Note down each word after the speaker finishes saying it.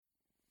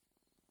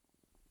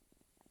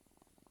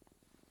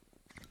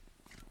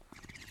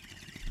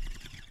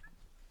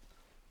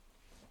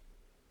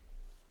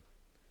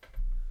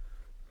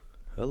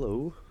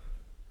Hello.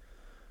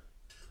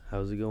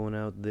 How's it going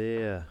out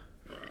there?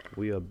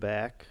 We are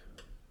back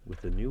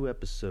with a new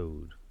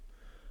episode.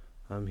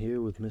 I'm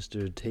here with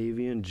Mr.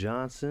 Tavian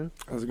Johnson.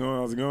 How's it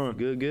going?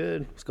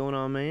 Good. What's going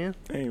on, man?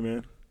 Hey,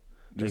 man.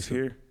 Just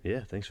here. Yeah,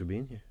 thanks for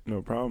being here.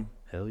 No problem.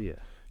 Hell yeah.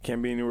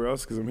 Can't be anywhere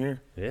else because I'm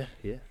here.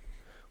 Yeah.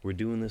 We're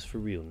doing this for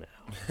real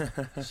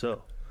now.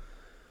 So,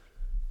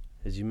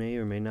 as you may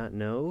or may not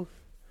know,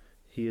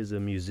 he is a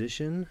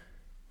musician.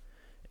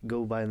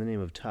 Go by the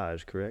name of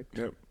Taj, correct?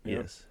 Yep.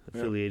 Yes.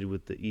 Affiliated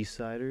with the East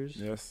Siders?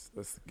 Yes,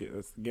 that's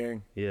the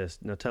gang. Yes.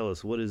 Now tell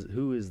us,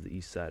 who is the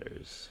East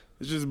Siders?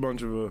 It's just a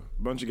bunch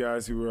of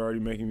guys who were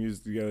already making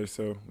music together,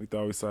 so we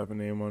thought we'd slap a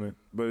name on it.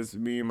 But it's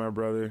me and my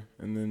brother,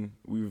 and then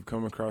we've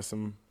come across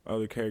some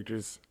other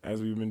characters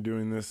as we've been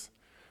doing this.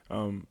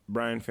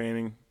 Brian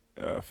Fanning,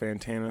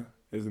 Fantana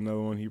is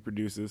another one he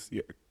produces.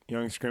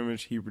 Young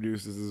Scrimmage, he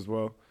produces as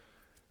well.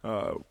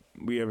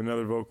 We have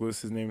another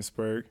vocalist, his name is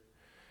Spurg.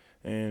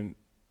 And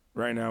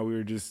right now we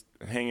were just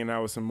hanging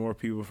out with some more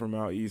people from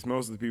out east.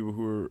 Most of the people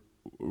who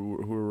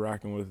were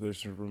rocking with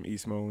us are from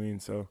East Moline,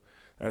 so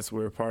that's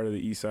where part of the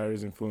East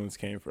Siders influence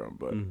came from.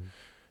 But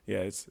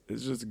yeah, it's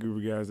just a group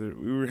of guys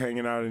that we were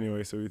hanging out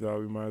anyway, so we thought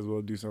we might as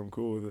well do something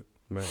cool with it.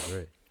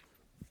 Right.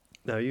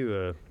 Now you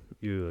a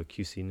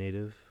QC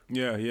native?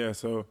 Yeah.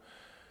 So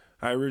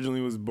I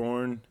originally was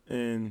born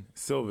in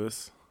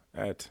Silvis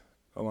at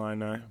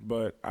Illini,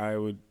 but I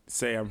would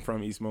say I'm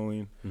from East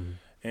Moline.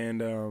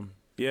 And I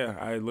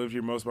lived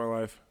here most of my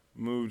life,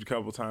 moved a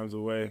couple times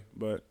away,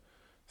 but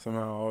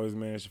somehow I always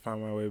managed to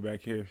find my way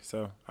back here.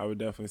 So I would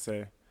definitely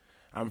say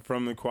I'm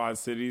from the Quad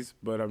Cities,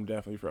 but I'm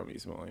definitely from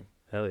East Moline.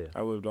 Hell yeah.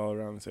 I lived all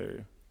around this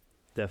area.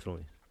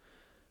 Definitely.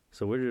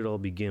 So where did it all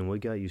begin? What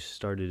got you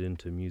started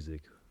into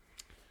music?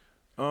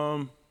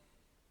 Well,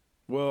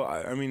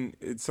 I mean,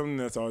 it's something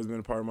that's always been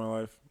a part of my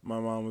life.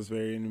 My mom was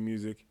very into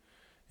music,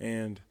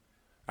 and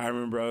I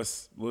remember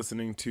us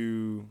listening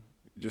to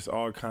just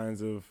all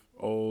kinds of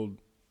old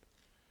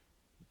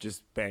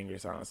just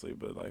bangers, honestly,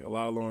 but like a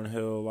lot of Lauryn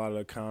Hill, a lot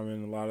of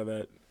Common, a lot of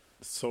that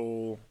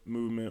soul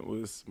movement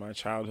was my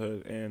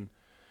childhood. And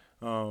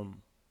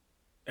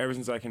ever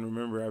since I can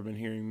remember, I've been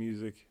hearing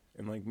music,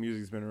 and like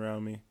music's been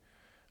around me.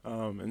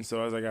 And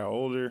so as I got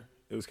older,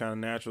 it was kind of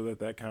natural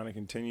that kind of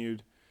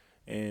continued.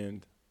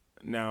 And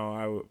now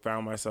I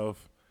found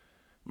myself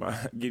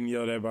getting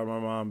yelled at by my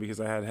mom because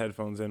I had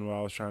headphones in while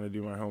I was trying to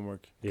do my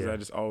homework. Because I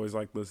just always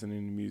liked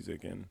listening to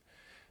music, and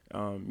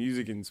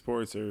music and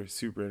sports are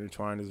super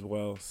intertwined as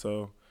well.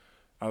 So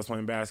I was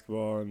playing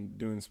basketball and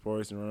doing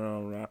sports and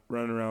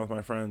running around with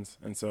my friends.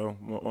 And so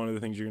one of the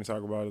things you're going to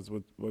talk about is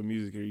what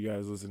music are you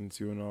guys listening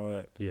to and all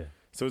that. Yeah.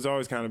 So it's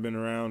always kind of been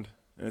around,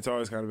 and it's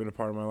always kind of been a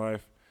part of my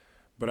life.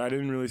 But I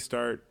didn't really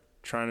start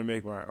trying to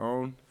make my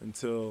own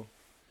until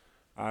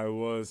I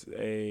was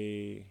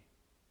a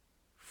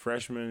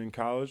freshman in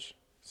college,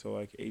 so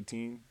like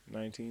 18,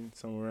 19,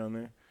 somewhere around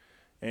there.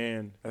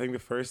 And I think the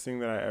first thing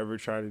that I ever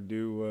tried to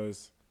do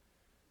was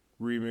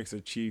remix a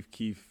Chief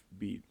Keef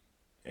beat.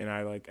 And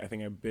I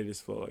think I bit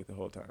his flow like the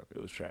whole time.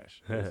 It was trash.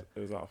 It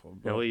was awful.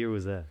 But, now, what year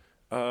was that?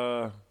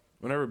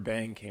 Whenever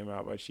Bang came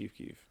out by Chief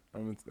Keef.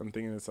 I'm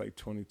thinking it's like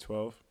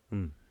 2012.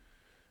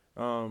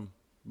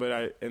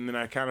 But then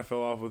I kind of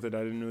fell off with it.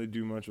 I didn't really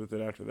do much with it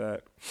after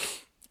that.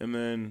 And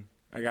then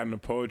I got into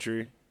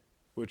poetry,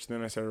 which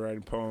then I started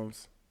writing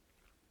poems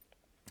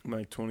in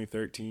like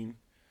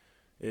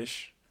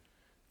 2013-ish.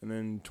 And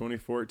then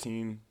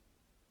 2014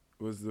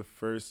 was the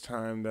first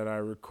time that I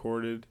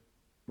recorded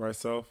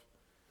myself.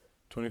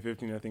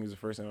 2015, I think, was the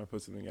first time I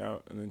put something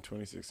out. And then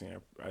 2016,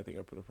 I think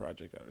I put a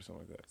project out or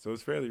something like that. So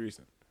it's fairly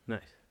recent.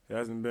 Nice. It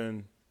hasn't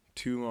been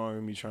too long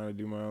of me trying to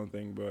do my own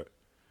thing, but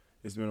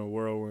it's been a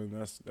whirlwind,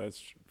 that's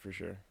for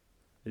sure.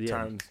 Yeah.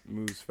 Time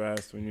moves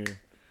fast when you're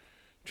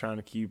trying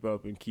to keep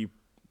up and keep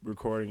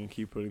recording and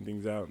keep putting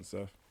things out and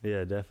stuff.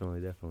 Yeah,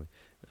 definitely.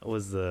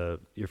 Was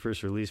your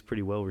first release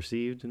pretty well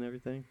received and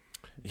everything?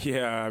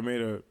 Yeah, I made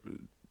a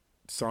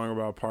song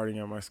about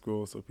partying at my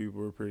school, so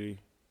people were pretty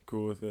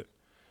cool with it.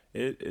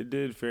 It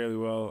did fairly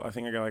well. I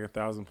think I got like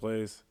 1,000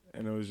 plays,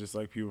 and it was just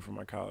like people from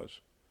my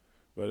college.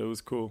 But it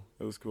was cool.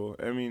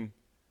 I mean,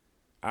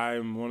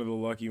 I'm one of the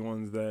lucky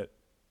ones that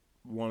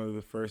one of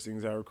the first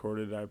things I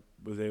recorded I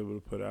was able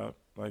to put out.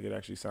 Like, it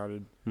actually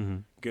sounded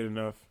good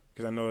enough,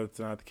 because I know that's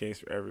not the case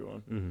for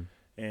everyone.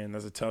 And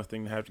that's a tough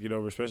thing to have to get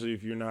over, especially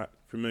if you're not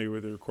familiar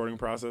with the recording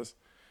process.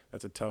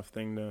 That's a tough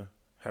thing to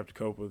have to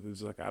cope with.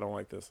 It's like, I don't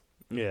like this.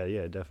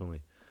 Yeah,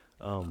 definitely.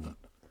 A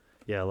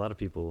lot of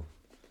people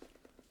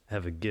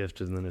have a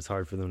gift, and then it's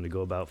hard for them to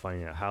go about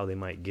finding out how they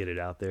might get it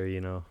out there,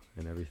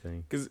 and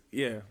everything. Because,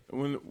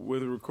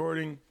 with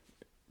recording,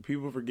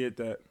 people forget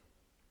that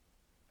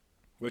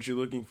what you're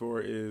looking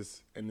for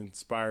is an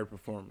inspired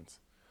performance.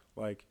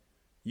 Like,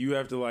 you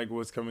have to like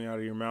what's coming out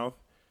of your mouth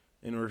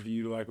in order for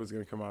you to like what's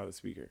going to come out of the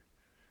speaker.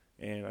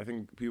 And I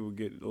think people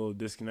get a little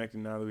disconnected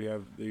now that we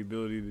have the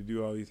ability to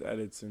do all these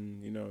edits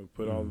and,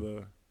 put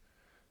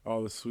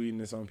all the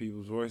sweetness on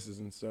people's voices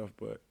and stuff.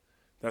 But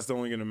that's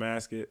only going to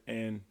mask it.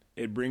 And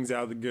it brings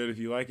out the good if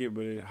you like it,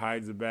 but it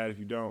hides the bad if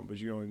you don't. But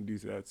you can only do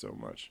that so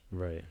much,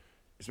 Right.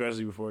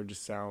 especially before it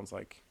just sounds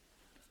like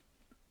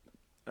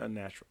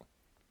unnatural.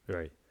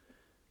 Right.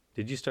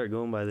 Did you start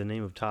going by the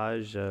name of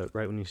Taj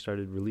right when you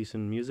started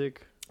releasing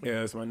music? Yeah,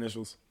 that's my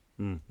initials.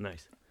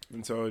 Nice.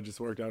 And so it just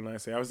worked out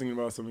nicely. I was thinking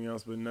about something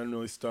else, but none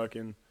really stuck.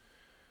 And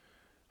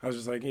I was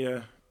just like,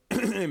 yeah,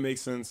 it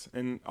makes sense.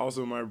 And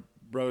also, my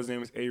brother's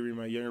name is Avery.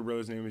 My younger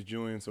brother's name is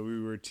Julian. So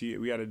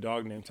we had a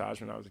dog named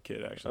Taj when I was a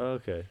kid, actually.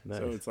 Okay, nice.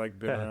 So it's like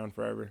been around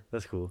forever.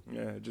 That's cool.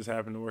 Yeah, it just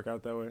happened to work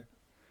out that way.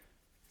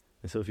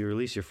 And so if you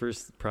released your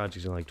first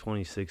project in like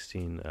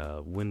 2016,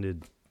 when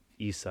did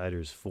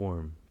Eastsiders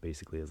form,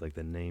 basically, as like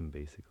the name,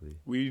 basically?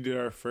 We did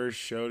our first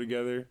show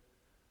together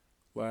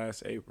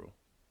last April.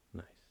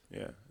 Nice.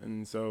 Yeah,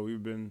 and so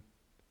we've been,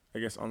 I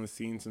guess, on the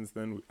scene since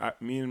then.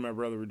 Me and my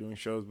brother were doing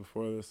shows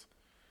before this,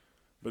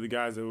 but the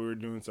guys that we were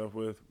doing stuff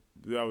with,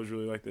 that was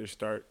really like their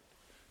start.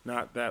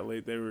 Not that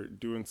late. They were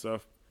doing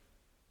stuff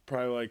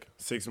probably like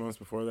 6 months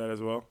before that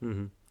as well.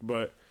 Mm-hmm.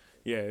 But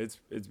yeah,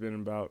 it's been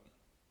about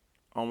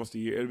almost a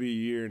year. It'll be a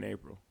year in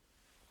April.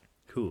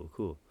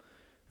 Cool.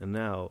 And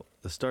now,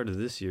 the start of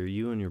this year,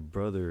 you and your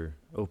brother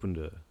opened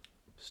a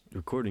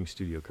recording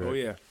studio, correct? Oh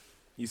yeah,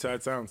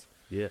 Eastside Sounds.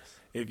 Yes.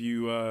 If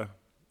you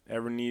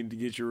ever need to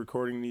get your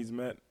recording needs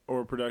met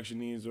or production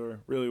needs or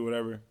really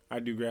whatever, I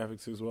do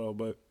graphics as well.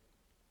 But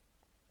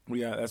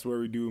yeah, that's where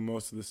we do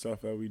most of the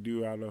stuff that we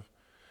do out of.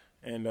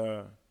 And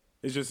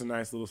it's just a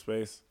nice little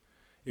space.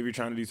 If you're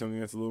trying to do something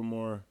that's a little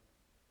more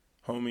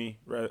homey,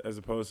 as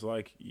opposed to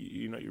like,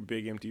 you know, your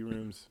big empty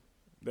rooms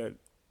that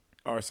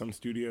are some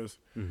studios,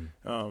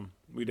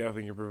 we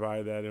definitely can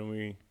provide that, and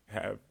we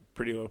have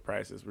pretty low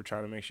prices. We're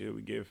trying to make sure that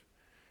we give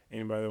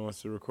anybody that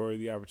wants to record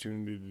the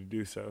opportunity to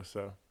do so.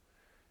 So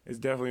it's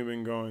definitely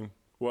been going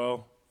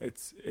well.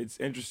 It's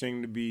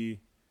interesting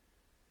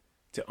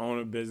to own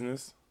a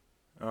business.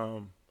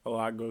 A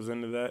lot goes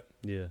into that.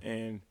 Yeah.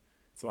 And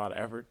it's a lot of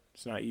effort.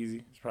 It's not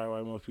easy. It's probably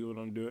why most people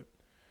don't do it.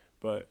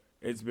 But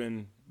it's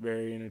been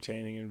very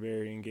entertaining and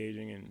very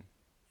engaging, and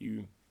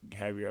you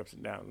have your ups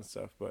and downs and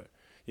stuff. But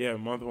yeah,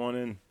 month one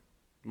in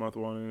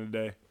a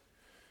day.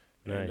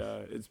 Nice.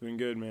 And it's been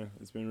good, man.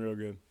 It's been real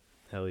good.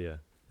 Hell yeah.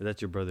 Is that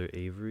your brother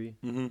Avery?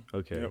 Mm-hmm.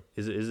 Okay. Yep.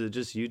 Is it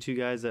just you two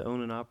guys that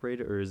own and operate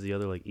it, or is the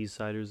other like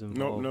Eastsiders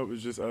involved? Nope.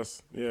 It's just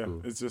us. Yeah,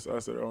 Cool. It's just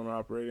us that own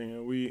operating,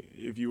 and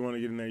if you want to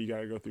get in there, you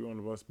got to go through one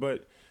of us.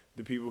 But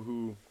the people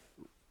who,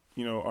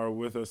 you know, are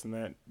with us and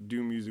that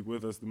do music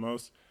with us the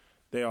most,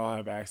 they all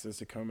have access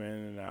to come in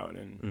and out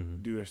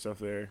and do their stuff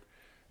there.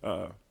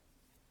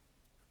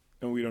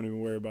 And we don't even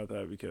worry about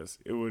that because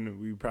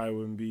we probably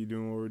wouldn't be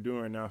doing what we're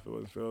doing right now if it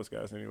wasn't for those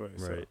guys anyway. Right.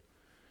 So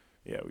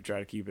yeah, we try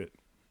to keep it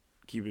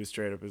as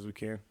straight up as we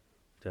can.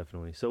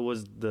 Definitely. So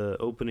was the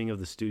opening of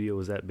the studio,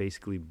 was that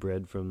basically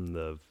bred from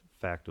the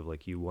fact of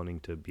like you wanting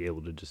to be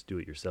able to just do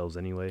it yourselves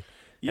anyway?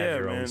 Yeah, have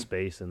your man. own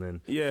space, and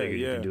then Yeah, figure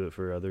you yeah. can do it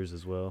for others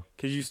as well?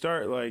 Because you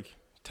start like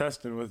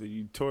testing with it,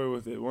 you toy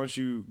with it. Once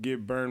you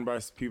get burned by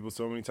people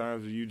so many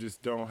times, or you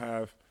just don't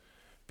have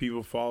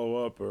people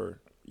follow up, or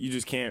you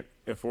just can't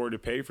afford to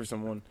pay for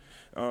someone,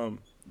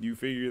 you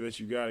figure that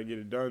you got to get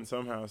it done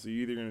somehow. So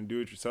you're either going to do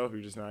it yourself or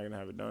you're just not going to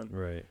have it done.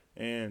 Right.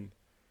 And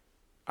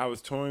I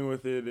was toying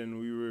with it, and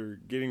we were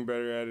getting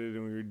better at it,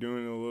 and we were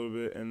doing it a little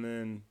bit, and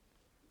then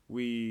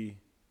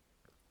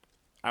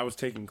I was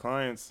taking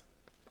clients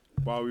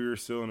while we were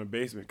still in a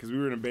basement, because we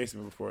were in a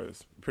basement before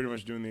this, pretty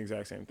much doing the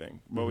exact same thing,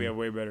 but we have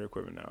way better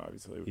equipment now,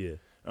 obviously.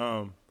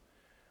 Yeah.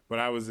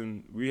 But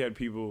we had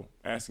people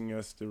asking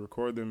us to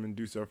record them and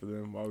do stuff for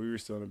them while we were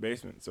still in the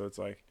basement, so it's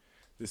like,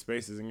 this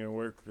space isn't going to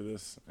work for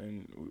this,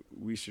 and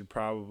we should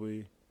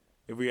probably,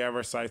 if we have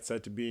our sights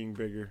set to being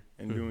bigger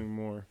and doing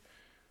more,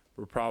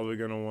 we're probably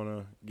going to want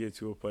to get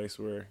to a place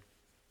where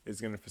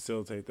it's going to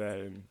facilitate that,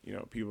 and, you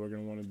know, people are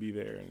going to want to be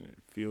there, and it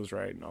feels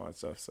right and all that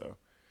stuff. So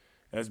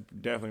that's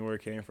definitely where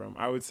it came from.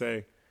 I would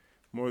say,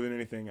 more than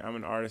anything, I'm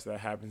an artist that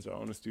happens to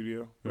own a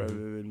studio rather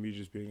than me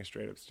just being a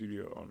straight-up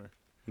studio owner.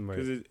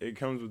 Because it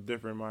comes with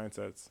different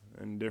mindsets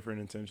and different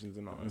intentions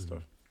and all that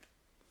stuff.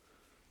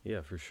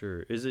 Yeah, for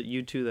sure. Is it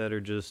you two that are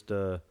just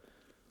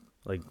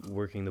like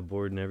working the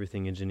board and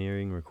everything,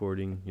 engineering,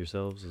 recording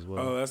yourselves as well?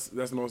 Oh,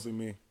 that's mostly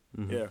me.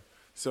 Yeah.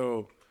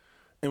 So,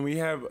 we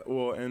have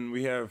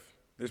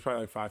there's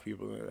probably like 5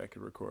 people there that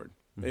could record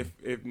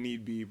if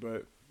need be.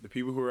 But the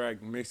people who are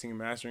like mixing and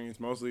mastering, it's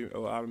mostly a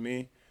lot of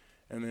me,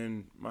 and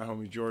then my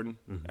homie Jordan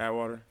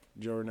Atwater,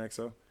 Jordan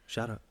XO.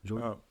 Shout out,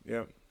 Jordan.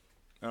 Yep.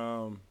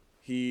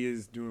 He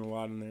is doing a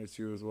lot in there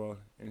too as well,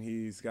 and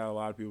he's got a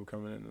lot of people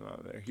coming in and out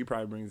of there. He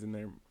probably brings in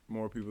there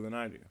more people than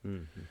I do.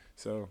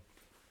 So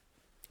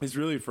it's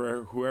really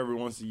for whoever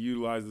wants to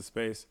utilize the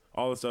space.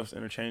 All the stuff's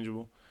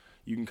interchangeable.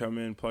 You can come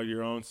in, plug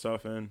your own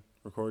stuff in,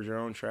 record your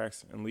own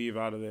tracks, and leave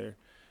out of there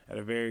at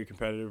a very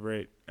competitive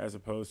rate, as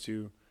opposed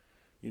to,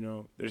 you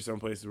know, there's some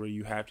places where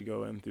you have to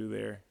go in through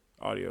their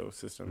audio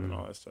system and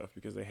all that stuff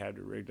because they had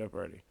it rigged up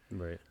already.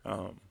 Right.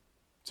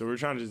 So we're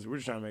just trying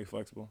to make it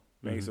flexible,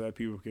 make it so that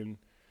people can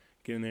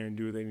get in there and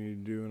do what they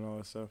need to do and all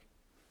that stuff.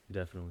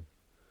 Definitely,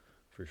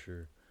 for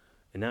sure.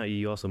 And now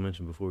you also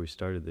mentioned before we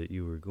started that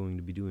you were going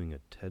to be doing a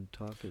TED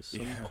Talk at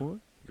some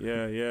point.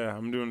 Yeah.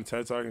 I'm doing a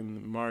TED Talk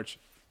in March.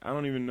 I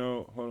don't even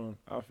know. Hold on.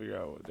 I'll figure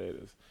out what day it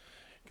is.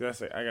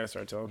 Because I got to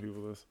start telling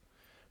people this.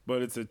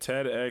 But it's a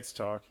TEDx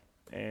talk.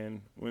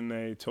 And when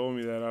they told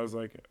me that, I was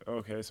like,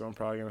 okay, so I'm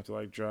probably going to have to,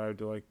 like, drive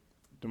to, like,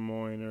 Des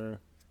Moines or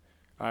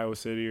Iowa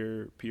City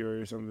or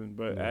Peoria or something.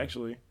 But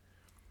actually,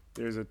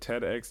 there's a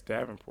TEDx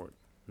Davenport.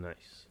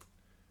 Nice.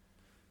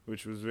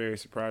 Which was very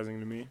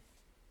surprising to me.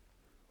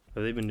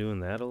 Have they been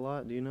doing that a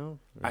lot? Do you know?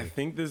 Or?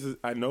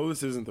 I know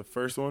this isn't the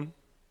first one,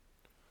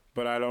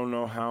 but I don't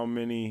know how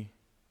many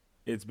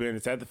it's been.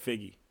 It's at the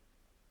Figgy.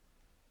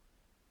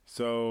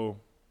 So,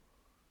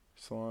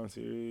 Salon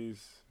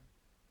Series.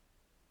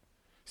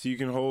 So you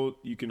can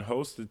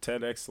host the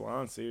TEDx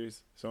Salon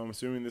Series. So I'm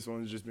assuming this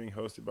one's just being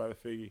hosted by the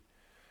Figgy.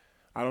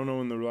 I don't know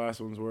when the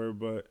last ones were,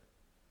 but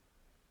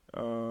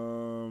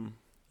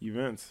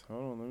events.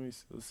 Hold on,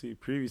 let's see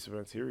previous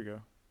events. Here we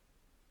go.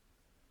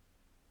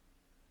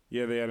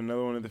 Yeah, they had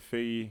another one at the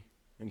Figgy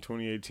in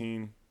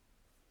 2018.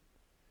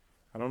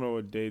 I don't know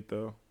what date,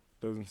 though.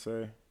 Doesn't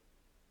say.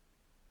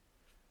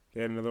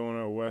 They had another one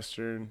at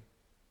Western.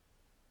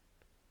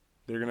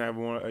 They're going to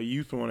have a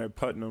youth one at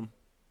Putnam,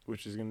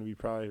 which is going to be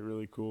probably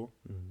really cool.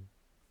 Mm-hmm.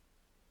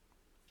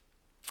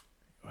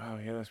 Wow,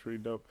 yeah, that's pretty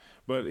dope.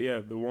 But, yeah,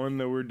 the one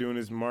that we're doing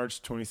is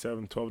March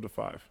 27th, 12 to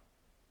 5.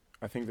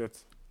 I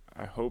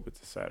hope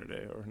it's a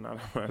Saturday, or not, I'm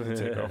going to have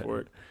to take off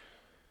work.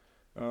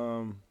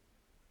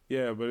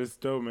 Yeah, but it's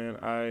dope, man.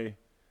 I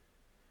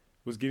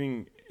was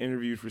getting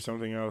interviewed for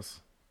something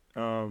else.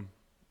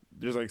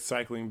 There's like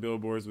cycling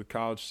billboards with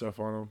college stuff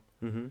on them.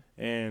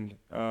 Mm-hmm. And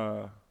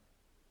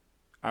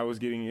I was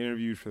getting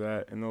interviewed for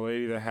that. And the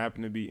lady that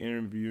happened to be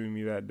interviewing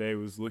me that day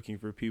was looking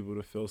for people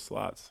to fill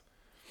slots.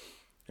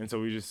 And so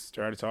we just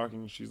started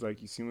talking. She's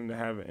like, you seem to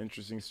have an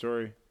interesting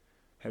story.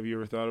 Have you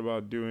ever thought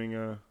about doing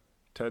a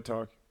TED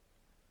Talk?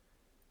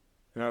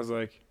 And I was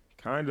like,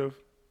 kind of.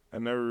 I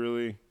never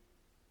really...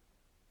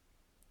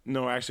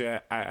 No, actually,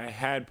 I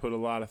had put a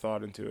lot of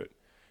thought into it.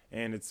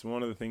 And it's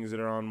one of the things that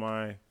are on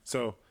my...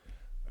 So,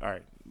 all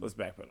right, let's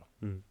backpedal.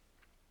 Mm-hmm.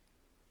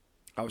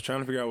 I was trying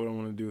to figure out what I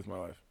want to do with my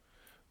life.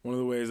 One of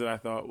the ways that I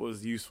thought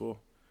was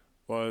useful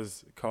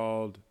was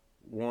called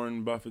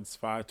Warren Buffett's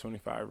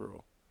 5-25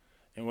 rule.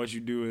 And what you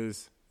do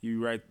is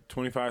you write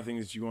 25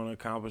 things that you want to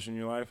accomplish in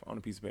your life on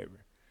a piece of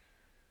paper.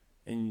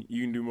 And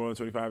you can do more than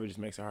 25, it just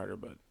makes it harder,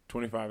 but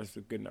 25 is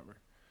a good number.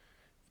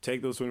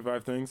 Take those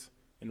 25 things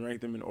and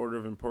rank them in order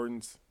of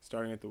importance,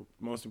 starting at the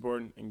most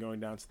important and going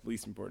down to the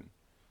least important.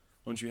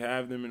 Once you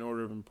have them in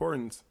order of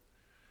importance,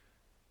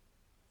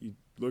 you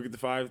look at the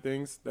 5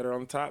 things that are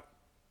on the top.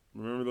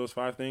 Remember those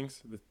 5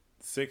 things, the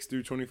 6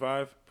 through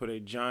 25, put a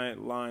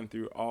giant line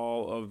through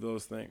all of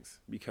those things.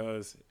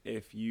 Because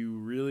if you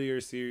really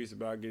are serious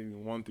about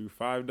getting 1 through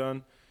 5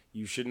 done,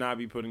 you should not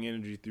be putting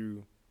energy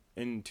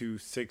into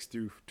 6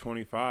 through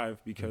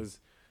 25 because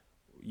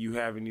you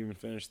haven't even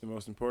finished the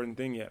most important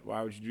thing yet.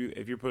 Why would you do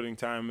if you're putting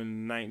time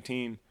in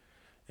 19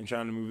 and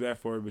trying to move that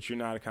forward, but you're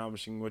not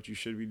accomplishing what you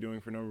should be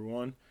doing for number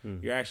 1,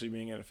 you're actually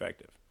being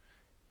ineffective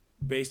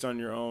based on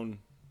your own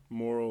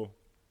moral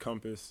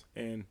compass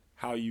and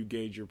how you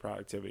gauge your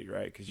productivity,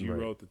 right? Because you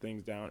wrote the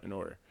things down in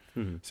order.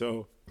 Mm-hmm.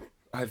 So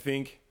I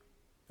think,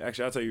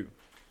 actually, I'll tell you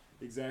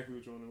exactly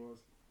which one it was.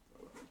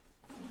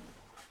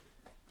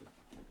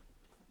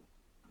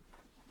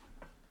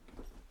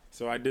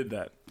 So I did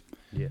that.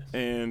 Yes.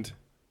 And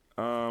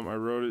I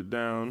wrote it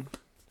down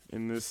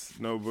in this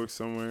notebook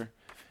somewhere.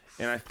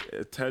 And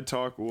a TED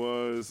Talk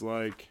was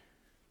like,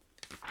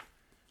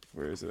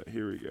 where is it?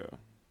 Here we go.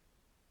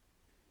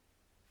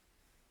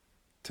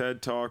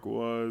 TED Talk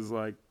was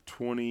like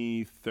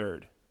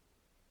 23rd.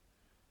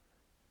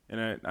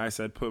 And I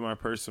said, put my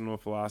personal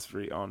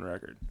philosophy on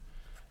record.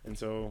 And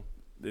so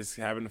this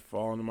happened to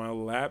fall into my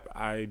lap.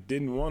 I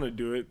didn't want to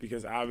do it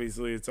because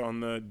obviously it's on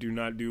the do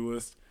not do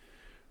list.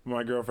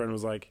 My girlfriend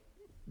was like,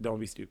 don't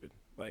be stupid.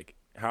 Like,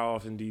 how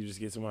often do you just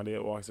get somebody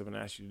that walks up and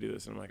asks you to do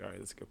this? And I'm like, all right,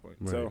 that's a good point.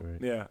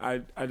 Right. Yeah,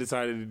 I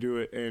decided to do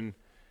it. And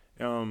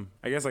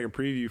I guess like a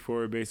preview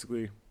for it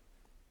basically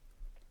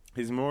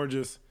is more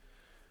just,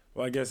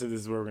 well, I guess if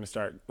this is where we're going to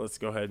start, let's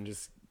go ahead and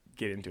just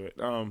get into it.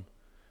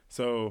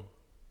 So,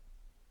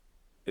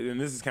 and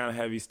this is kind of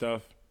heavy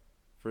stuff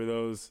for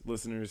those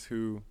listeners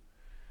who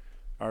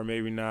are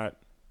maybe not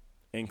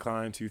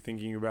inclined to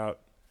thinking about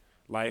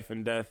life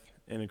and death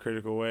in a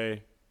critical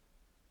way.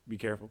 Be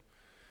careful.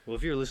 Well,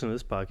 if you're listening to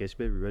this podcast, you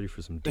better be ready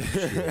for some deep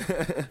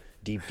shit.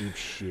 deep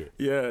shit.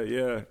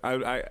 Yeah.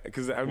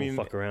 Because I mean,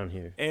 fuck around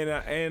here.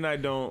 And I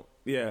don't.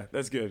 Yeah,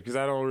 that's good because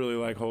I don't really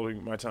like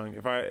holding my tongue.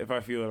 If I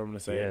feel it, I'm gonna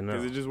say it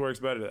because it just works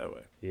better that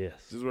way. Yes,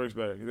 it just works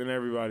better. Then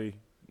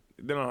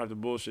they don't have to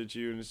bullshit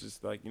you, and it's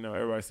just like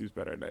everybody sleeps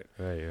better at night.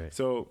 Right.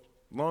 So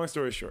long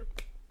story short,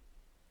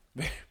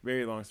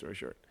 very long story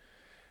short,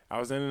 I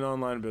was in an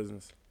online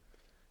business.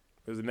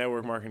 It was a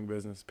network marketing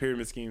business,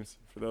 pyramid schemes.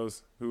 For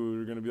those who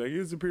are going to be like,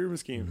 it's a pyramid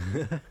scheme.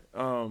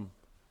 But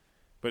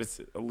it's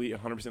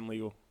 100%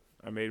 legal.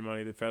 I made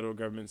money. The federal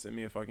government sent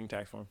me a fucking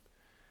tax form.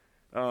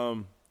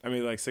 I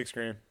made like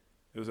 $6,000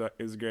 It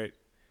was great.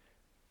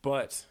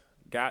 But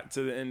got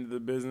to the end of the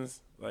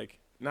business, like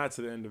not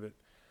to the end of it.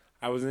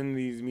 I was in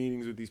these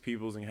meetings with these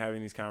peoples and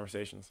having these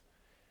conversations.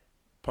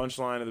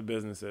 Punchline of the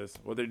business is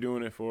what they're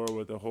doing it for,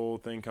 what the whole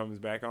thing comes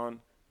back on,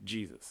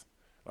 Jesus.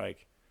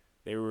 Like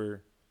they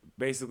were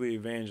basically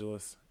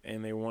evangelists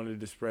and they wanted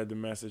to spread the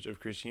message of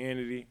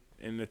Christianity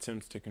in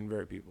attempts to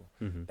convert people.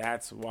 Mm-hmm.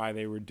 That's why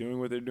they were doing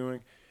what they're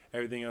doing.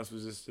 Everything else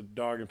was just a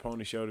dog and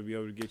pony show to be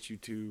able to get you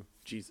to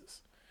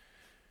Jesus.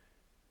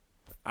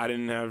 I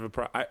didn't have a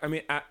problem.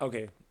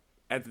 Okay.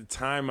 At the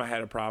time, I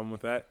had a problem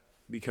with that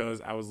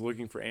because I was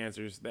looking for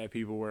answers that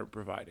people weren't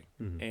providing.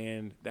 Mm-hmm.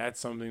 And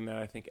that's something that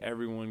I think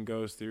everyone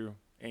goes through.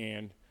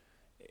 And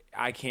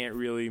I can't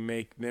really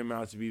make them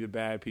out to be the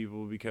bad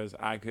people because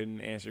I couldn't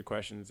answer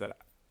questions that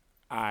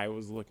I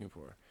was looking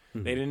for.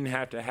 Mm-hmm. They didn't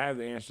have to have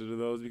the answer to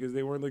those because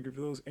they weren't looking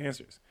for those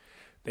answers.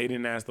 They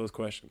didn't ask those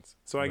questions.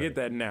 So I get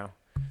that now.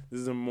 This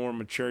is a more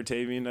mature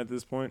Tavian at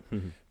this point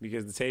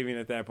because the Tavian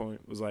at that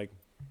point was like,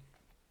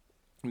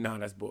 nah,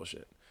 that's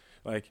bullshit.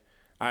 Like,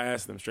 I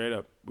asked them straight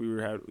up.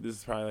 This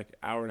is probably like an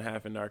hour and a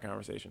half into our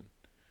conversation.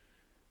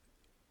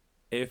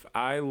 If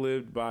I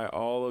lived by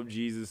all of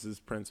Jesus's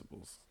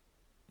principles,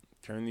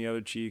 turn the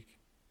other cheek,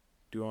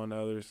 do unto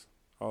others,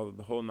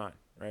 the whole nine,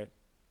 right?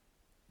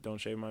 Don't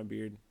shave my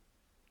beard,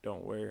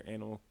 don't wear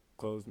animal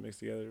clothes mixed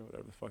together,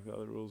 whatever the fuck the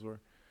other rules were.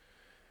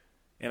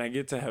 And I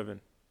get to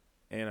heaven,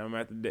 and I'm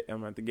at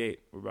the gate.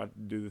 We're about to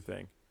do the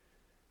thing,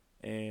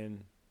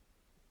 and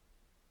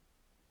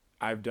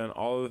I've done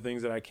all of the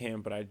things that I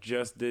can, but I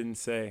just didn't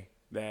say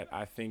that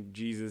I think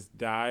Jesus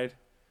died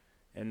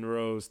and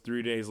rose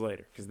 3 days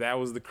later, because that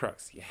was the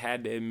crux. You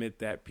had to admit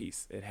that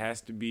piece. It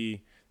has to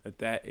be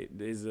that it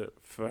is a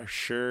for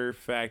sure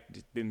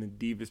fact in the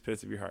deepest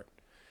pits of your heart.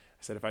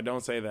 I said, if I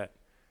don't say that,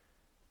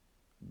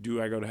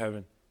 do I go to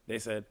heaven? They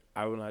said,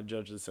 I will not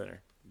judge the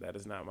sinner. That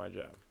is not my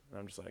job. And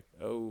I'm just like,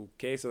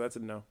 okay, so that's a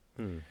no.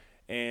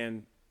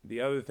 And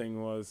the other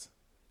thing was,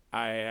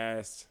 I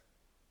asked,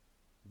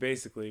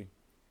 basically,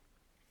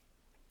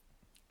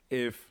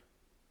 if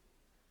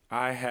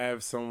I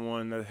have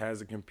someone that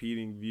has a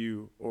competing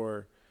view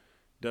or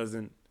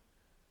doesn't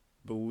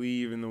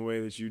believe in the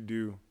way that you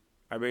do,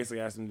 I basically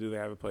asked them, do they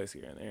have a place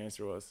here? And the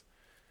answer was,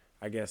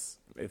 I guess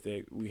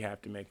we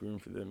have to make room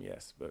for them,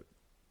 yes. But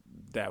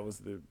that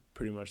was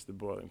pretty much the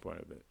boiling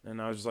point of it.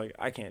 And I was just like,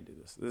 I can't do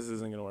this. This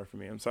isn't going to work for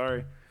me. I'm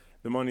sorry.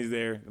 The money's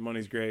there. The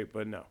money's great,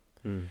 but no.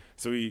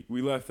 So we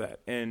left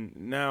that. And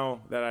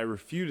now that I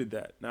refuted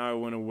that, now I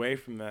went away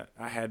from that,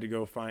 I had to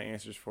go find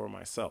answers for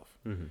myself.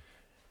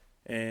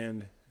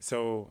 And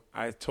so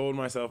I told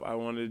myself I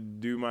wanted to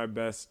do my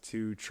best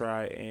to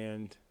try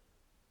and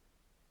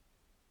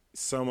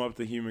sum up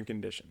the human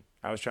condition.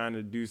 I was trying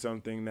to do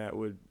something that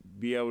would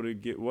be able to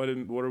get, what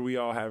do we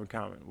all have in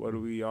common? What do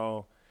we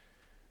all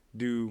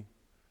do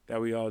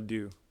that we all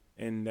do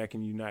and that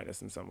can unite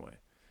us in some way?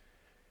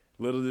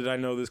 Little did I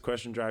know this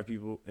question drive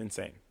people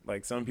insane.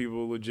 Like, some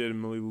people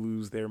legitimately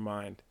lose their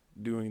mind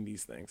doing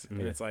these things.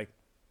 And it's like,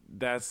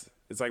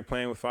 it's like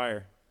playing with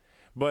fire.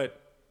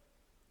 But,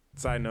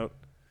 side note,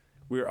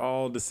 we're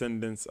all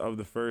descendants of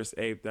the first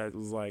ape that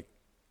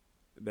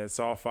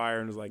saw fire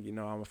and was like, I'm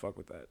gonna fuck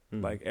with that.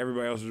 Like,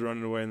 everybody else was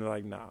running away and they're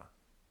like, nah,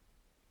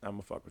 I'm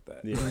gonna fuck with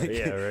that.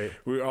 Yeah, right.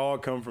 We all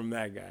come from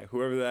that guy,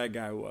 whoever that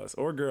guy was,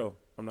 or girl.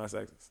 I'm not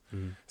sexist.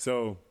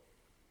 So,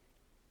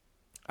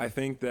 I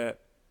think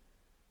that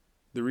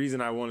the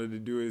reason I wanted to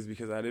do it is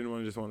because I didn't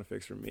want to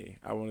fix for me.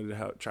 I wanted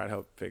to try to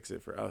help fix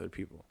it for other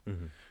people.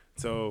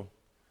 So,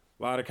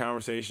 a lot of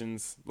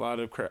conversations, a lot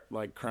of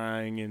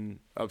crying and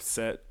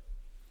upset,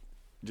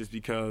 just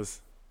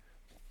because,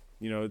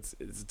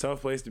 it's a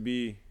tough place to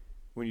be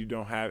when you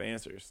don't have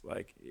answers.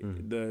 Like,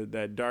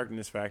 that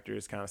darkness factor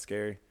is kind of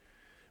scary.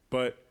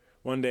 But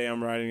one day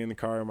I'm riding in the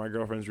car and my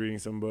girlfriend's reading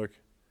some book.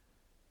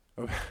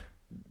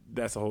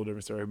 That's a whole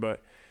different story.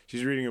 But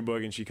she's reading a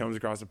book and she comes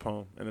across a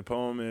poem, and the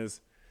poem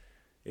is,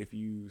 if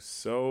you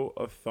sow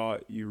a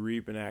thought, you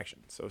reap an action.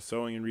 So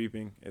sowing and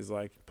reaping is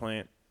like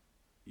plant,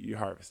 you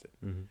harvest it.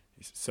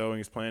 Sowing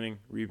is planting,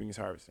 reaping is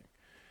harvesting.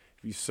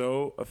 If you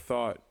sow a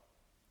thought,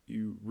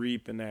 you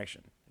reap an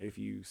action. If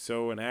you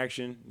sow an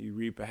action, you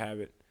reap a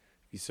habit.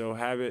 If you sow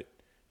habit,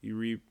 you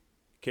reap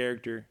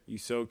character. You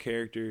sow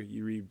character,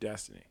 you reap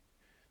destiny.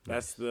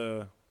 That's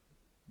the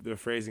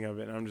phrasing of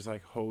it. And I'm just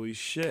like, holy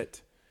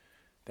shit,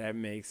 that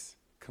makes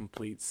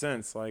complete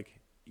sense. Like,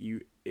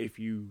 if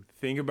you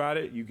think about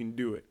it, you can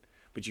do it,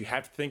 but you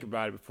have to think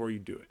about it before you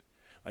do it.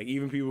 Like,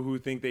 even people who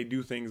think they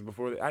do things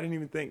before I didn't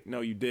even think. No,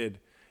 you did.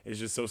 It's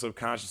just so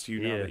subconscious to you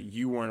now that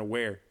you weren't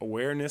aware.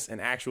 Awareness and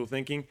actual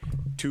thinking,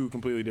 two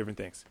completely different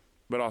things,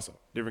 but also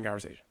different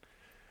conversation.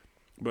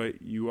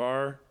 But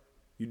you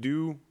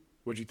do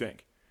what you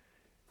think.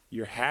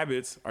 Your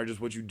habits are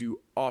just what you do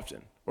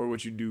often, or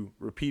what you do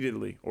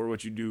repeatedly, or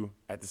what you do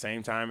at the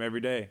same time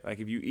every day. Like,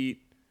 if you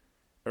eat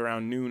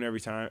around noon every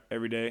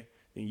day,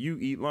 then you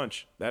eat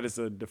lunch. That is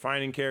a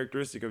defining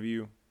characteristic of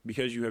you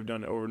because you have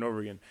done it over and over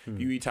again. If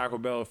you eat Taco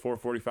Bell at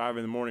 4:45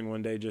 in the morning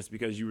one day just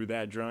because you were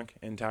that drunk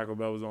and Taco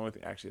Bell was the only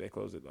thing. Actually, they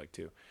closed at like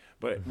 2.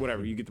 But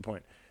whatever, you get the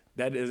point.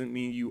 That doesn't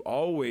mean you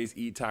always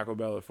eat Taco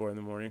Bell at 4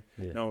 a.m.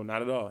 Yeah. No,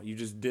 not at all. You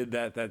just did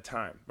that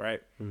time,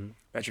 right? Mm-hmm.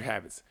 That's your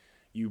habits.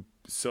 You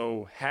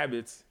sow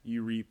habits,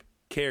 you reap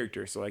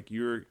character. So like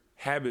your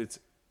habits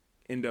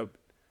end up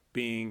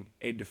being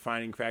a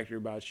defining factor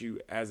about you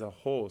as a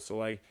whole. So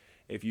like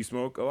if you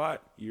smoke a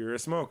lot, you're a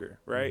smoker,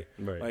 right?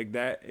 Right. Like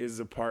that is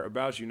a part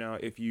about you. Now,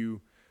 if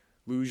you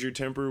lose your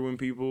temper when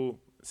people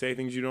say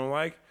things you don't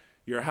like,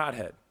 you're a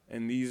hothead.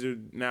 And these are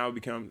now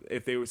become,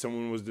 if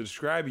someone was to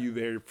describe you,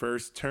 their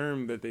first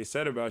term that they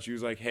said about you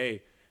was like,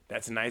 hey,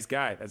 that's a nice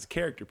guy. That's a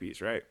character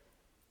piece, right?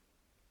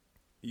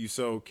 You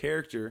sow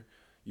character,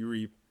 you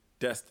reap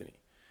destiny.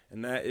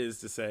 And that is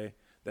to say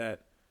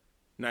that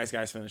nice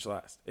guys finish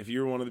last. If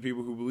you're one of the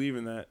people who believe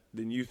in that,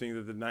 then you think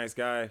that the nice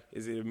guy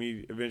is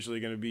eventually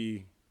going to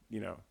be,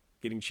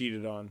 getting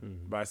cheated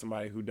on by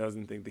somebody who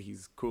doesn't think that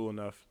he's cool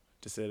enough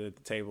to sit at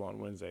the table on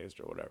Wednesdays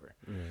or whatever.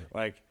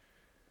 Like,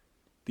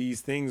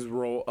 these things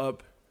roll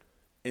up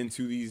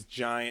into these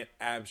giant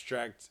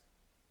abstract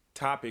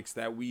topics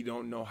that we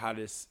don't know how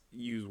to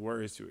use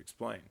words to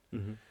explain.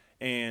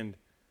 And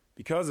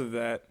because of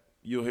that,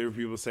 you'll hear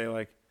people say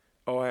like,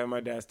 oh, I have my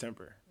dad's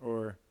temper,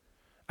 or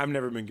I've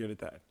never been good at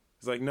that.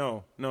 It's like,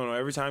 no.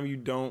 Every time you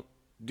don't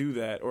do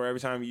that, or every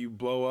time you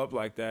blow up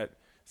like that,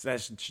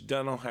 that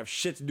don't have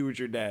shit to do with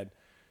your dad.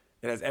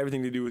 It has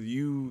everything to do with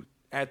you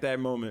at that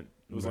moment.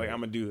 It was like, I'm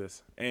going to do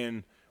this.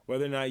 And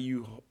whether or not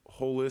you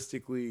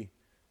holistically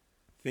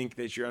think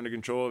that you're under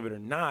control of it or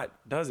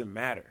not doesn't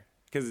matter,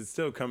 because it's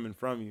still coming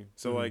from you.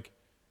 So like,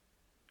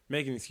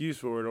 make an excuse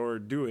for it or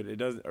do it. It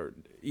doesn't, or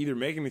either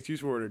make an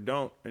excuse for it or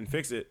don't and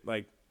fix it.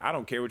 Like, I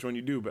don't care which one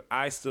you do, but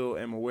I still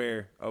am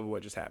aware of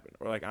what just happened,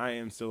 or like I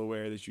am still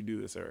aware that you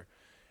do this, or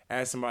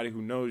as somebody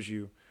who knows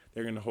you,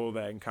 they're going to hold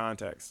that in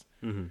context.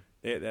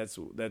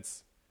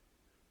 That's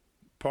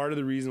part of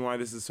the reason why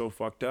this is so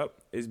fucked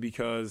up, is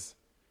because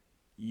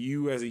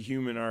you as a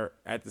human are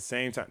at the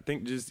same time,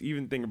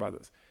 think about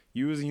this.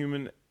 You as a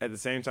human at the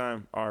same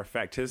time are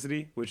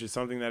facticity, which is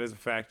something that is a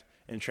fact,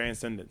 and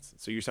transcendence.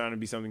 So you're trying to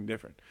be something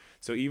different.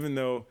 So even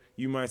though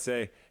you might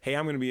say, hey,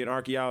 I'm going to be an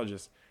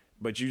archaeologist,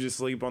 but you just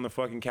sleep on the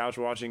fucking couch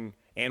watching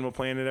Animal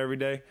Planet every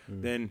day,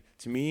 then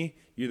to me,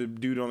 you're the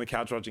dude on the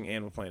couch watching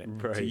Animal Planet.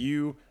 Right. To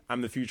you,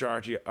 I'm the future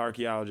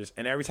archaeologist.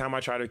 And every time I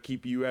try to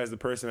keep you as the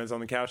person that's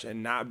on the couch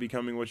and not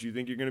becoming what you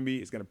think you're going to be,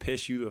 it's going to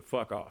piss you the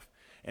fuck off.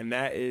 And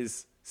that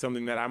is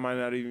something that I might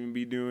not even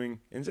be doing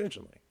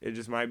intentionally. It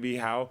just might be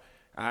how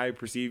I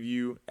perceive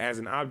you as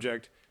an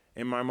object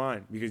in my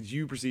mind, because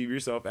you perceive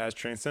yourself as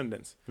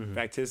transcendence.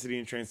 Facticity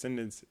and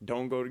transcendence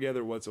don't go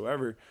together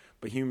whatsoever,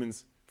 but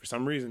humans, for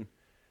some reason,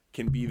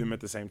 can be them at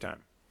the same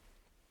time.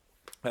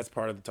 That's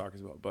part of the talk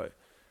as well. But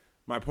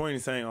my point in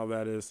saying all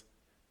that is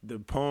the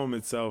poem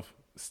itself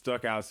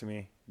stuck out to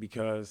me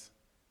because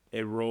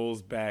it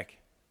rolls back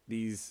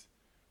these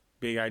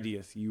big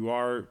ideas. You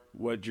are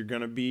what you're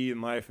going to be in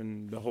life,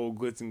 and the whole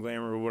glitz and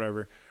glamour or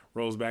whatever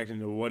rolls back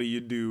into what do you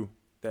do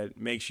that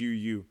makes you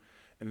you.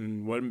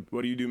 And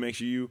what do you do makes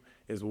you you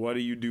is what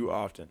do you do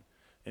often.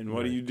 And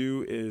what do you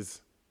do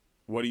is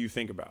what do you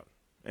think about.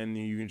 And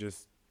you can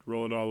just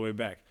roll it all the way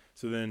back.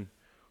 So then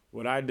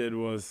what I did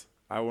was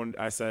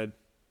I said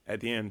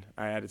at the end,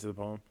 I added to the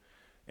poem,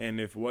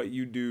 and if what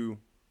you do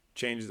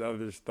changes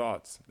others'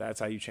 thoughts, that's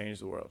how you change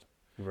the world.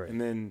 Right.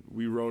 And then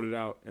we wrote it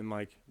out and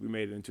like we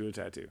made it into a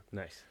tattoo.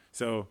 Nice.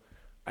 So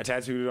I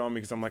tattooed it on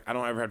me because I'm like, I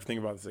don't ever have to think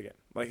about this again.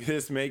 Like,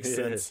 this makes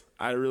sense.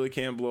 I really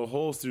can't blow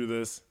holes through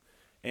this.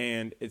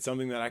 And it's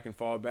something that I can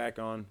fall back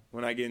on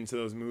when I get into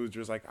those moods where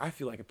it's like, I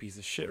feel like a piece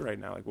of shit right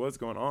now. Like, what's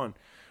going on?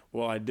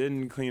 Well, I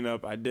didn't clean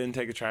up. I didn't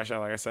take a trash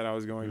out like I said I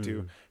was going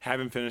to.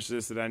 Haven't finished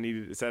this that I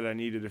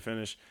needed to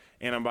finish.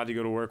 And I'm about to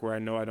go to work where I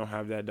know I don't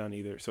have that done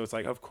either. So it's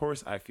like, of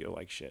course I feel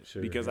like shit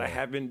because I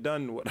haven't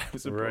done what I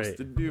was supposed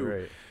to do.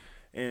 Right.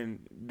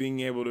 And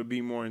being able to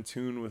be more in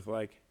tune with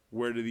like,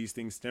 where do these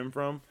things stem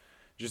from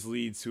just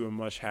leads to a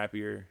much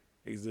happier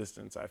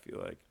existence, I feel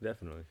like.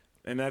 Definitely.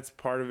 And that's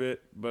part of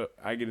it, but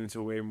I get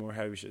into way more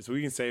heavy shit. So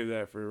we can save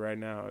that for right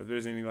now. If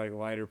there's any like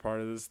lighter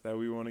part of this that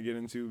we want to get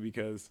into,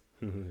 because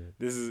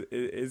this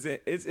is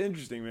it's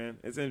interesting, man.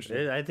 It's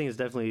interesting. I think it's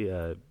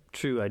definitely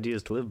true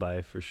ideas to live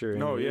by, for sure.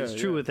 No, And yeah, it's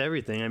true with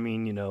everything. I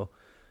mean,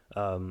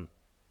 and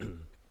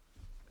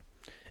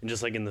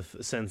just like in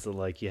the sense that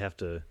like you have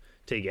to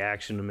take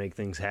action to make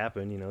things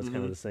happen. It's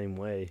kind of the same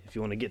way. If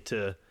you want to get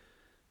to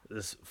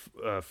this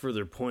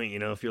further point,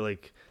 if you're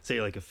like, say,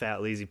 like a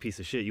fat lazy piece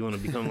of shit, you want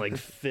to become like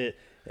fit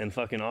and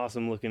fucking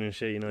awesome looking and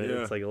shit,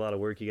 it's like a lot of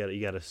work.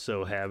 You gotta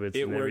sow habits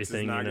and everything.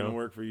 It's not gonna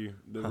work for you.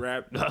 The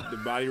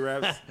body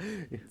wraps,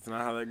 it's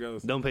not how that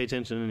goes. Don't pay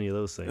attention to any of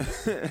those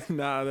things.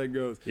 Not how that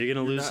goes. You're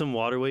gonna lose some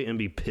water weight and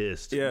be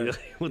pissed. Yeah. Like,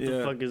 what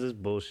the fuck is this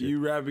bullshit? You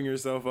wrapping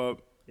yourself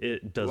up,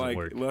 it doesn't like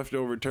work.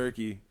 leftover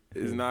turkey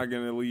is not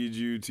going to lead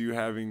you to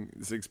having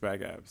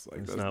 6-pack abs.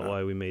 Like, that's not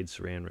why we made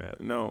saran wrap.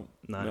 No.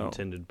 Not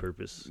intended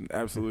purpose.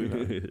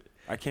 Absolutely not.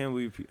 I can't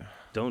believe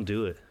don't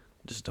do it.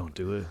 Just don't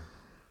do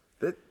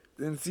it.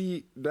 And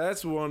see,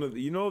 that's one of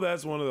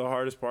the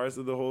hardest parts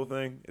of the whole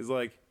thing is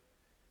like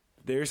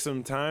there's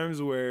some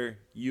times where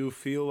you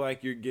feel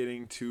like you're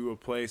getting to a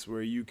place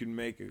where you can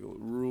make a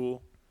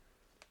rule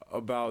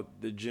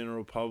about the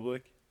general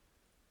public,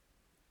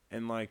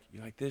 and like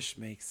you're like, this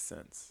makes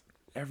sense.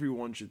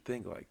 Everyone should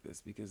think like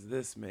this because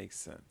this makes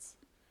sense,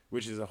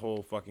 which is a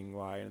whole fucking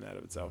lie in that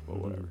of itself, but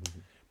whatever.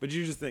 But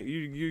you just think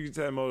you get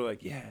to that mode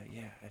like, yeah,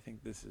 I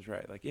think this is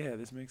right. Like, yeah,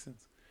 this makes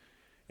sense.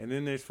 And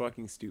then there's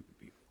fucking stupid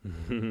people.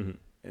 And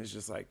it's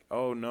just like,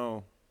 oh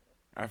no,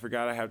 I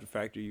forgot I have to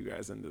factor you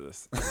guys into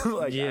this.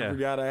 Like, I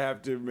forgot I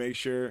have to make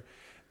sure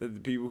that the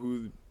people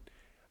who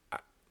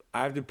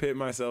I have to pit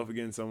myself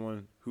against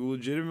someone who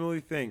legitimately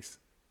thinks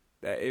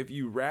that if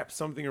you wrap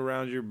something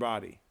around your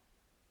body,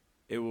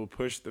 it will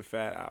push the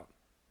fat out.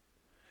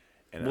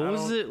 And what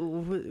was it?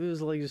 It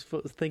was like just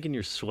thinking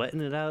you're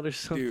sweating it out or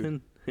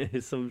something.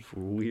 It's some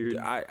weird.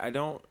 I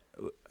don't.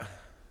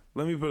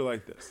 Let me put it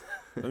like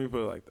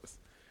this.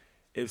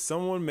 If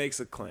someone makes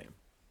a claim,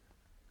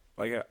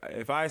 like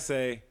if I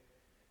say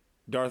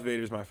Darth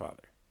Vader's my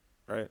father,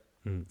 right?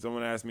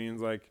 Someone asks me and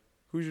is like,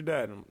 who's your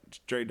dad? And I'm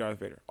straight Darth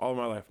Vader. All of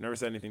my life. Never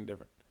said anything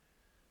different.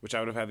 Which I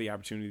would have had the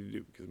opportunity to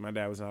do because my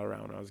dad was not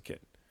around when I was a kid.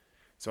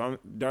 So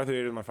Darth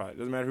Vader is my father.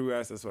 Doesn't matter who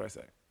asks, that's what I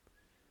say.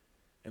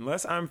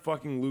 Unless I'm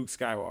fucking Luke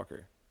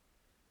Skywalker,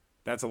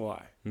 that's a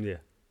lie. Yeah.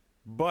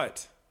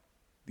 But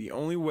the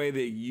only way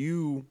that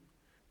you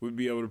would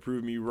be able to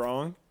prove me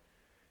wrong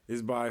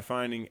is by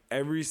finding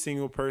every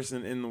single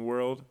person in the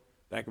world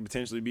that could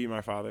potentially be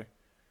my father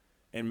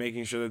and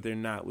making sure that they're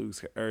not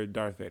Luke or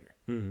Darth Vader.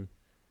 Mm-hmm.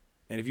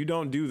 And if you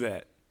don't do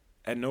that,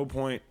 in no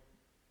point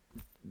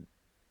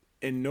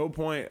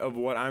of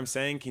what I'm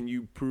saying can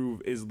you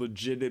prove is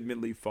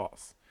legitimately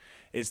false.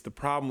 It's the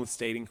problem with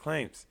stating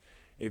claims.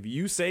 If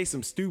you say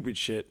some stupid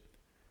shit,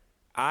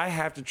 I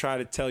have to try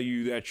to tell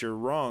you that you're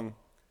wrong.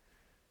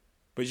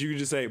 But you can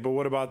just say, but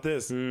what about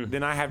this?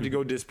 Then I have to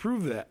go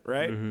disprove that,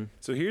 right? Mm-hmm.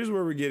 So here's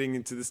where we're getting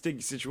into the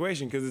sticky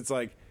situation, because it's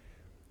like,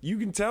 you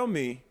can tell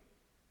me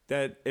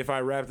that if I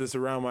wrap this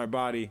around my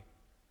body,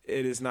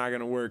 it is not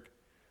going to work.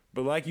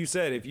 But like you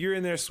said, if you're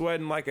in there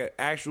sweating like an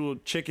actual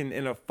chicken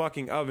in a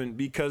fucking oven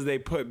because they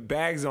put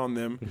bags on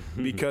them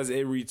because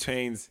it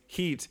retains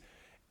heat,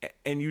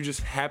 and you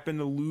just happen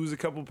to lose a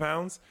couple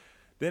pounds,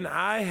 then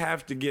I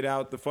have to get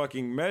out the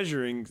fucking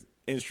measuring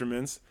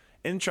instruments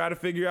and try to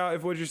figure out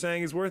if what you're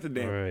saying is worth a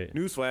damn. Right.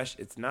 Newsflash,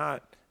 it's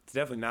not. It's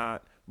definitely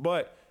not.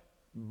 But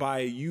by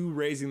you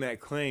raising that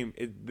claim,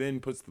 it then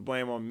puts the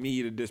blame on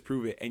me to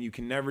disprove it. And you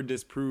can never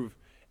disprove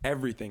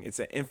everything. It's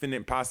an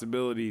infinite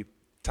possibility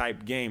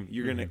type game.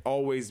 You're going to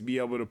always be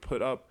able to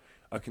put up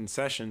a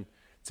concession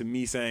to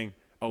me saying,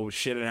 oh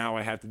shit, and now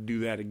I have to do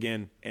that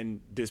again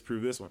and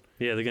disprove this one.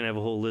 Yeah, they're gonna have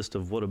a whole list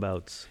of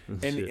whatabouts.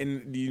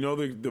 And you know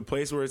the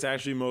place where it's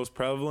actually most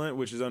prevalent,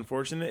 which is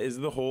unfortunate, is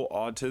the whole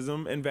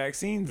autism and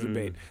vaccines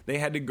debate. They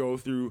had to go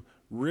through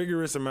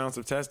rigorous amounts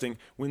of testing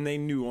when they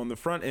knew on the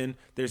front end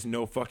there's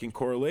no fucking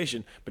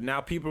correlation. But now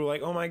people are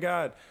like, oh my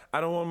God,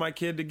 I don't want my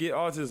kid to get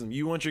autism.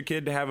 You want your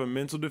kid to have a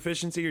mental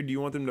deficiency, or do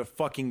you want them to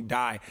fucking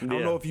die? I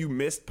don't know if you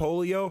missed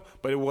polio,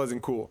 but it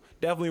wasn't cool.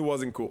 Definitely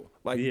wasn't cool.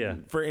 Like,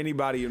 for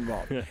anybody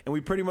involved. And we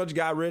pretty much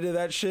got rid of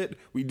that shit.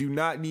 We do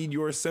not need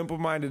your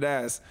simple-minded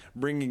ass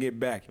bringing it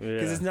back.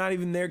 Because it's not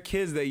even their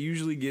kids that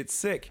usually get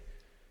sick.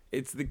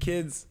 It's the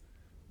kids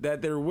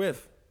that they're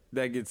with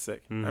that get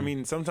sick. I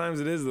mean, sometimes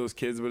it is those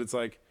kids, but it's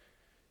like,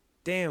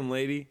 damn,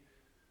 lady.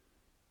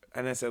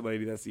 And I said,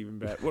 lady, that's even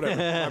bad. Whatever.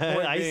 My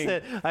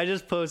point I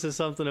just posted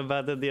something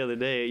about that the other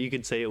day. You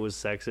could say it was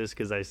sexist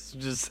because I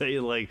just say,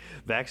 like,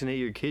 vaccinate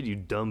your kid, you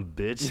dumb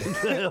bitch.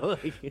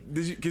 Like,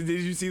 did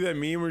you see that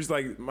meme where it's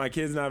like, my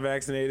kid's not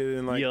vaccinated,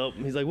 and like, yup.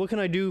 He's like, what can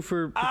I do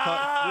for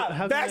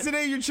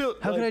vaccinate your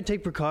children? How can I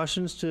take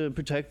precautions to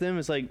protect them?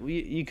 It's like,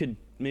 you could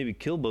maybe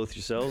kill both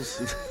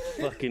yourselves.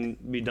 Fucking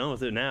be done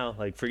with it now.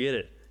 Like, forget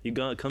it. You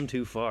got come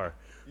too far.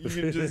 You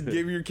can just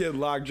give your kid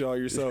lockjaw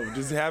yourself.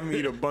 Just have him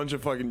eat a bunch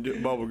of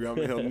fucking bubble gum,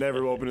 and he'll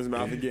never open his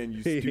mouth again.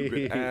 You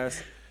stupid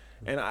ass.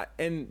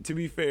 And to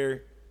be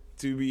fair,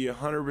 to be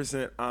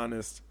 100%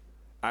 honest,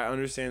 I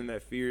understand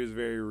that fear is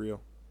very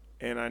real,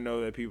 and I know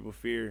that people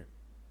fear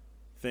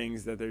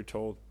things that they're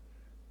told,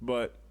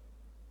 but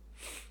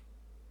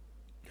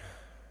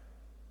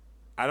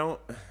I don't.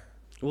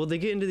 Well, they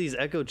get into these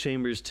echo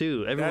chambers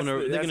too. They're going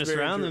to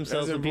surround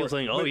themselves with people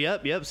saying, "Oh,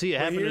 yep, see,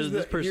 it happened to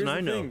this person I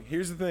know."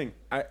 Here's the thing,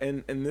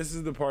 and this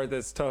is the part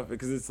that's tough,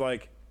 because it's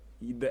like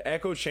the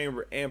echo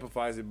chamber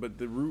amplifies it, but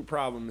the root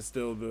problem is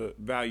still the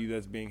value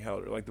that's being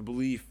held, or like the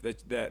belief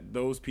that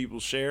those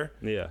people share.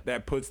 Yeah.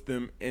 That puts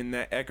them in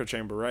that echo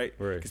chamber, right?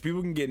 Right. Because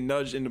people can get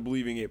nudged into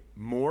believing it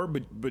more,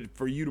 but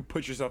for you to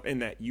put yourself in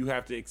that, you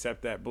have to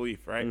accept that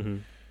belief, right? Mm-hmm.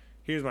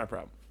 Here's my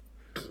problem.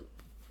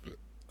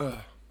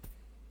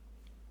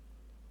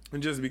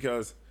 And just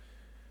because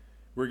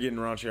we're getting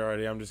raunchy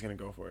already, I'm just going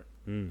to go for it.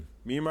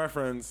 Me and my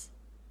friends,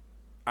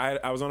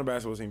 I was on a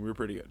basketball team. We were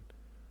pretty good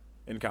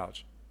in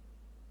college.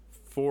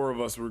 4 of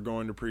us were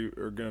going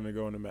to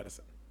go into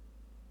medicine.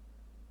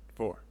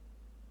 4.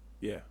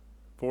 Yeah.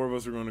 4 of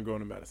us were going to go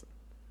into medicine.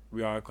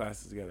 We all had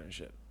classes together and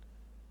shit.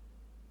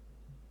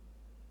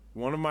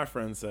 One of my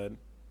friends said,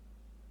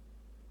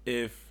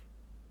 if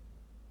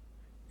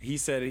he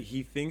said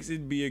he thinks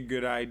it'd be a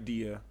good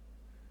idea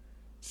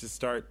to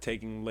start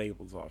taking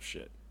labels off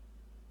shit.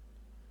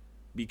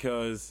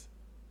 Because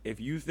if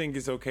you think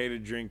it's okay to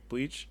drink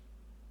bleach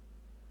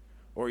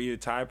or eat a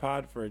Tide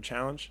Pod for a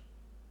challenge,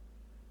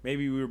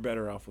 maybe we were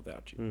better off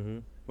without you. Mm-hmm.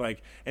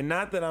 Like, and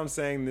not that I'm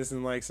saying this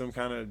in like some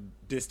kind of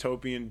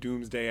dystopian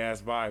doomsday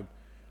ass vibe.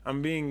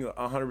 I'm being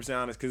 100%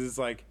 honest, because it's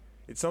like,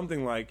 it's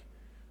something like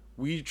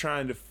we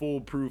trying to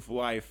foolproof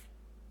life,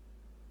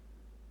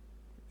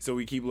 so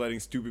we keep letting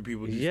stupid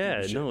people do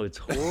stupid shit. No, it's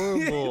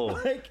horrible.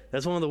 Like,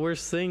 that's one of the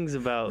worst things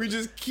about. we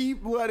just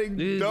keep letting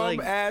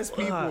dumb ass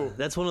people.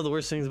 That's one of the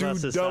worst things about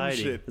do dumb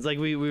society. shit. It's like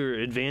we were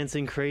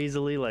advancing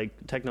crazily, like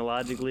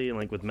technologically and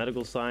like with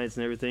medical science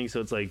and everything.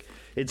 So it's like,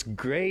 it's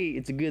great.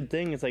 It's a good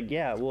thing. It's like,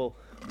 yeah, well,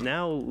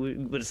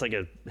 but it's like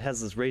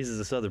raises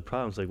this other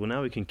problem. It's like, well,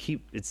 now we can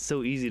keep. It's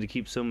so easy to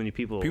keep so many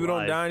people. People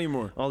alive. don't die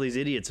anymore. All these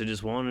idiots are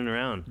just wandering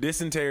around.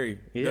 Dysentery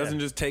doesn't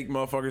just take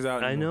motherfuckers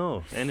out anymore. I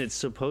know, and it's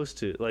supposed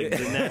to, like,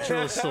 the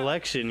natural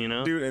selection, you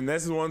know? Dude, and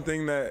this is one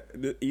thing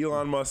that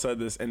Elon Musk said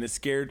this, and it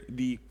scared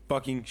the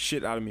fucking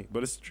shit out of me.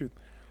 But it's the truth.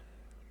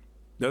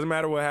 Doesn't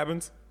matter what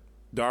happens,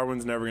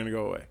 Darwin's never going to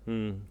go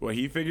away. What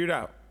he figured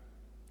out,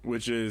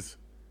 which is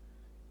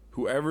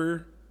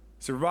whoever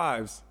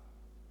survives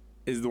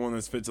is the one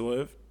that's fit to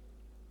live.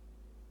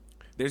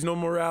 There's no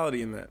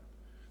morality in that.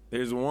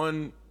 There's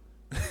one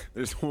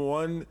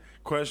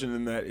question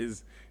in that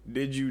is,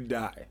 did you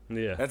die?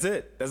 Yeah. That's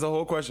it. That's the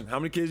whole question. How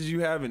many kids did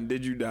you have and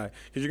did you die?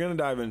 Because you're going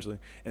to die eventually.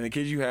 And the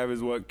kids you have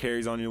is what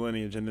carries on your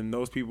lineage. And then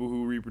those people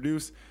who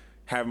reproduce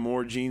have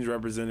more genes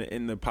represented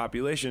in the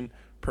population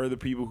per the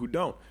people who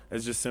don't.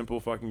 That's just simple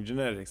fucking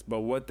genetics.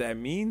 But what that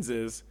means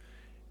is,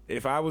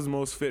 if I was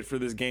most fit for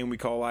this game we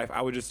call life,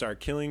 I would just start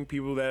killing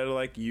people that are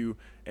like you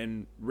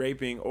and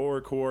raping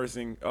or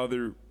coercing the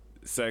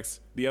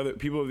other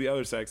people of the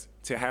other sex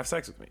to have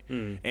sex with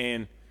me.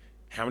 And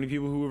how many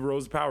people who have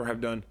rose to power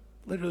have done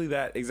literally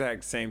that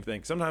exact same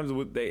thing? Sometimes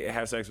they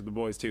have sex with the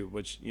boys too,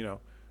 which, you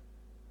know,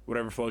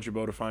 whatever floats your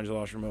boat or finds your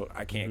lost remote,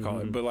 I can't call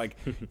it. But like,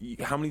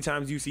 how many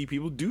times do you see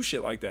people do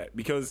shit like that?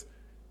 Because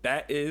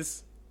that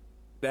is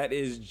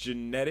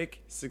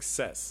genetic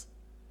success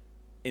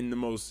in the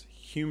most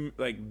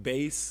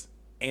base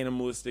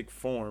animalistic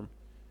form.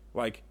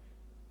 Like,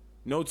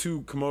 no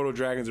two Komodo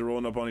dragons are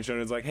rolling up on each other.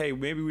 It's like, hey,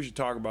 maybe we should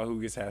talk about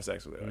who gets to have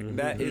sex with it. Like,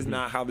 that is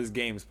not how this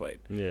game is played.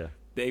 Yeah.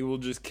 They will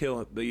just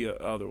kill the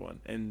other one.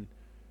 And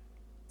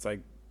it's like,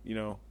 you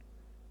know,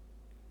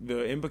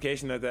 the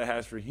implication that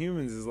has for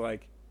humans is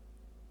like,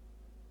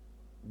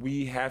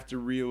 we have to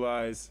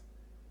realize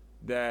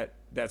that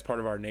that's part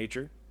of our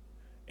nature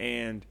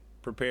and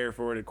prepare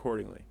for it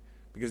accordingly.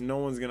 Because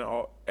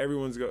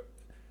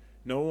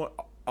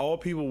all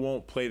people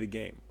won't play the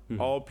game.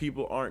 All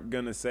people aren't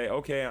going to say,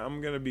 okay, I'm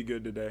going to be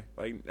good today.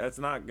 Like, that's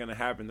not going to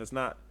happen. That's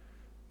not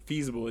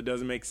feasible. It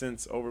doesn't make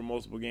sense over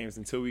multiple games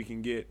until we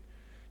can get,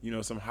 you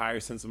know, some higher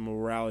sense of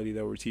morality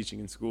that we're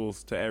teaching in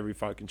schools to every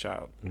fucking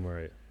child.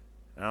 Right.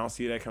 And I don't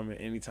see that coming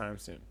anytime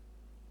soon.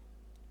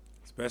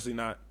 Especially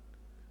not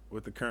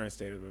with the current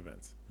state of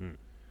events.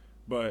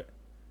 But,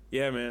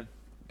 yeah, man,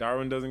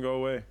 Darwin doesn't go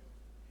away.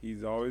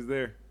 He's always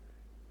there.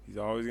 He's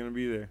always going to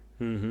be there.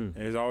 And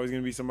there's always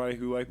going to be somebody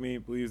who, like me,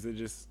 believes that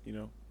just, you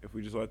know, if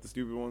we just let the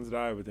stupid ones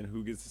die, but then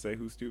who gets to say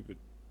who's stupid?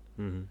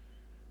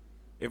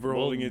 If we're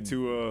holding it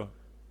to a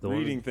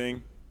reading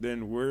thing,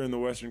 then we're in the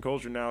Western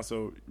culture now,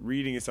 so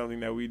reading is something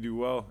that we do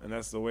well, and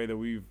that's the way that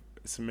we've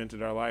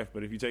cemented our life.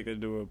 But if you take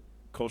that to a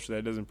culture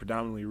that doesn't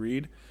predominantly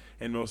read,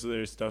 and most of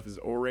their stuff is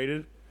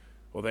orated,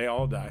 well, they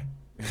all die.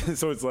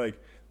 So it's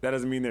like, that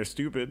doesn't mean they're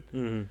stupid,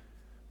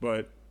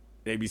 but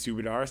they'd be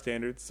stupid to our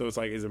standards. So it's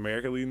like, is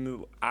America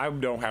leading I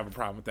don't have a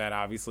problem with that,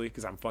 obviously,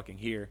 because I'm fucking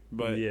here.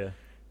 But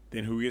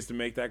then who gets to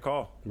make that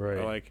call? Right.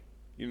 Or like,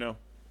 you know,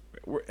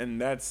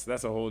 and that's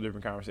a whole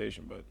different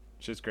conversation, but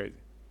shit's crazy.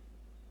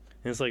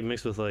 And it's like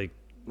mixed with like,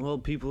 well,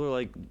 people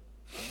are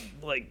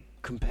like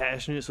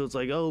compassionate, so it's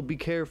like, oh, be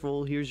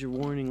careful, here's your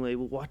warning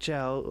label, watch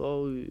out,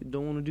 oh, you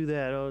don't want to do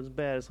that, oh, it's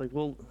bad. It's like,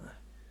 well,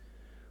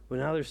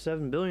 now there's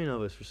 7 billion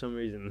of us for some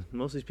reason.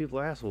 Most of these people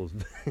are assholes.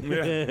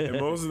 Yeah, and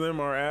most of them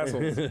are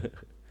assholes.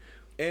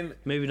 And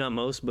maybe not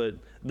most, but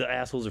the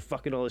assholes are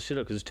fucking all this shit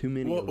up because there's too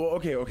many of them. Well,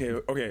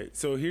 okay.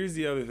 So here's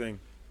the other thing.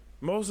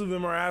 Most of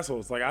them are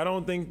assholes. Like, I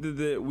don't think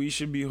that we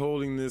should be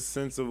holding this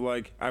sense of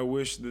like, I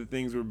wish that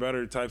things were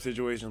better type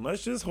situation.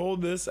 Let's just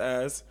hold this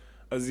as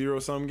a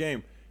zero-sum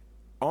game.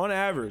 On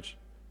average,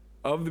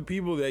 of the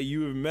people that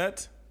you have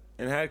met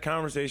and had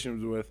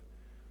conversations with,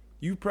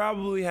 you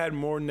probably had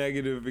more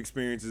negative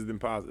experiences than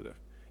positive.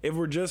 If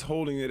we're just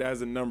holding it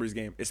as a numbers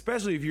game,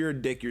 especially if you're a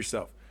dick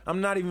yourself.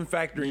 I'm not even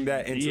factoring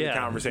that into the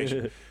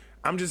conversation.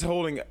 I'm just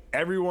holding,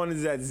 everyone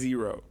is at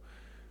 0.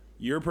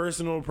 Your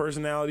personal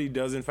personality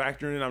doesn't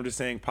factor in. I'm just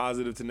saying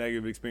positive to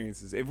negative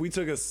experiences. If we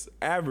took an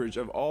average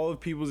of all of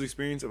people's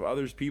experience of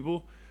others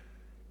people,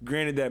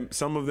 granted that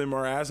some of them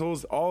are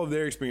assholes, all of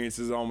their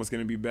experiences are almost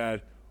going to be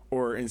bad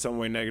or in some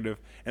way negative.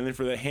 And then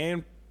for the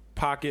hand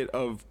pocket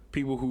of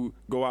people who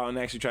go out and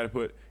actually try to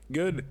put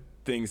good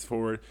things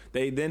forward,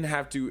 they then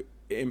have to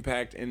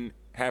impact and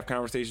have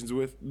conversations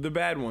with the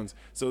bad ones.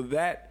 So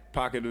that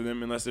pocket of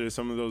them, unless there's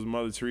some of those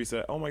Mother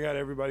Teresa, oh my God,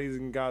 everybody's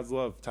in God's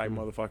love type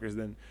motherfuckers,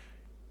 then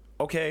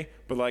okay,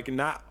 but like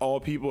not all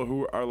people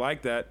who are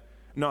like that.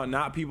 No,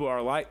 not people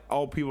are like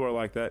all people are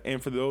like that.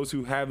 And for those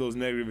who have those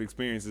negative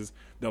experiences,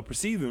 they'll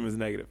perceive them as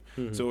negative.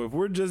 So if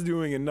we're just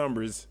doing a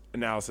numbers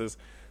analysis,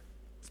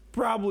 it's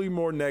probably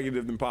more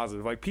negative than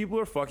positive. Like, people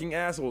are fucking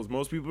assholes.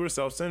 Most people are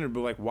self-centered,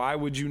 but like, why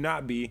would you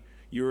not be?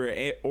 You're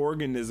an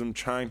organism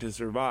trying to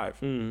survive.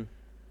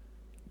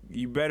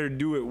 You better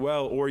do it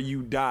well or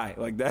you die.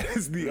 Like, that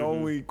is the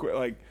only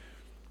like.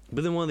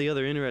 But then one of the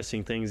other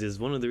interesting things is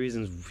one of the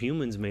reasons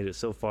humans made it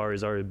so far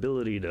is our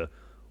ability to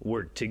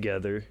work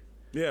together.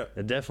 Yeah,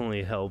 it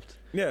definitely helped.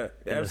 Yeah,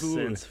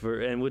 absolutely. In a sense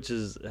and which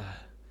is,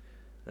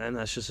 and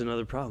that's just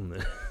another problem.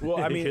 Then. Well,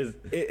 I mean,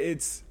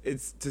 it's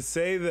to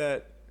say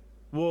that.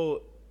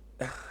 Well,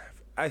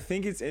 I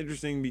think it's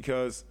interesting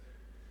because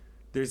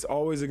there's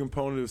always a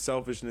component of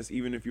selfishness,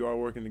 even if you are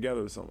working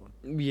together with someone.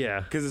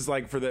 Yeah, because it's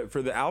like for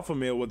the alpha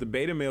male, what the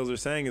beta males are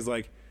saying is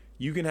like,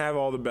 you can have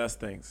all the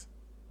best things,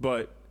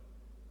 but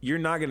you're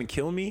not gonna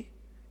kill me,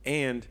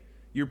 and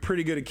you're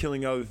pretty good at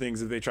killing other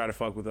things if they try to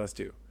fuck with us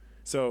too.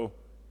 So.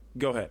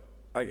 Go ahead.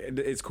 Like,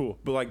 it's cool.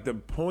 But like, the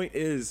point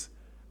is,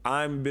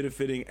 I'm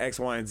benefiting X,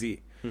 Y, and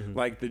Z.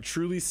 Like, the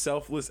truly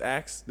selfless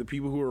acts, the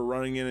people who are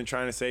running in and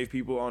trying to save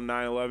people on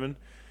 9/11,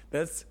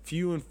 that's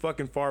few and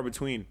fucking far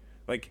between.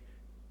 Like,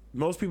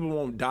 most people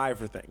won't die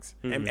for things.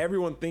 And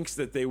everyone thinks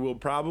that they will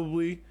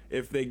probably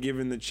if they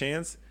given the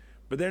chance,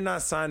 but they're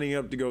not signing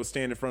up to go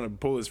stand in front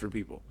of bullets for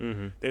people.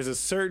 There's a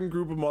certain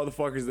group of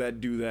motherfuckers that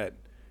do that.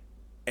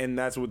 And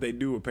that's what they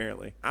do,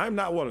 apparently. I'm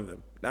not one of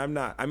them. I'm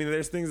not. I mean,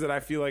 there's things that I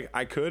feel like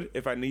I could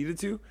if I needed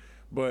to,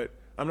 but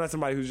I'm not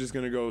somebody who's just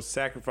going to go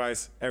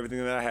sacrifice everything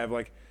that I have.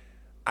 Like,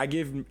 I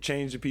give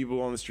change to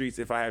people on the streets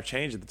if I have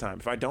change at the time.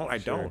 If I don't, I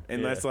don't.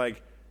 And that's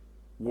like,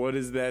 what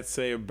does that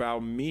say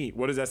about me?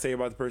 What does that say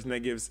about the person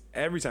that gives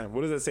every time?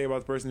 What does that say about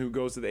the person who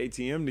goes to the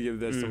ATM to give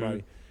that to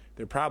somebody?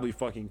 They're probably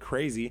fucking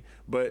crazy,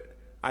 but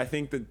I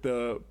think that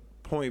the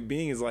point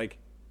being is like,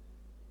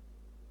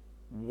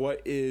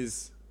 what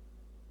is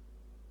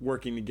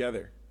working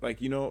together?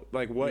 Like, you know,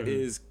 like what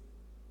is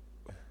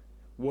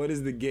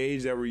the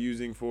gauge that we're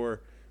using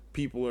for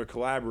people are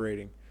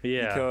collaborating?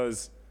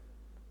 Because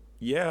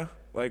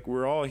like,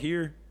 we're all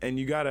here and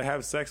you got to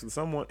have sex with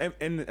someone,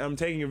 and I'm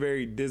taking a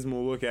very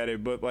dismal look at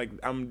it, but like,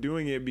 I'm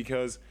doing it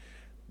because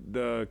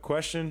the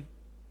question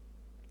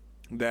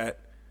that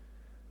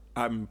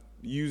I'm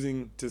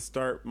using to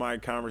start my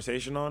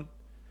conversation on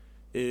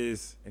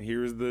is, and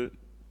here's the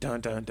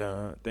dun dun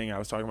dun thing I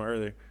was talking about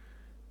earlier,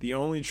 the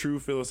only true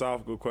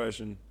philosophical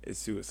question is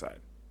suicide.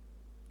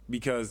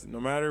 Because no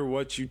matter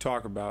what you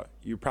talk about,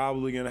 you're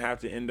probably going to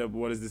have to end up,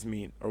 what does this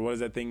mean? Or what does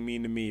that thing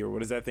mean to me? Or what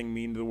does that thing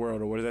mean to the world?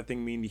 Or what does that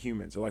thing mean to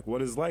humans? Or like, what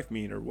does life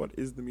mean? Or what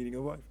is the meaning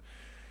of life?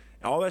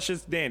 All that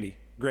shit's dandy.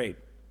 Great.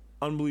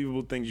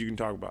 Unbelievable things you can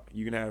talk about.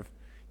 You can have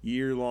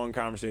year-long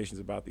conversations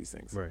about these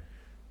things. Right.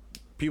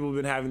 People have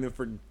been having them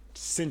for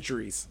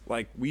centuries.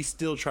 Like, we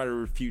still try to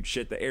refute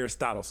shit that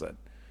Aristotle said.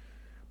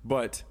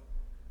 But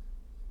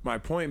my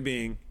point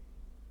being,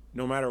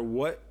 no matter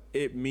what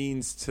it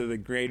means to the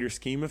greater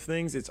scheme of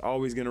things, it's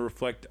always going to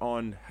reflect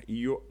on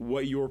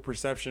what your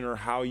perception or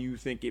how you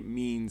think it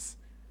means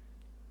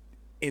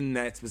in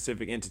that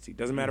specific entity.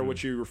 Doesn't matter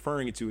what you're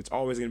referring it to. It's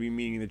always going to be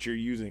meaning that you're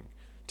using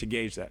to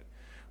gauge that.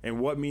 And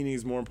what meaning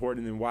is more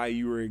important than why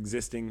you are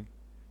existing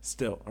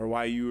still, or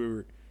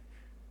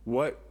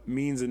what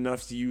means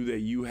enough to you that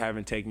you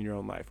haven't taken your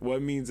own life?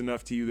 What means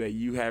enough to you that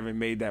you haven't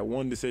made that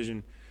one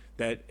decision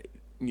that,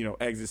 you know,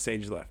 exit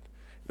stage left?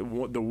 The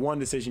one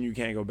decision you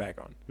can't go back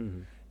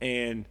on.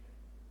 And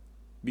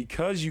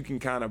because you can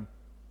kind of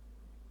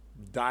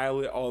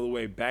dial it all the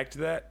way back to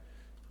that,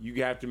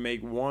 you have to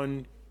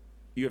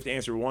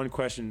answer one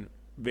question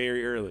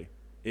very early,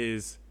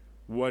 is,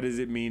 what does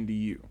it mean to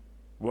you?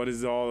 What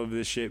does all of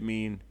this shit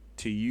mean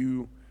to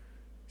you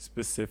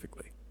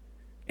specifically?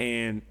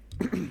 And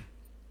if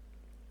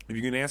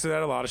you can answer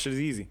that, a lot of shit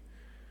is easy.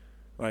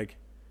 Like,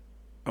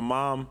 a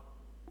mom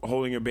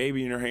holding a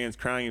baby in her hands,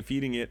 crying and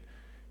feeding it,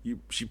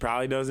 she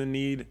probably doesn't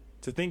need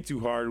to think too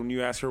hard when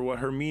you ask her what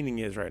her meaning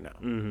is right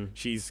now.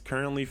 She's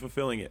currently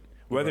fulfilling it.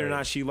 Whether or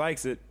not she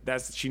likes it,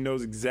 she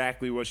knows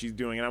exactly what she's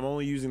doing. And I'm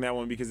only using that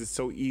one because it's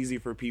so easy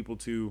for people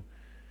to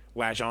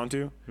latch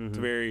onto.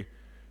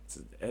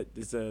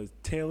 It's a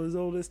tale as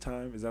old as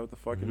time. Is that what the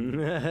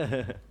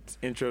fucking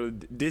intro?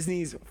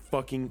 Disney's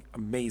fucking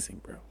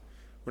amazing, bro.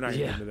 We're not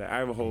getting into that. I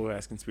have a whole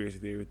ass conspiracy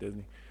theory with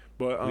Disney,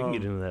 but we can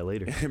get into that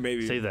later.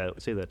 Maybe save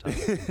that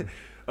topic.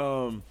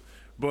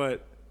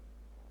 But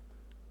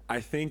I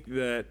think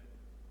that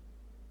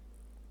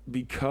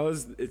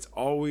because it's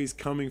always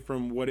coming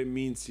from what it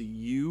means to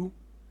you,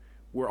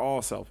 we're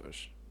all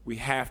selfish. We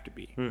have to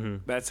be.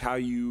 That's how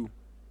you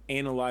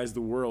analyze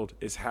the world,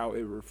 is how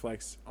it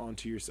reflects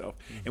onto yourself.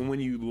 And when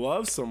you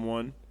love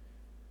someone,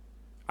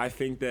 I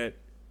think that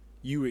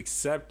you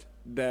accept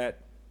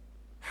that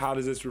how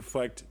does this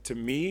reflect to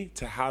me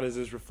to how does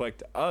this reflect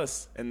to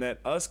us, and that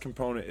us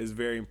component is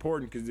very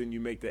important because then you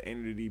make the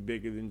entity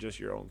bigger than just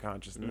your own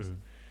consciousness,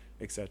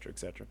 et cetera, et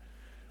cetera.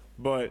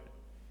 But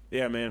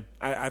yeah, man,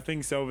 I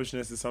think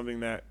selfishness is something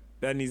that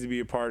needs to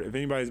be a part. If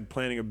anybody's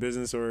planning a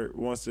business or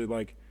wants to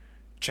like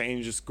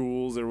change the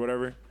schools or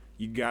whatever,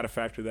 you got to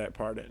factor that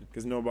part in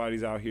because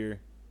nobody's out here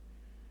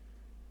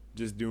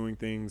just doing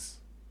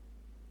things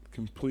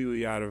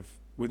completely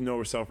with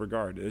no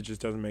self-regard. It just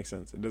doesn't make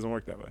sense. It doesn't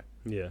work that way.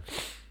 Yeah.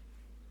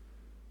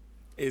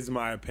 Is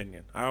my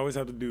opinion. I always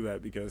have to do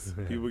that because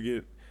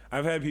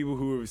I've had people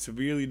who have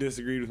severely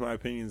disagreed with my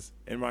opinions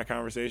in my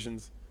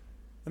conversations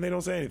and they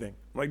don't say anything.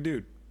 I'm like,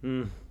 dude,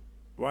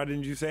 why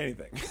didn't you say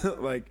anything?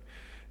 Like,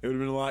 it would have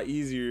been a lot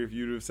easier if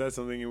you'd have said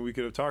something and we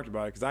could have talked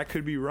about it because I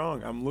could be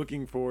wrong. I'm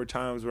looking for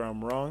times where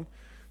I'm wrong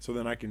so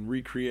then I can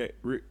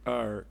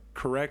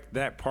correct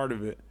that part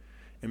of it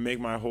and make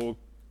my whole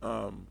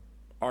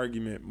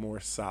argument more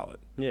solid.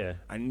 Yeah.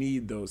 I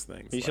need those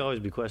things. You should always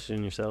be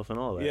questioning yourself and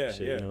all that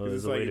shit. Yeah. You know, there's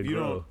it's a way like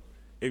to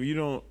if you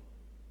don't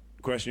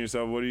question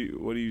yourself, what are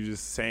you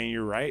just saying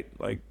you're right?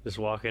 Like just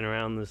walking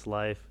around this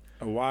life.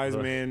 A wise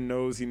man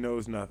knows he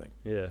knows nothing.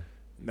 Yeah.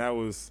 And that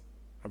was,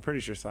 I'm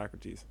pretty sure,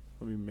 Socrates.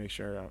 Let me make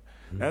sure.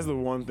 That's the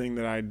one thing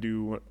that I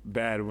do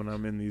bad when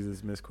I'm in these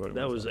is misquoting.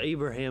 That was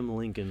Abraham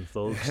Lincoln,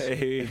 folks.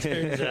 Hey.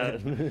 Turns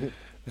out.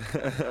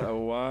 A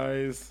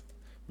wise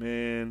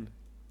man.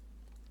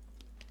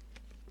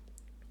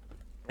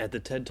 At the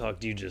TED Talk,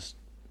 do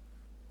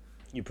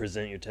you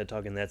present your TED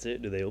Talk and that's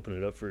it? Do they open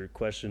it up for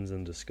questions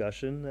and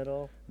discussion at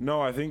all?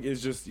 No, I think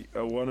it's just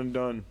a one and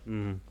done.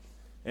 Mm-hmm.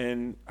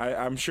 And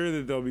I'm sure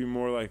that there'll be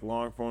more like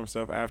long form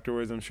stuff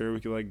afterwards. I'm sure we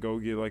could like go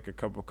get like a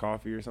cup of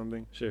coffee or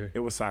something. Sure. It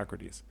was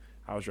Socrates.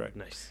 I was right.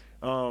 Nice.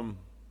 But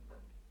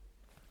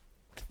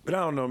I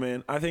don't know,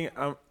 man. I think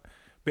I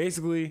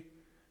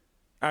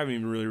haven't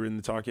even really written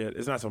the talk yet.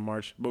 It's not till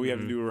March, but we have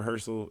to do a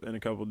rehearsal in a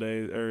couple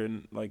days or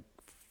in like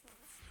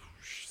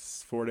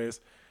 4 days.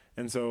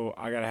 And so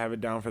I got to have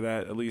it down for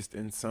that at least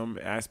in some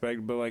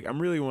aspect, but like I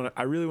really want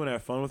to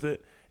have fun with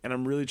it, and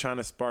I'm really trying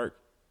to spark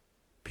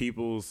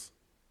people's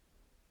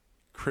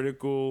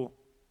critical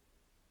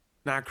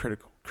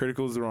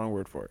is the wrong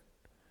word for it.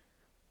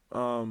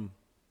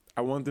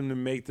 I want them to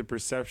make the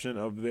perception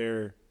of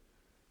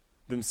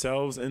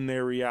themselves and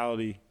their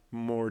reality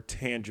more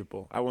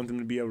tangible. I want them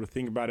to be able to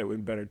think about it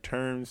in better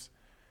terms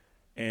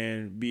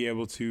and be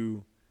able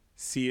to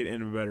see it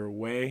in a better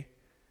way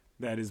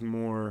that is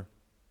more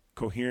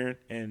coherent,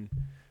 and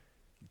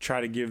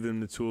try to give them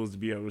the tools to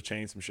be able to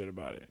change some shit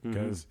about it.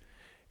 Because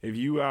if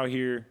you out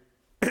here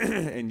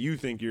and you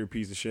think you're a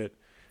piece of shit,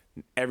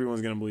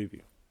 everyone's going to believe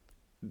you.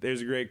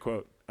 There's a great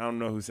quote. I don't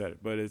know who said it,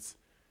 but it's,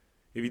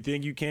 if you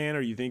think you can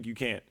or you think you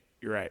can't,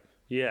 you're right.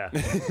 Yeah.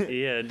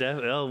 Yeah,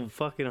 definitely. Oh,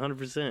 fucking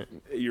 100%.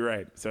 You're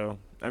right. So,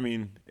 I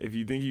mean, if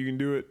you think you can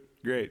do it,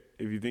 great.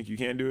 If you think you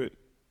can't do it,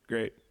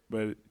 great.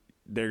 But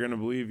they're going to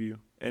believe you.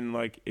 And,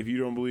 like, if you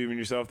don't believe in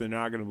yourself, they're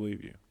not going to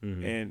believe you.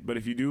 But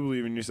if you do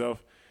believe in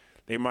yourself,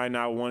 they might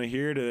not want to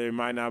hear it, or they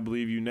might not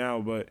believe you now,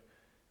 but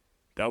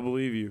they'll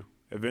believe you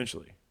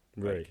eventually.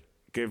 Right. Like,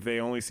 if they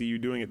only see you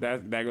doing it,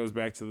 that goes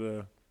back to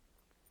the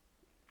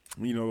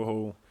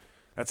whole,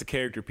 that's a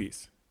character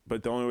piece.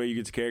 But the only way you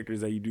get to character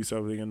is that you do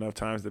something enough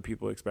times that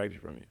people expect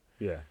it from you.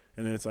 Yeah.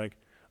 And then it's like,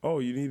 oh,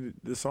 you need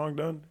the song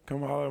done?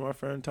 Come holler at my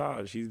friend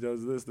Todd. She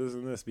does this, this,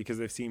 and this, because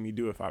they've seen me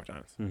do it 5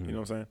 times. You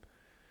know what I'm saying?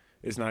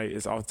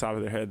 It's off the top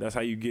of their head. That's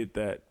how you get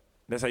that.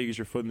 That's how you get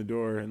your foot in the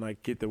door and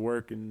like get to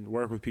work and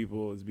work with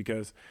people, is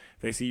because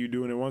if they see you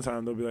doing it one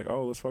time, they'll be like,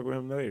 oh, let's fuck with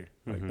him later.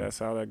 Like that's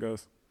how that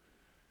goes.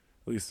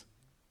 At least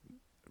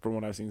from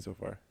what I've seen so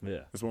far.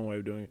 Yeah. That's one way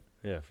of doing it.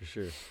 Yeah, for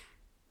sure.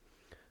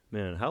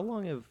 Man, how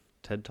long have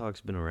TED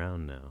Talks been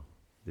around now?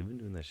 They've been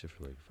doing that shit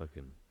for like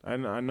fucking... I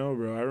know,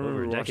 bro. I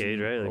remember over a decade,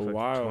 right? Like a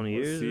while. 20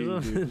 years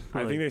or something?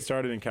 I think they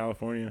started in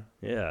California.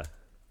 Yeah.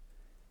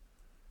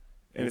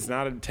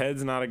 And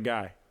Ted's not a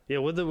guy. Yeah,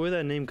 where'd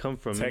that name come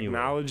from?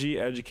 Technology,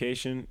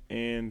 education,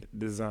 and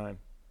design.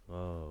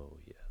 Oh,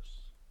 yes.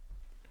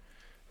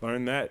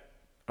 Learned that.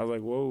 I was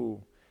like,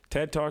 whoa.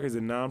 TED Talk is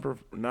a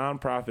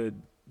non-profit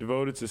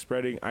devoted to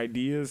spreading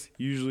ideas,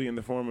 usually in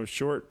the form of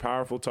short,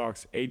 powerful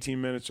talks,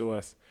 18 minutes or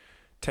less.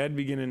 TED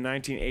began in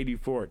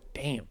 1984.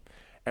 Damn.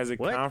 As a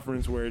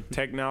conference where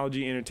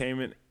technology,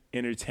 entertainment,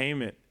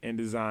 and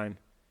design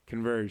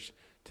converged.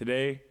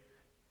 Today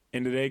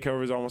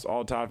covers almost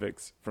all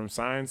topics, from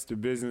science to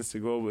business to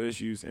global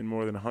issues, in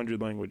more than 100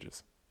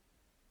 languages.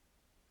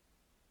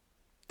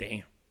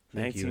 Damn.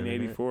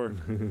 1984.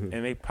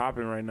 And they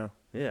popping right now.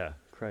 Yeah,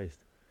 Christ.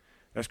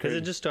 That's crazy.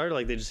 Because it just started,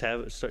 like, they just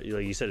have it start,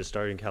 like you said, it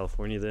started in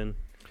California then.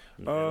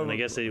 And I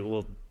guess they've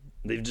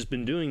just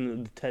been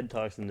doing the TED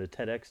Talks and the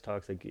TEDx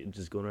Talks, like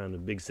just going around the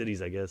big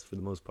cities, I guess, for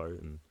the most part.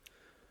 And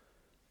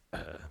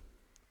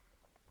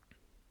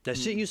that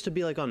shit used to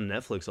be like on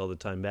Netflix all the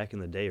time back in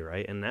the day,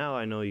 right? And now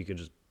I know you can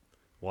just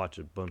watch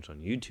a bunch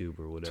on YouTube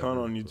or whatever. Ton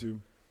on YouTube.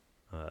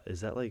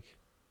 Is that like...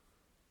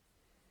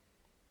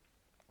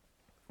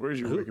 Where's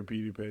your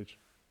Wikipedia page?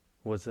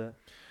 What's that?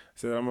 I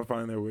said I'm going to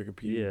find their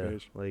Wikipedia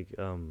page. Like,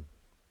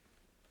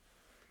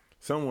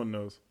 Someone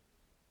knows.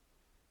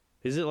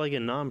 Is it like a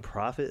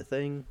non-profit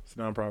thing? It's a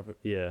nonprofit.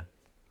 Yeah.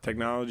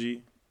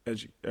 Technology,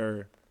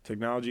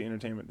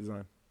 entertainment,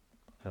 design.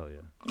 Hell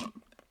yeah.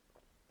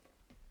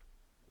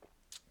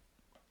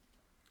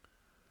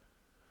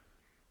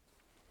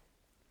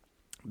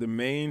 The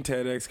main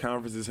TEDx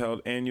conference is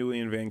held annually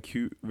in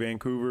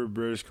Vancouver,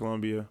 British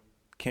Columbia,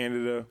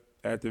 Canada,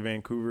 at the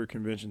Vancouver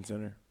Convention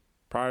Center.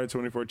 Prior to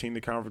 2014,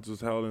 the conference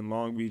was held in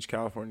Long Beach,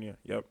 California.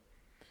 Yep.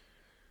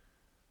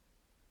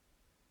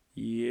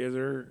 Yes,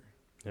 sir.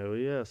 Hell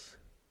yes.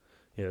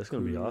 Yeah, that's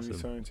going to be Who awesome.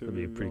 signed to That'd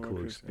be a pretty Bill cool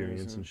Chris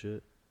experience Anderson? and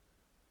shit.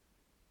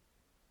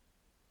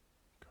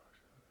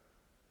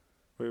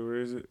 Wait, where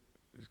is it?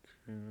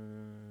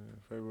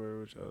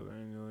 February, which held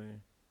annually.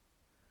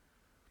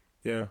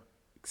 Yeah,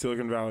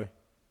 Silicon Valley.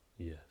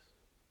 Yes.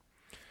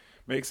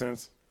 Makes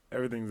sense.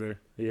 Everything's there.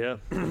 Yeah.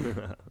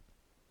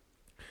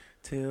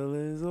 Till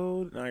is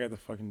old. Now I got the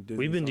fucking Disney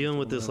We've been song dealing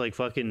with still in this my like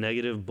fucking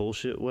negative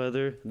bullshit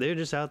weather. They're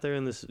just out there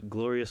in this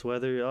glorious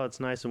weather. Oh, it's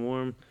nice and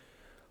warm.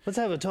 Let's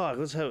have a talk.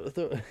 Let's have a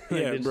head.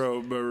 Yeah,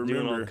 bro, but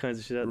doing all remember, kinds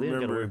of shit out. They don't gotta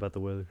remember- worry about the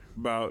weather.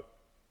 about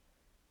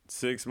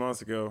 6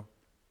 months ago,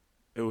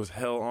 it was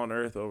hell on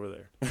earth over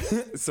there.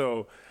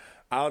 So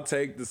I'll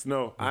take the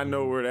snow. I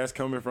know where that's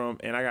coming from,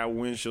 and I got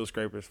windshield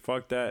scrapers.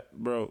 Fuck that,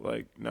 bro.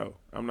 Like, no,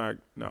 I'm not.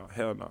 No,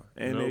 hell no.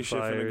 And No they shit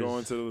finna go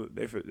fires. into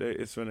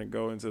it's finna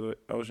go into the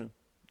ocean.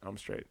 I'm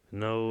straight.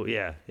 No,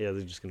 yeah, they're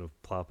just gonna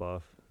plop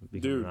off,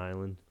 become Dude. an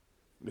island.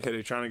 Yeah,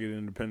 they're trying to get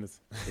independence.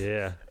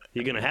 Yeah,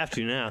 you're gonna have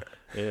to now.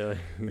 Yeah,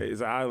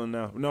 It's an island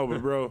now. No,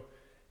 but bro,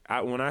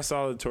 when I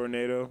saw the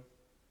tornado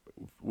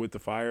with the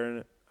fire in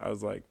it, I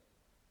was like,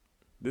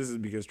 this is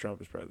because Trump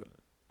is president.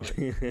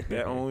 Like,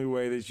 the only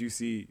way that you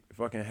see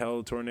fucking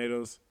hell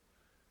tornadoes,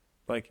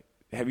 like,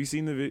 have you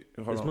seen the video?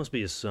 Hold this on. must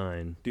be a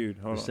sign. Dude,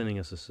 They're hold on. sending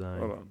us a sign.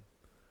 Hold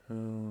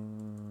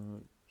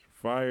on.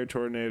 Fire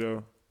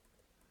tornado,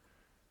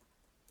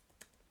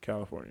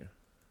 California.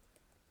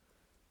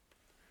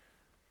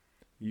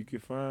 You can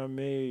find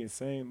me in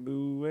St.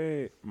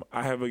 Louis.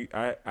 I have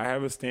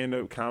a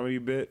stand-up comedy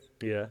bit,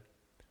 Yeah.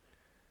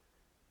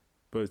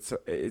 but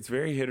it's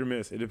very hit or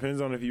miss. It depends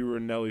on if you were a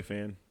Nelly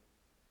fan.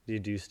 Do you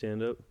do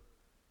stand up?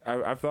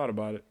 I've thought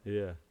about it.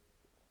 Yeah.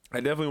 I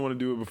definitely want to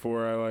do it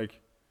before I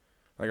like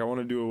I want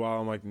to do it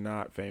while I'm like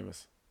not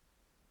famous,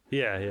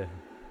 Yeah, yeah.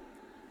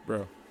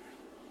 bro.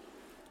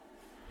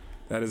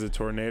 That is a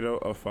tornado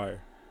of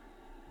fire.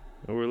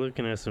 We're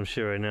looking at some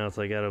shit right now. It's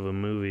like out of a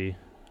movie.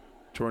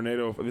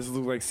 Tornado. This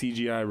looks like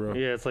CGI, bro.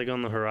 Yeah, it's like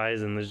on the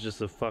horizon. There's just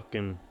a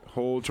fucking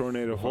Whole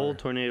tornado. whole fire.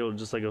 tornado,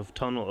 just like a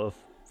tunnel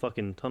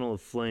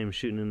of flame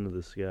shooting into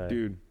the sky.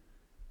 Dude.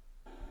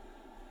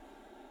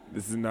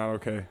 This is not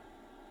okay.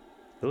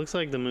 It looks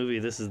like the movie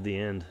This Is the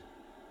End.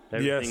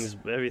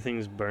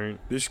 Everything's burnt.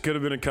 This could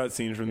have been a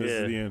cutscene from This Yeah.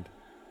 Is the End.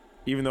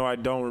 Even though I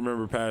don't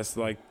remember past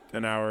like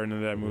an hour into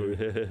that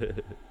movie.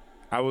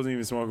 I wasn't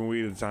even smoking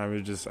weed at the time. It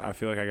was just, I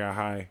feel like I got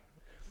high.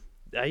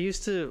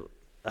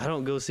 I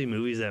don't go see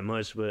movies that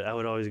much, but I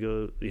would always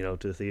go, to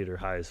the theater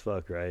high as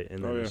fuck, right?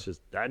 And then Oh, yeah. it's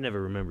just, I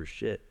never remember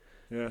shit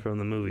Yeah. from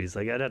the movies.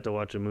 Like, I'd have to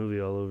watch a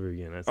movie all over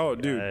again. That's Oh,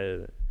 like,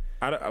 dude.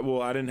 I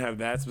didn't have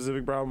that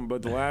specific problem,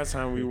 but the last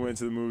time we went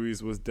to the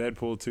movies was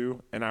Deadpool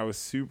 2, and I was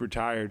super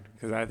tired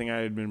because I think I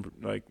had been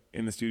like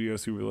in the studio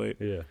super late.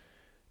 Yeah.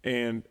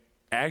 And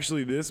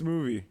actually, this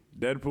movie,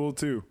 Deadpool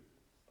 2,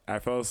 I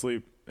fell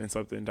asleep and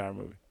slept the entire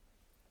movie.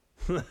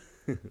 Didn't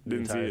see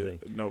entire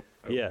it. thing. Nope.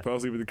 I Yeah. fell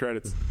asleep with the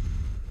credits.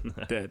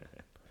 Dead.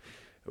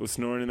 It was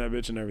snoring in that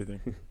bitch and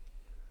everything.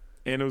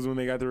 And it was when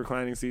they got the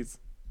reclining seats.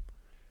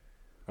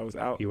 I was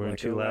out. You weren't like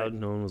too a light. loud?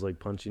 No one was like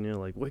punching you,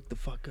 like, wake the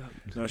fuck up.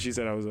 No, she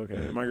said I was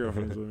okay. My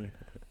girlfriend was with me.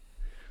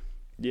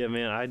 Yeah,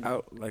 man,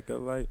 Out like a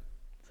light.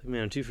 it's like,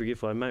 man, I'm too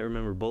forgetful. I might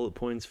remember bullet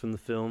points from the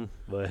film,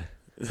 but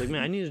it's like,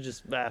 man, I need to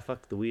just,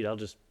 fuck the weed. I'll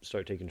just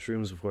start taking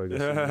shrooms before I go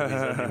see the movies.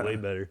 That'd be way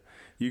better.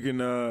 You can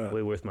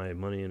Way worth my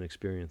money and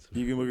experience.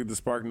 you can look at the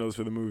Spark Notes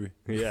for the movie.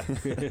 Yeah.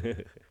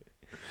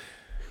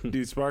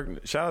 Dude,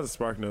 shout out to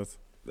Spark Notes.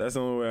 That's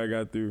the only way I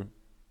got through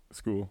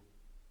school.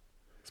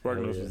 Spark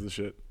Hell Notes yeah. was the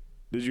shit.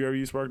 Did you ever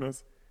use Spark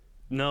Notes?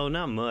 No,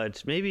 not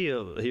much. Maybe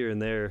here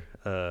and there.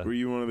 Were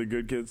you one of the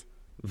good kids?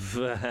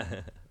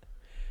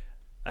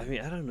 I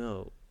mean, I don't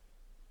know.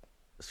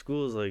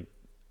 School is like,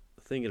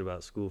 thinking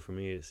about school for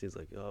me, it seems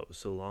like, oh, it was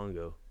so long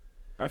ago.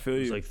 I feel It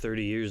you. was like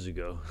 30 years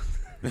ago.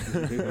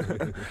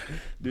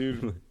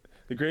 Dude,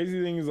 the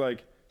crazy thing is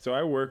like, so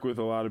I work with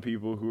a lot of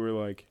people who are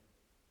like,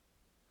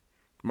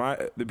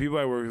 the people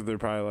I work with are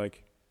probably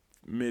like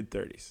mid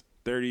 30s,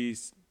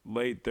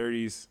 late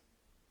 30s,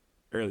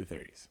 early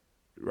 30s,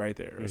 right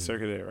there, Mhm.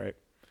 circa there, right?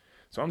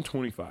 So I'm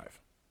 25.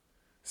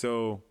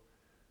 So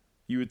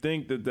you would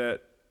think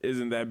that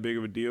isn't that big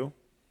of a deal.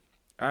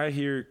 I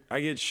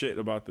get shit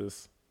about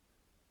this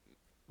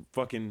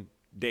fucking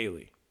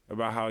daily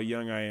about how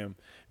young I am.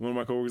 One of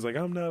my coworkers like,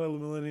 I'm not a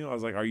millennial. I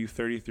was like, are you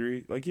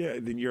 33? Like, yeah,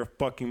 then you're a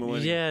fucking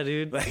millennial. Yeah,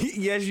 dude. Like,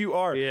 yes, you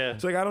are. Yeah.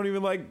 It's like, I don't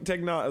even like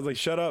technology. I was like,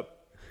 shut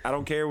up. I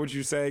don't care what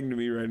you're saying to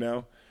me right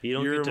now. You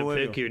don't You're get a to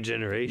millennial. pick your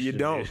generation. You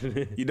don't.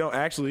 dude. You don't.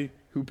 Actually,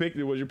 who picked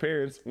it was your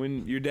parents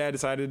when your dad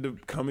decided to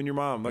come in your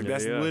mom. Like,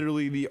 that's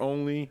literally the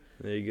only.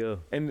 There you go.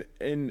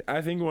 And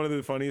I think one of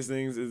the funniest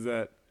things is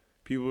that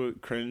people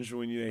cringe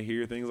when they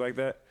hear things like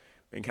that.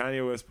 And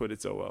Kanye West put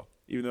it so well.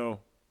 Even though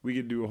we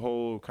could do a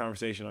whole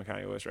conversation on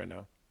Kanye West right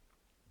now,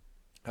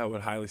 I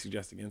would highly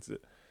suggest against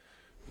it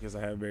because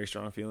I have very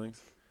strong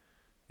feelings,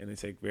 and they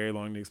take very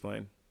long to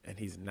explain. And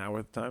he's not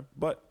worth the time.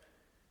 But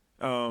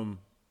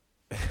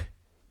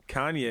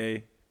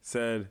Kanye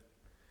said,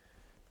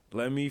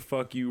 "Let me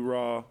fuck you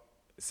raw,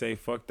 say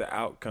fuck the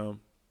outcome.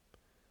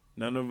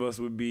 None of us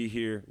would be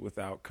here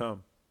without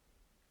cum."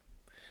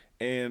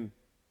 And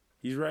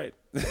he's right.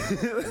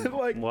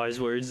 Like, wise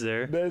words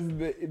there.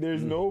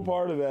 There's no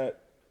part of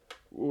that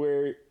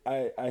where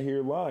I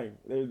hear lying.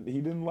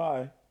 He didn't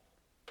lie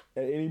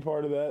at any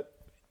part of that.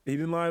 He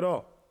didn't lie at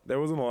all. There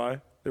wasn't a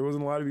lie. There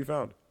wasn't a lie to be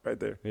found right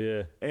there.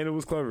 Yeah. And it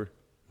was clever.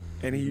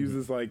 And he used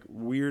this like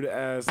weird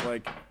ass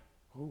like,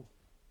 oh,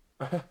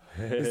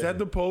 is that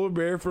the polar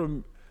bear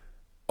from?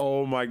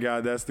 Oh my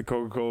God, that's the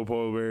Coca-Cola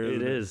polar bear.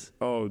 It is.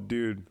 Oh,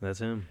 dude, that's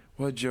him.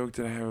 What joke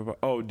did I have about?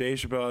 Oh, Dave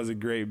Chappelle has a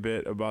great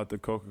bit about the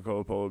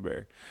Coca-Cola polar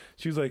bear.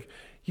 She was like,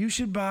 "You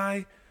should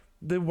buy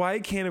the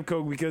white can of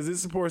Coke because it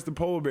supports the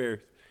polar bears."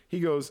 He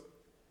goes,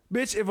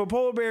 "Bitch, if a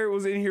polar bear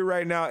was in here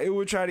right now, it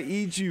would try to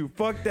eat you.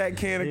 Fuck that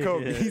can of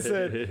Coke." He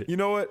said, "You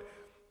know what?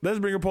 Let's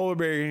bring a polar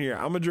bear in here.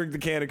 I'm going to drink the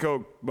can of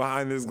Coke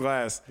behind this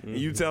glass. And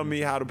you tell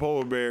me how the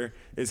polar bear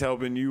is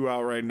helping you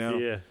out right now."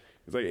 Yeah.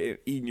 It's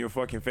like eating your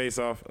fucking face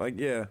off. Like,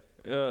 yeah.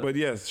 But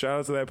yes,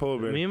 shout out to that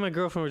polar bear. Me and my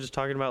girlfriend were just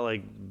talking about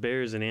like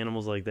bears and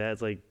animals like that.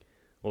 It's like,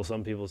 well,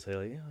 some people say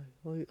like,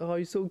 yeah, "Oh,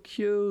 he's so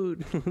cute.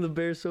 The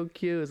bear's so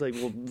cute." It's like,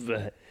 well,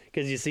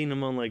 because you've seen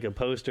them on like a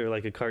poster,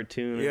 like a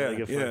cartoon, or like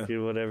a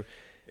fucking whatever.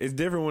 It's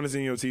different when it's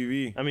in your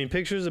TV. I mean,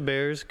 pictures of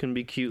bears can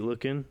be cute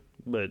looking,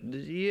 but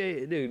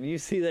yeah, dude, you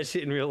see that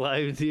shit in real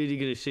life, dude, you're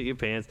gonna shit your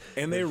pants.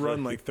 And they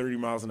run like 30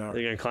 miles an hour.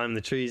 They're gonna climb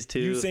the trees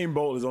too. Usain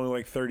Bolt is only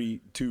like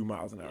 32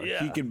 miles an hour.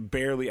 Yeah. He can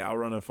barely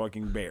outrun a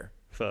fucking bear.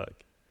 Fuck.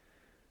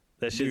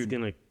 That shit's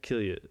gonna kill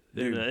you.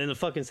 In the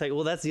fucking second.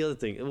 Well, that's the other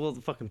thing. Well,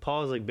 the fucking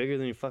paw is like bigger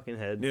than your fucking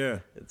head. Yeah.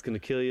 It's gonna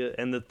kill you.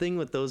 And the thing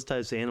with those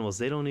types of animals,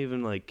 they don't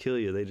even like kill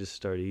you. They just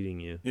start eating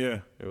you. Yeah.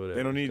 Or whatever.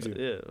 They don't need you.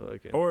 Yeah.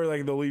 Okay. Or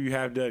like they'll leave you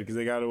half dead because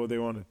they got what they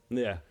wanted.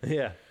 Yeah.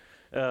 Yeah.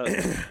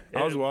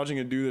 I was watching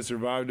a dude that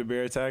survived a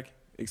bear attack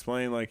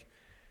explain like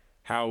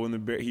how when the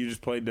bear, he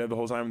just played dead the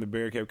whole time and the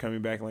bear kept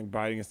coming back and like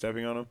biting and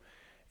stepping on him.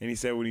 And he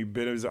said when he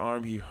bit his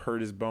arm, he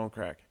hurt his bone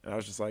crack. And I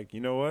was just like,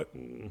 you know what?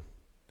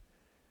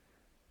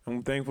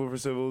 I'm thankful for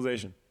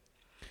civilization.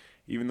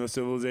 Even though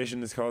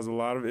civilization has caused a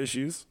lot of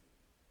issues,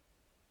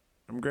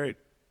 I'm great.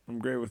 I'm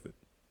great with it.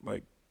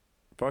 Like,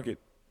 fuck it.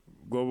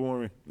 Global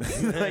warming.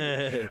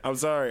 Like, I'm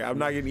sorry. I'm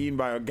not getting eaten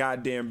by a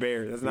goddamn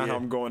bear. That's not how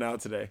I'm going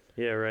out today.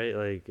 Yeah, right?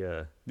 Like,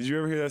 did you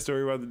ever hear that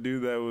story about the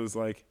dude that was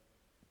like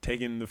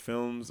taking the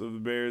films of the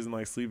bears and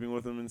like sleeping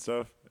with them and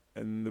stuff?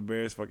 And the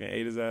bears fucking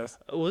ate his ass.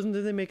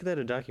 Did they make that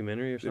a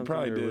documentary or something? They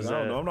probably did. I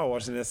don't know. I'm not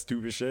watching that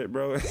stupid shit,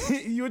 bro.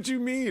 What you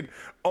mean?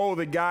 Oh,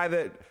 the guy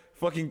that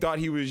fucking thought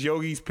he was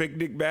Yogi's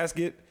picnic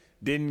basket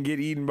didn't get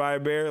eaten by a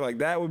bear? Like,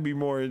 that would be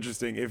more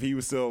interesting if he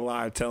was still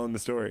alive telling the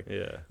story.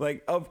 Yeah.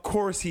 Like, of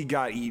course he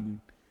got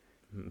eaten.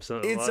 So,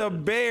 it's a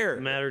bear.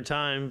 Matter of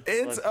time.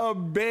 It's a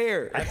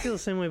bear. I feel the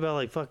same way about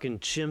like fucking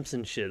chimps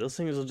and shit. Those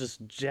things will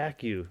just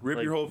jack you. Rip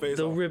like, your whole face off.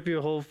 They'll rip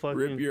your whole fucking...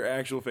 Rip your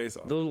actual face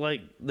off.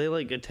 They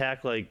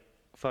attack like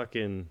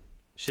fucking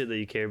shit that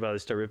you care about. They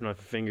start ripping off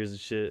your fingers and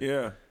shit.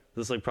 Yeah.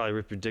 They'll like probably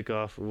rip your dick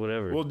off or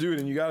whatever. Well, dude,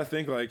 and you got to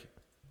think like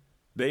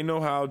they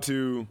know how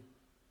to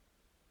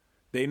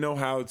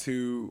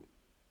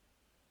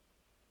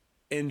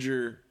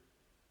injure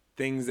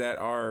things that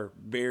are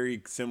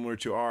very similar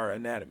to our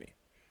anatomy.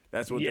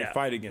 That's what they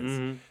fight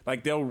against. Mm-hmm.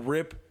 Like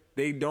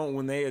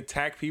when they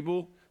attack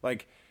people,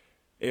 like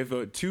if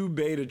two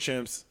beta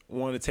chimps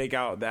want to take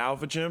out the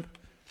alpha chimp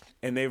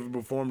and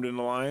they've formed an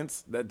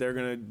alliance that they're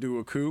going to do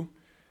a coup,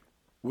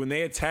 when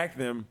they attack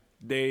them,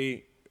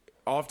 they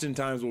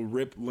oftentimes will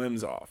rip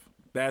limbs off.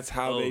 That's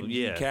how they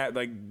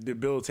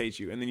debilitate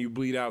you, and then you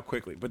bleed out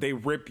quickly. But they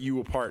rip you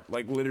apart,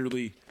 like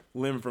literally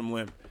limb from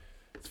limb.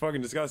 It's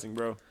fucking disgusting,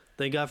 bro.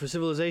 Thank God for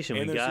civilization.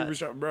 And they're super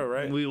strong, bro,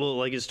 right?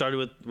 It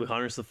started with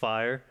harness the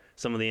fire.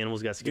 Some of the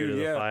animals got scared of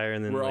the fire,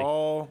 and then we're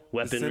all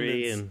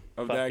weaponry and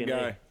of that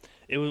guy.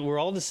 We're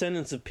all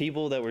descendants of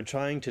people that were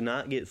trying to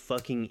not get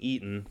fucking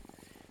eaten,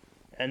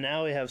 and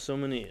now we have so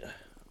many.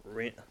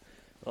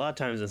 A lot of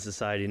times in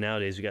society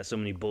nowadays, we got so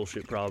many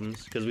bullshit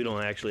problems because we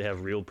don't actually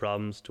have real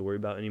problems to worry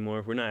about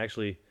anymore. We don't have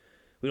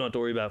to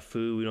worry about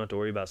food. We don't have to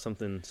worry about some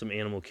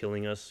animal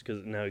killing us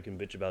because now we can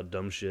bitch about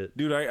dumb shit.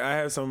 Dude, I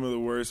have some of the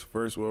worst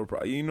first world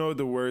problems. You know what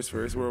the worst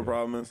first world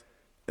problem is?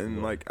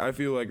 And like, I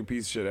feel like a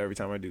piece of shit every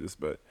time I do this,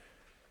 but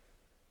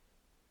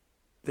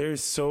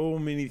there's so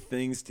many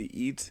things to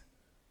eat.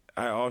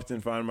 I often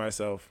find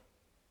myself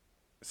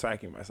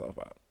psyching myself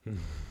out.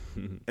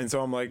 And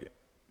so I'm like,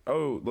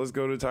 oh, let's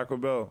go to Taco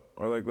Bell,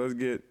 or like let's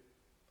get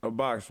a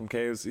box from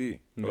KFC,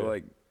 or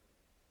like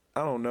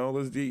I don't know.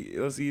 Let's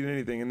eat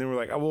anything. And then we're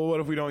like, oh, well, what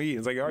if we don't eat?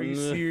 It's like, are you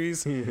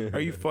serious? Are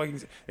you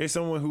fucking? There's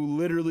someone who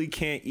literally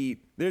can't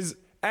eat. There's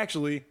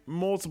actually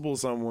multiple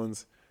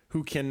someones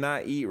who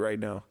cannot eat right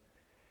now.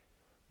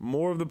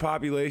 More of the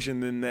population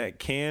than that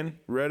can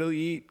readily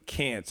eat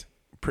can't,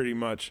 pretty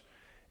much.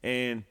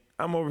 And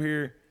I'm over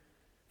here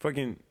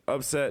fucking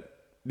upset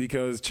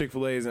because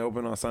Chick-fil-A isn't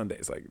open on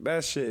Sundays. Like,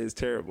 that shit is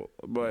terrible.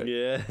 But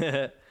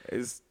Yeah.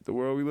 it's the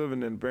world we live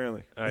in,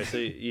 apparently. All right, so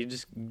you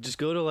just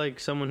go to like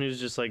someone who's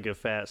just like a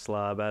fat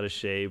slob, out of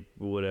shape,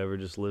 whatever,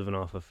 just living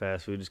off of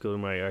fast food. Just go to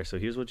them, like, all right, so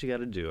here's what you got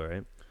to do, all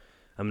right?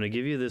 I'm going to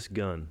give you this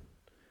gun.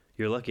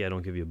 You're lucky I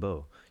don't give you a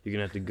bow. You're going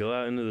to have to go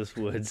out into this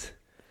woods.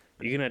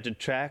 You're going to have to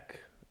track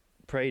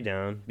prey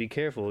down. Be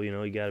careful, you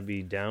know, you got to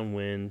be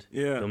downwind.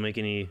 Yeah. Don't make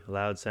any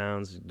loud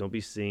sounds. Don't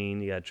be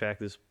seen. You got to track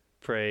this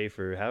prey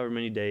for however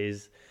many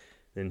days,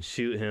 then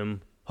shoot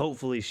him.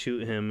 Hopefully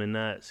shoot him and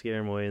not scare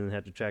him away, and then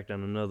have to track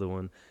down another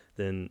one.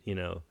 Then, you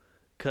know,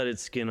 cut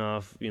its skin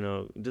off, you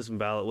know,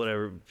 disembowel it,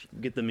 whatever,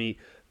 get the meat,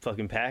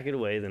 fucking pack it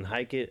away, then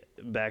hike it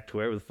back to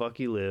wherever the fuck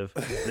you live,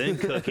 then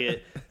cook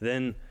it,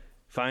 then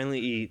finally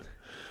eat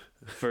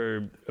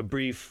for a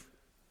brief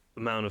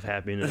amount of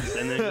happiness,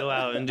 and then go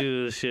out and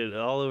do this shit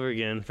all over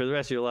again for the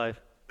rest of your life.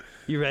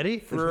 You ready?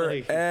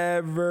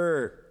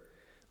 Forever.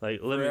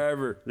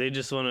 Forever. They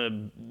just want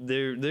to.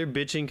 They're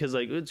bitching because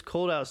like it's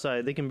cold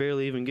outside. They can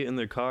barely even get in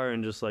their car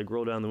and just like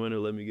roll down the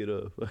window. Let me get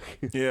up.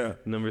 Yeah.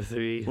 Number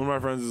 3. One of my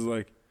friends is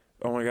like,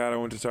 "Oh my god, I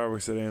went to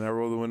Starbucks today and I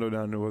rolled the window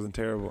down and it wasn't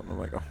terrible." And I'm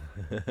like, "Oh,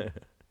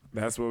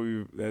 that's what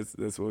we've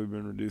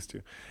been reduced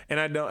to." And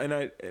I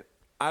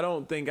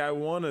don't think I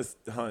want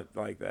to hunt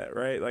like that,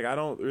 right? Like I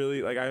don't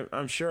really like.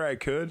 I'm sure I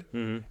could,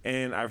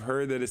 and I've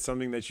heard that it's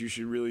something that you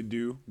should really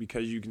do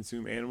because you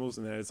consume animals,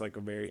 and that it's like a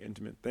very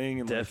intimate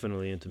thing. And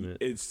Definitely intimate.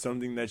 It's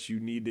something that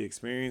you need to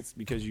experience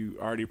because you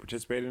already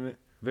participate in it.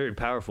 Very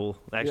powerful,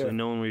 actually,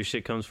 knowing where your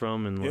shit comes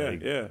from and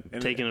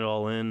and taking it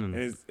all in.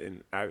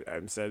 And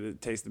I've said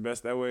it tastes the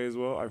best that way as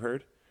well. I've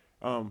heard.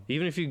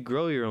 Even if you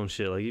grow your own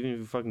shit, like even if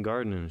you're fucking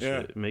gardening and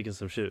shit, making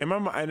some shit. And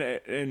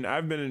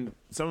I've been in,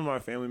 some of my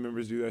family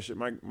members do that shit.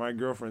 My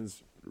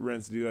girlfriend's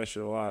rents do that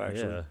shit a lot,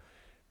 actually. Yeah.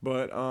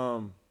 But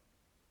I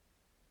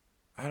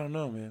don't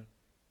know, man.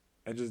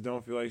 I just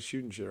don't feel like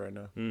shooting shit right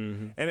now.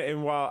 Mm-hmm.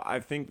 And while I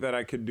think that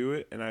I could do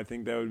it, and I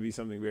think that would be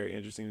something very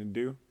interesting to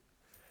do,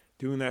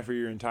 doing that for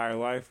your entire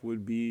life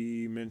would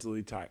be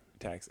mentally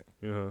taxing.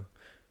 Uh-huh.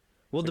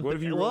 Well,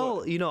 like,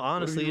 you know,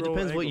 honestly, it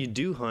depends what ankle? you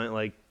do hunt.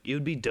 Like, it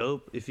would be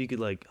dope if you could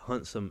like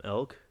hunt some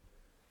elk,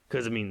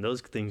 because I mean, those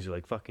things are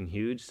like fucking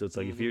huge. So it's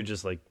like if you're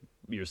just like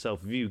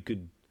yourself, if you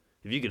could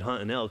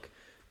hunt an elk,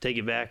 take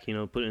it back, you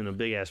know, put it in a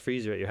big ass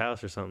freezer at your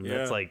house or something. Yeah.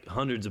 That's like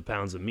hundreds of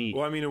pounds of meat.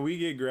 Well, I mean, we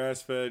get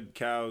grass-fed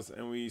cows,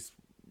 and we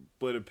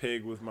split a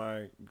pig with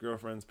my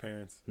girlfriend's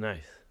parents.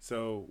 Nice.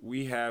 So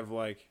we have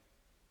like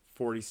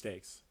 40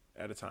 steaks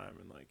at a time,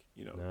 and like,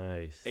 you know,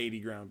 Nice. 80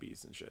 ground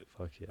beefs and shit.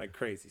 Fuck yeah. Like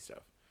crazy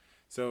stuff.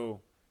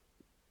 So,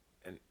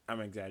 and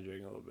I'm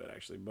exaggerating a little bit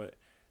actually, but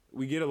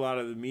we get a lot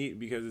of the meat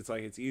because it's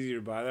like it's easier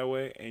to buy that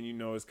way, and you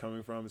know it's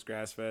coming from, it's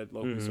grass fed,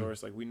 locally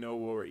sourced. Like we know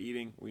what we're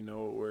eating, we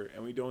know what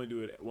and we only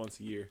do it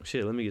once a year.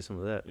 Shit, let me get some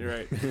of that. You're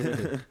right.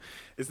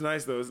 It's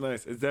nice though. It's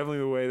nice. It's definitely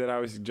the way that I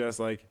would suggest,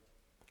 like,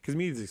 because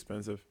meat is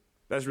expensive.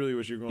 That's really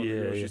what you're going to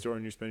the grocery store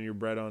and you're spending your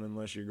bread on,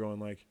 unless you're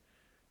going like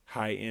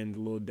high end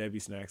Little Debbie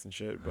snacks and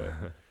shit. But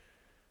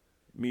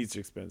meat's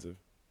expensive,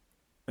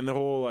 and the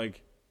whole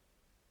like.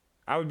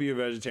 I would be a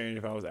vegetarian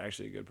if I was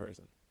actually a good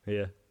person.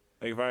 Yeah.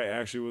 Like if I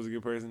actually was a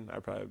good person,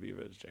 I'd probably be a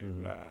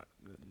vegetarian. But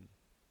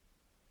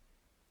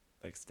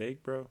like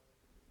steak, bro.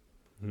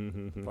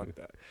 Fuck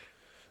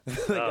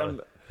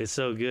that. It's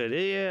so good.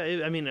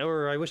 Yeah, I mean,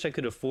 or I wish I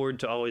could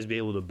afford to always be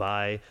able to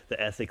buy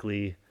the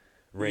ethically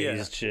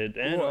raised shit,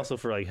 and also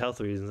for like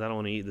health reasons. I don't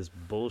want to eat this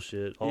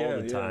bullshit all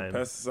the time.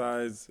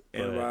 Pesticides,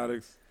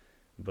 antibiotics.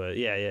 But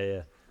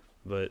yeah.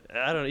 But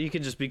I don't know. You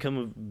could just become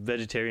a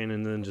vegetarian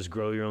and then just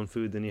grow your own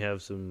food. Then you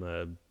have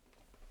some,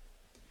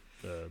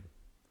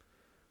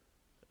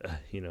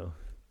 you know,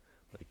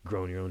 like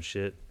growing your own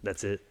shit.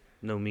 That's it.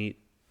 No meat.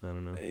 I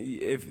don't know.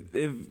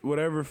 If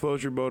whatever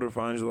floats your boat or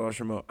finds your lost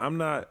remote,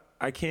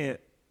 I can't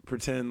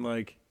pretend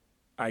like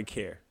I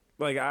care.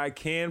 Like I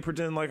can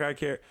pretend like I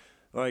care.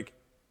 Like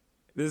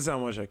this is how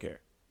much I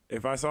care.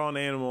 If I saw an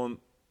animal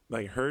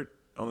like hurt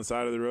on the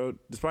side of the road,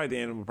 despite the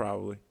animal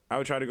probably, I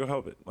would try to go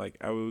help it. Like,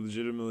 I would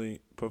legitimately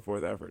put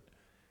forth effort.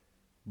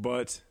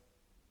 But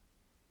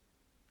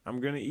I'm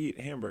going to eat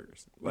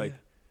hamburgers. Like,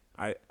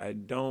 I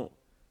don't...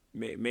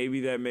 Maybe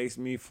that makes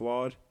me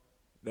flawed.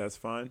 That's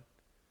fine.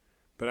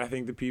 But I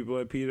think the people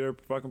at PETA are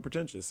fucking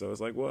pretentious. So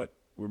it's like, what?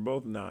 We're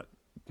both not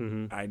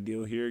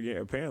ideal here again,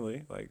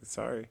 apparently. Like,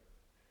 sorry.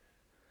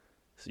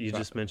 So you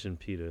just mentioned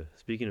PETA.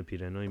 Speaking of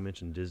PETA, I know you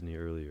mentioned Disney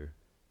earlier.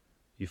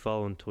 You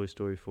following Toy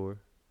Story 4?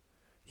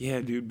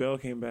 Yeah, dude. Belle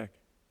came back.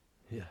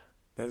 Yeah.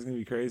 That's going to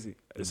be crazy.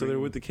 So they're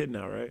with the kid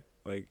now, right?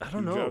 Like, I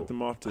don't know. Dropped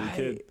them off to the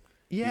kid.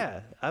 Yeah,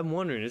 I'm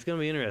wondering. It's going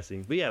to be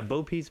interesting. But yeah,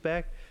 Bo Peep's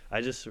back.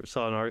 I just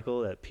saw an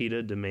article that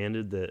PETA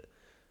demanded that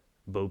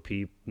Bo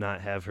Peep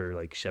not have her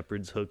like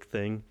shepherd's hook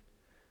thing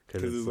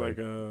Because it's like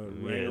a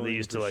yeah, they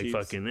used to like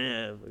fucking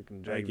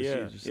drag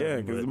the sheets. Yeah,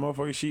 because the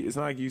motherfucking sheep. It's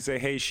not like you say,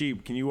 "Hey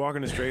sheep, can you walk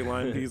in a straight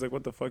line?" And he's like,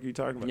 "What the fuck are you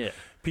talking about?" Yeah,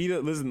 PETA,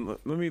 listen,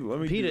 let me.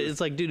 PETA, it's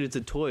like, dude, it's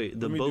a toy.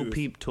 The Bo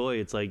Peep toy.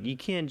 It's like you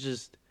can't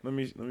just. Let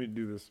me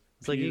do this.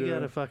 It's like you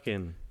gotta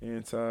fucking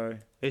anti.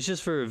 It's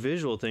just for a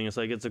visual thing. It's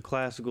like it's a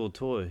classical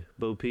toy.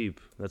 Bo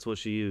Peep. That's what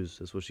she used.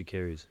 That's what she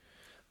carries.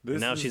 And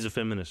now she's a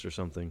feminist or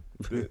something.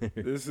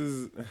 This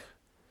is.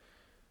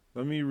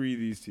 Let me read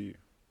these to you.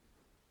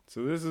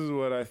 So this is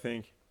what I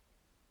think.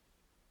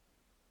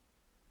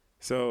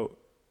 So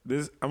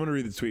this, I'm gonna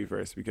read the tweet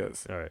first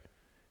because all right,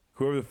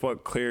 whoever the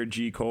fuck Claire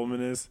G.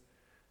 Coleman is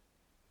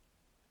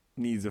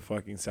needs a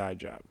fucking side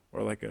job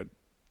or like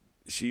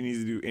she needs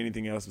to do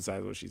anything else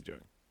besides what she's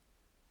doing.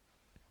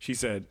 She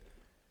said,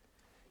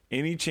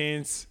 "Any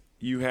chance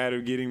you had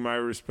of getting my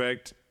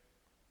respect?"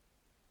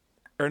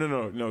 Or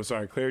no,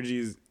 sorry. Claire G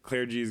is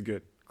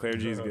good. Claire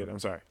G is good. I'm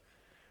sorry.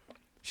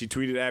 She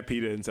tweeted at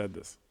PETA and said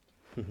this.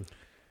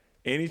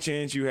 "Any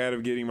chance you had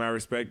of getting my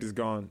respect is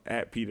gone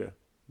at PETA.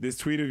 This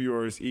tweet of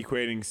yours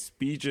equating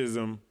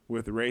speechism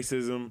with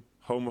racism,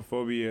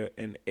 homophobia,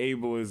 and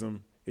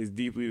ableism is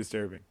deeply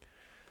disturbing.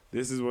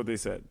 This is what they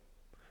said.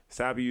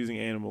 Stop using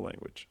animal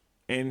language.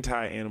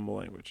 Anti-animal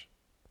language.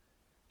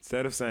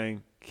 Instead of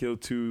saying, kill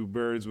 2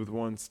 birds with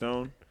 1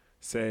 stone,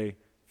 say,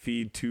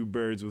 feed 2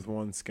 birds with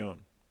 1 scone.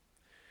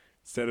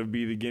 Instead of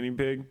be the guinea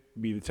pig,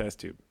 be the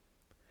test tube.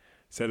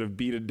 Instead of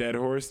beat a dead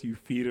horse, you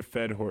feed a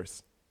fed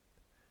horse.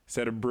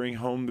 Instead of bring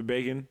home the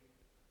bacon,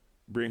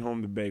 bring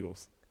home the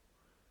bagels.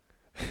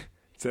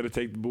 Instead of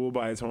take the bull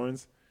by its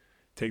horns,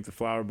 take the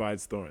flower by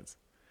its thorns."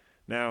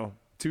 Now,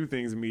 2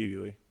 things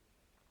immediately.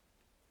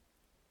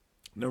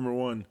 Number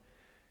 1,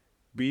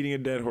 beating a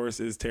dead horse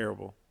is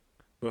terrible.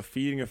 But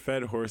feeding a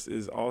fed horse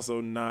is also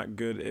not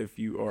good if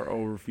you are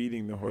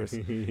overfeeding the horse.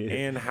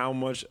 And how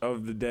much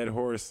of the dead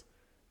horse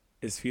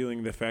is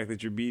feeling the fact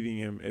that you're beating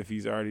him if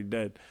he's already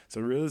dead.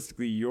 So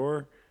realistically,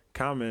 your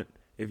comment,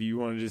 if you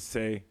want to just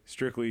say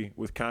strictly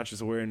with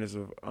conscious awareness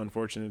of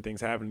unfortunate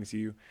things happening to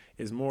you,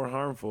 is more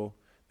harmful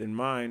than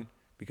mine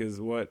because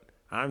what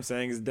I'm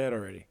saying is dead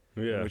already.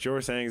 Yeah. What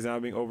you're saying is now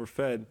being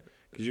overfed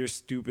because you're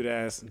stupid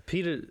ass.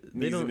 PETA,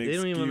 they don't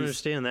even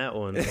understand that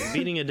one. Like,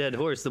 beating a dead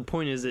horse, the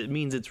point is it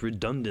means it's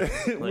redundant.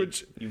 Like,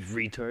 Which, you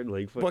retard,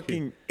 like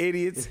fucking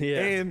idiots.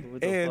 Yeah,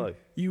 and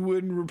you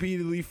wouldn't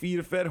repeatedly feed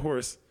a fed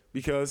horse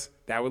because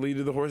that would lead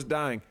to the horse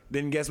dying.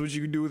 Then guess what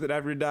you could do with it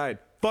after it died?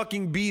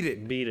 Fucking beat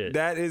it. Beat it.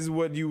 That is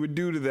what you would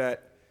do to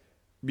that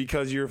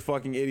because you're a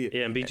fucking idiot.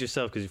 Yeah, and beat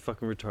yourself because you're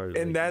fucking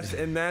retarded. And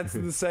that's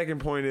the second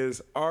point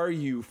is, are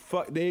you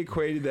they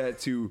equated that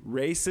to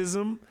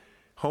racism,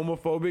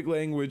 homophobic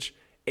language,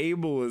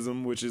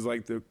 ableism, which is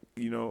like the,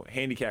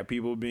 handicapped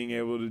people being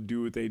able to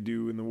do what they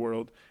do in the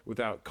world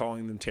without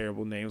calling them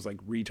terrible names like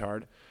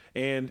retard.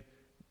 And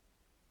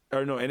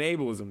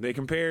ableism. They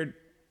compared,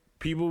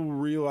 people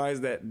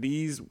realized that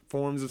these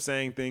forms of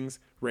saying things,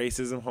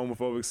 racism,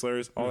 homophobic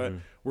slurs, all that,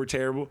 were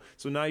terrible.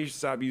 So now you should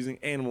stop using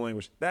animal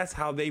language. That's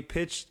how they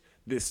pitched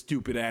this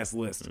stupid ass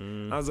list.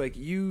 I was like,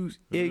 you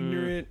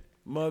ignorant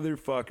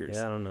motherfuckers.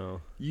 Yeah, I don't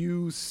know.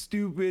 You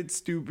stupid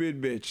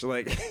bitch.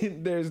 Like,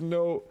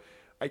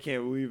 I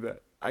can't believe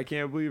that. I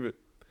can't believe it.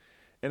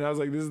 And I was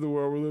like, this is the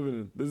world we're living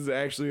in. This is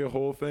actually a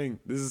whole thing.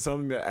 This is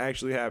something that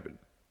actually happened.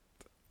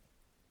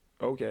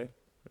 Okay.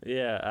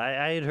 Yeah,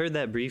 I had heard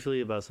that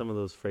briefly about some of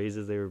those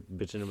phrases they were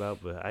bitching about,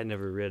 but I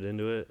never read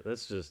into it.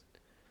 It's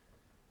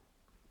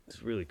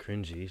really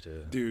cringy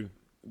to... Dude,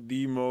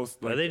 the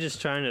most... Are they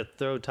just trying to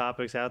throw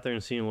topics out there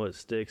and seeing what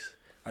sticks?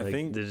 I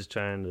think... They're just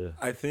trying to...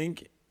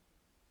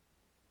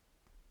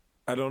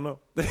 I don't know.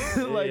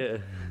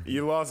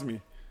 You lost me.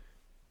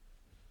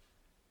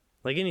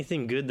 Like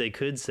anything good they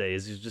could say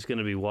is just going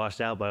to be washed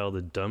out by all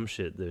the dumb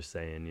shit they're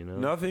saying,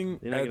 Nothing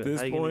at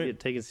this point... get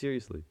taken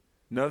seriously.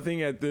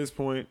 Nothing at this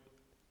point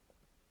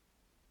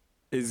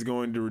is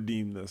going to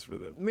redeem this for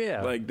them.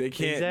 Yeah. Like, they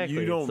can't... Exactly.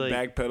 You don't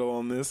backpedal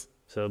on this.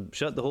 So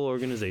shut the whole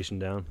organization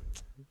down.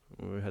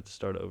 We have to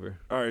start over.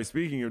 All right,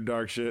 speaking of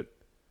dark shit,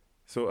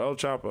 so El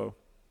Chapo,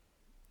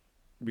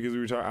 because we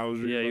were talking... I was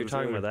reading you're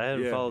talking about that. I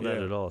haven't followed that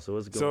at all. So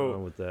what's going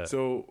on with that?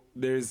 So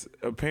there's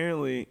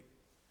apparently...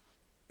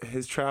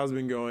 His trial's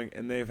been going,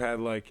 and they've had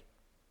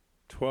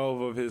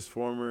 12 of his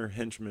former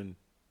henchmen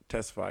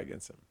testify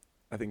against him.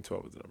 I think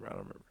 12 was the number. I don't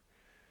remember.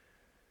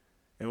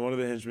 And one of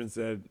the henchmen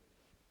said,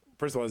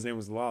 first of all, his name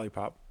was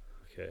Lollipop.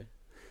 Okay.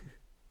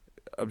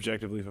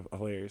 Objectively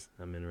hilarious.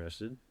 I'm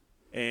interested.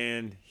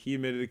 And he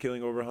admitted to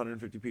killing over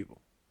 150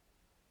 people.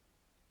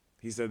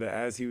 He said that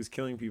as he was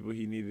killing people,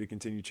 he needed to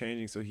continue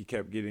changing, so he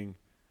kept getting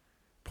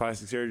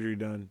plastic surgery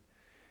done.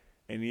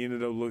 And he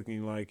ended up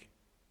looking like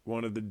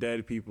one of the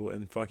dead people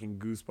and fucking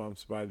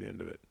Goosebumps by the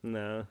end of it.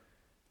 No.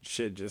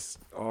 Shit, just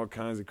all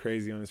kinds of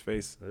crazy on his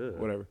face. Ugh.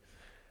 Whatever.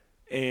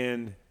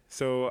 And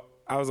so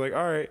I was like,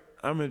 all right,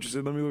 I'm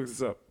interested. Let me look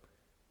this up.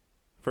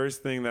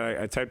 First thing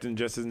that I typed in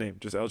just his name,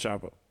 just El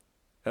Chapo.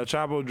 El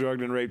Chapo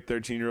drugged and raped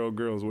 13-year-old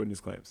girls, witness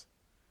claims.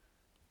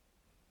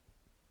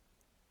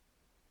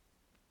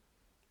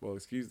 well,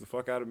 excuse the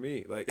fuck out of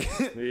me. Like,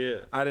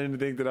 Yeah. I didn't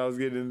think that I was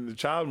getting into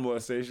child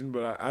molestation,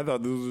 but I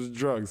thought this was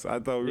drugs. I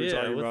thought we were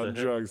talking what about the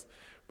heck? drugs,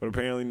 but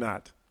apparently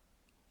not.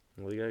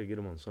 Well, you gotta get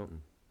them on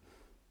something.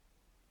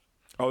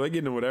 Oh, they're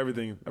getting him with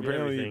everything.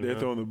 Apparently, everything, they're huh?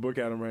 throwing the book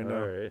at him right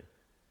now. All right.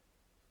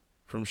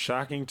 From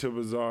shocking to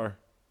bizarre.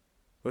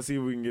 Let's see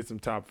if we can get some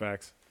top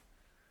facts.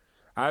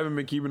 I haven't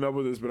been keeping up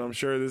with this, but I'm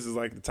sure this is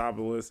like the top of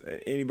the list.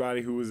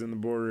 Anybody who was in the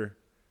border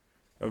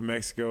of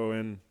Mexico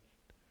and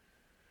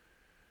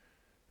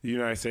the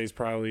United States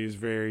probably is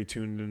very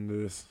tuned into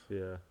this.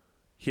 Yeah.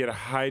 He had a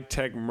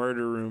high-tech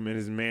murder room in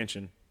his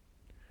mansion,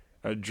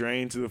 a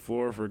drain to the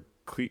floor for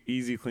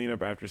easy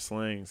cleanup after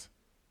slayings.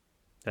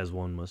 As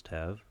one must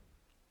have.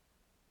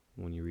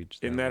 When you reach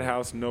In that level.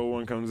 house, no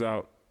one comes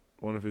out,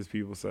 one of his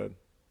people said.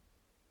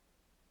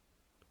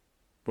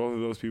 Both of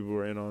those people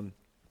were in on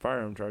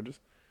firearm charges.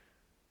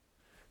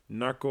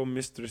 Narco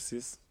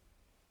mistresses.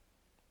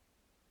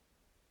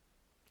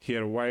 He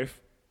had a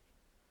wife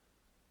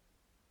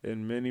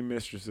and many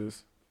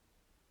mistresses.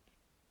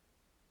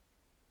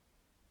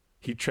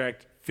 He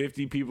tracked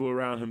 50 people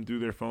around him through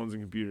their phones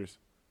and computers.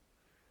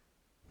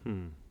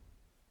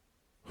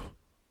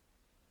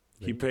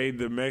 He paid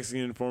the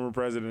Mexican former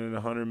president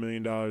 $100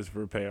 million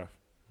for a payoff.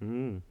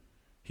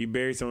 He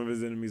buried some of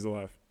his enemies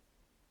alive.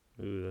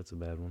 Ooh, that's a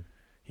bad one.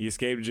 He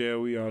escaped jail.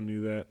 We all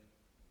knew that.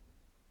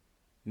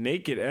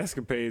 Naked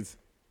escapades.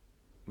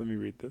 Let me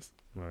read this.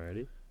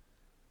 Alrighty.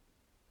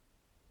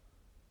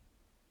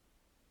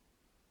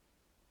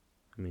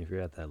 I mean, if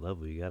you're at that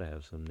level, you gotta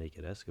have some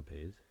naked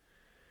escapades.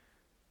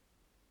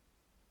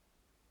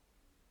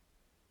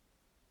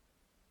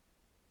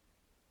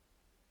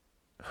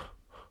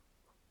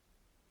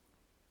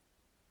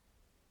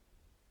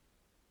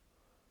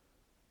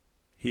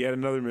 He had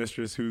another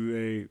mistress who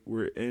they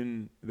were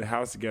in the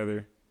house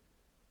together,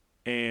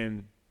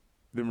 and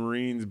the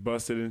Marines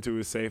busted into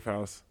his safe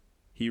house.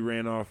 He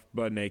ran off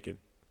butt naked.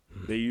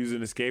 They used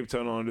an escape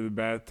tunnel under the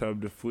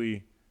bathtub to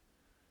flee,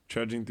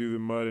 trudging through the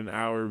mud an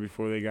hour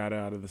before they got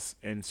out of the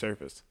and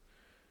surfaced.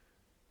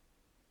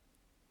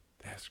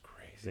 That's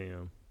crazy.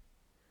 Damn.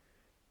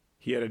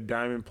 He had a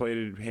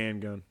diamond-plated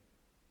handgun.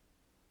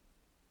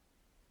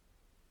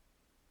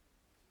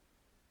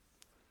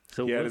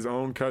 So He had his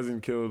own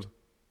cousin killed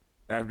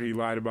after he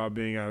lied about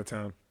being out of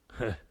town.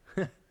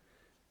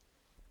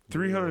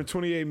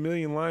 328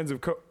 million lines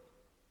of code.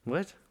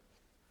 What?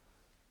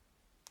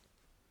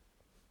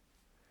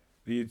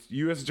 The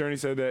U.S. attorney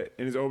said that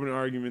in his opening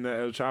argument that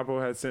El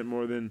Chapo had sent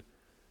more than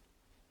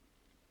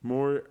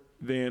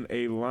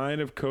a line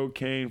of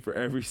cocaine for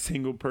every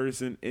single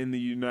person in the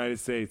United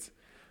States.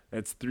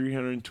 That's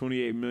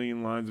 328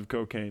 million lines of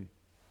cocaine.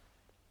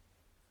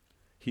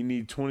 He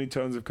need 20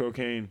 tons of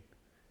cocaine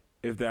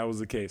if that was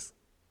the case.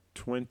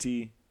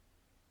 20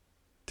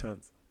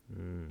 tons.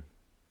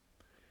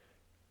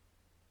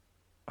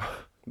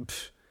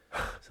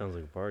 Sounds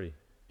like a party.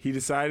 He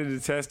decided to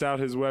test out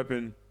his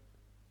weapon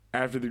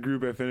after the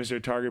group had finished their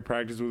target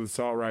practice with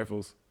assault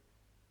rifles.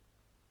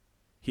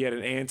 He had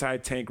an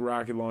anti-tank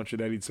rocket launcher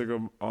that he took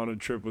on a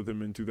trip with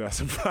him in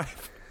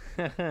 2005.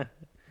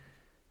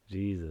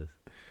 Jesus.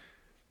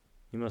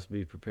 You must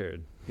be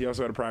prepared. He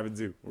also had a private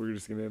zoo. We're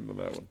just going to end on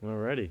that one.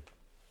 Alrighty.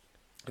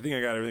 I think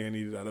I got everything I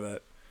needed out of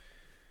that.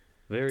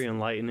 Very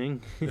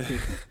enlightening.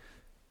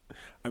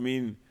 I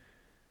mean,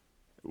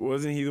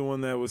 wasn't he the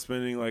one that was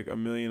spending like $1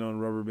 million on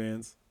rubber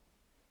bands?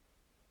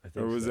 I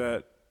think Or was so.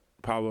 that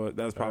Pablo?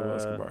 That was Pablo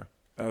Escobar.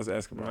 That was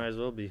Escobar. Might as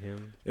well be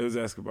him. It was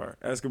Escobar.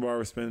 Escobar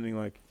was spending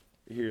like,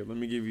 here, let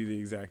me give you the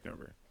exact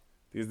number.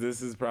 Because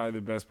this is probably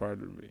the best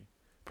part of me.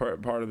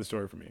 Part of the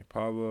story for me.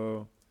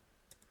 Pablo.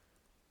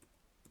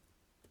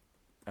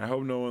 I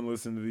hope no one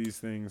listened to these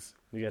things.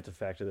 You got to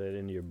factor that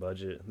into your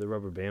budget, the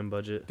rubber band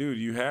budget. Dude,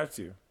 you have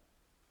to.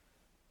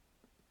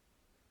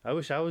 I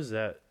wish I was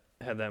had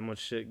that much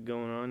shit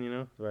going on, you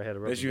know? Where I had a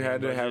rubber That you band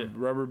had to budget. have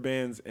rubber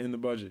bands in the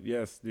budget.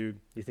 Yes, dude.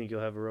 You think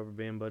you'll have a rubber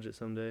band budget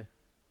someday?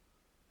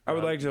 I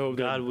would like to hope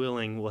God that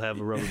willing, we'll have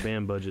a rubber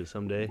band budget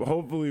someday.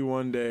 hopefully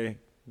one day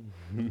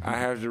I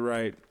have to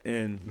write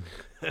in,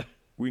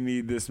 we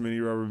need this many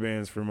rubber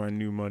bands for my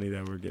new money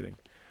that we're getting.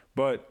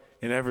 But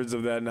in efforts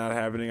of that not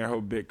happening, I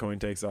hope Bitcoin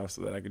takes off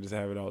so that I can just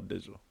have it all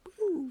digital.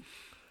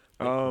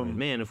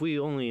 Man, if we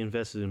only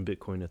invested in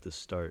Bitcoin at the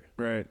start,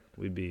 Right.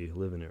 we'd be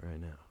living it right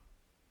now.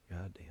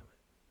 God damn it.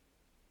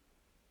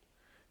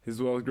 His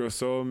wealth grows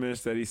so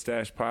immense that he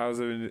stashed piles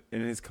of it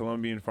in his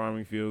Colombian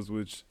farming fields,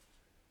 which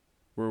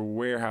were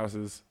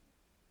warehouses.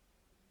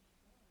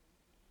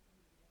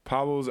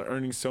 Pablo was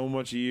earning so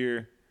much a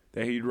year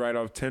that he'd write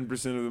off 10%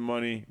 of the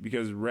money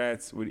because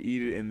rats would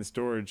eat it in the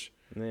storage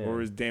Man. or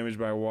was damaged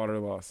by water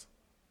loss.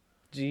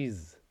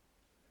 Jeez.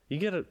 You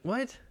gotta,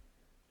 what?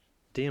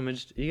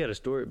 Damaged. You gotta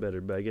store it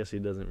better, but I guess he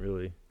doesn't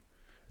really.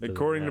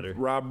 According matter. to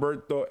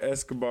Roberto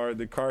Escobar,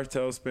 the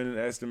cartel spent an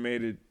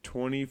estimated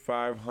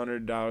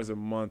 $2,500 a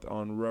month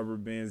on rubber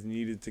bands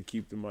needed to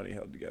keep the money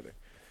held together.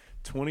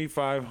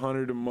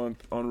 $2,500 a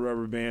month on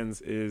rubber bands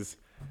is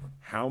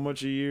how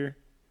much a year?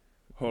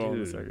 Hold on a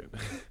Dude. second.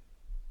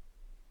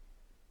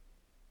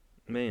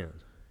 Man.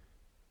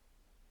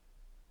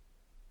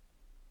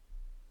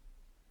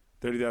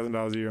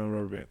 $30,000 a year on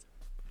rubber bands.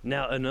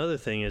 Now, another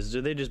thing is,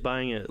 are they just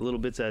buying it little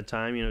bits at a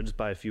time? You know, just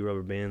buy a few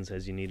rubber bands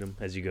as you need them,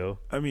 as you go?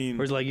 I mean,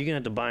 or is like you're going to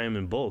have to buy them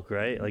in bulk,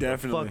 right? Like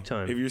definitely. a fuck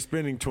ton. If you're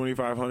spending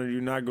 $2,500,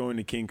 you're not going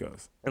to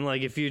Kinko's. And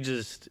like if you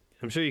just,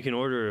 I'm sure you can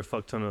order a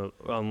fuck ton of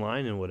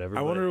online and whatever.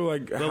 I wonder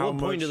like but how at what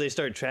point much... do they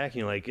start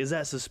tracking? Like, is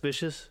that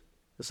suspicious?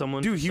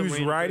 Someone, Dude, he some was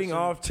random writing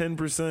person? off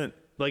 10%.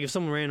 Like if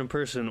some random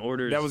person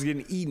orders That was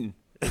getting eaten.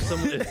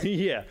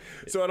 yeah.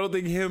 So I don't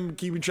think him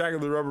keeping track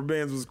of the rubber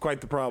bands was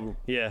quite the problem.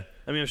 Yeah.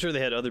 I mean, I'm sure they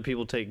had other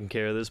people taking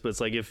care of this, but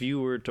it's like if you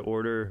were to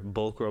order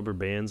bulk rubber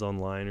bands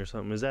online or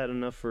something, is that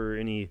enough for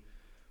any,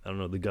 I don't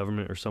know, the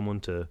government or someone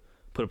to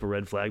put up a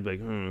red flag?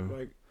 Like,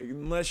 Like,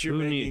 unless you're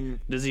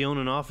making... does he own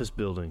an office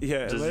building?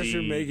 Yeah, unless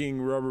you're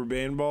making rubber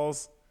band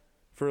balls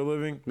for a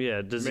living.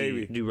 Yeah, does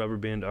he do rubber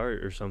band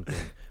art or something?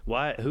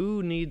 Why?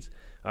 Who needs...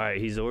 All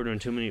right, he's ordering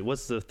too many.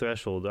 What's the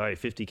threshold? All right,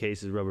 50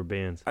 cases of rubber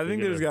bands. I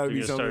think there's got to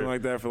be something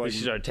like that for like... You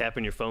should start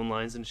tapping your phone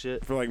lines and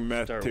shit. For like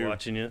meth, start too.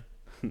 Watching you.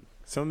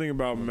 Something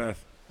about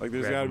meth. Like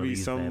there's got to be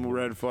some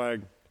red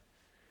flag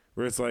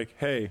where it's like,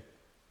 hey,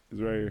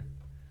 it's right here.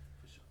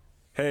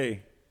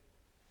 Hey,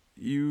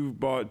 you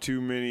bought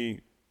too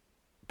many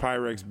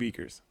Pyrex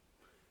beakers.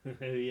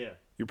 Yeah.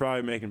 You're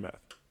probably making meth.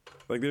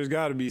 Like there's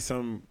got to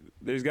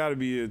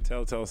be a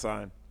telltale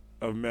sign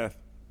of meth.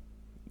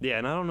 Yeah,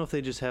 and I don't know if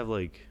they just have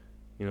like...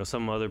 You know,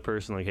 some other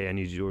person like, hey, I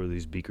need you to order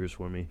these beakers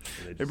for me.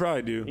 They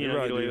probably do. You know,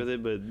 get away with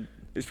it, but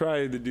it's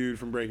probably the dude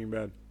from Breaking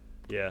Bad.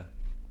 Yeah,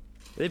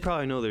 they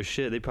probably know their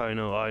shit. They probably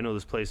know. Oh, I know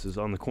this place is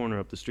on the corner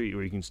up the street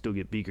where you can still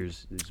get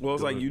beakers. Well,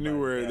 it's like you knew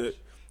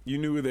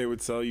where they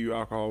would sell you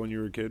alcohol when you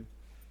were a kid.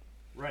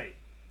 Right.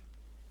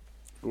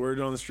 The word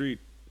on the street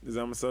is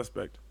I'm a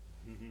suspect.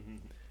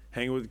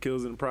 Hanging with the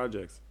kills in the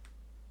projects.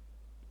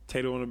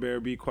 Tato and a bear,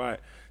 be quiet.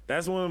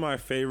 That's one of my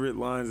favorite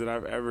lines that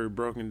I've ever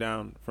broken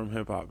down from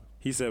hip hop.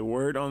 He said,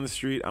 word on the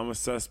street, I'm a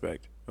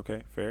suspect.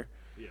 Okay, fair.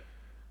 Yeah.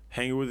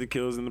 Hanging with the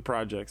kills in the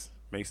projects.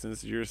 Makes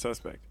sense that you're a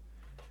suspect.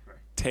 Right.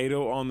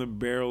 Tato on the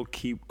barrel,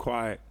 keep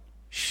quiet.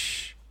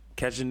 Shh.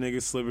 Catch a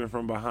nigga slipping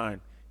from behind.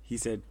 He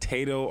said,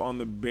 Tato on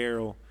the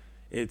barrel.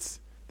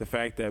 It's the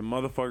fact that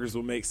motherfuckers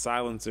will make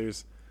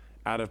silencers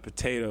out of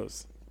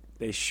potatoes.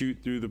 They shoot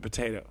through the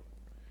potato.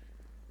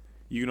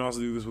 You can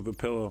also do this with a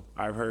pillow,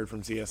 I've heard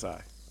from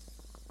CSI.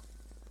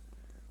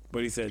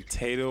 But he said,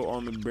 Tato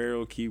on the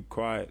barrel, keep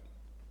quiet.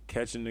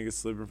 Catch a nigga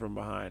slipping from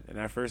behind. And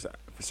at first,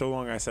 for so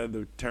long I said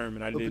the term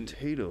and I didn't...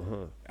 potato,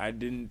 huh? I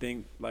didn't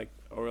think,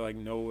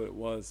 know what it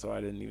was, so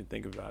I didn't even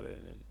think about it.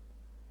 And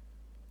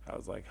I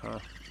was like, huh.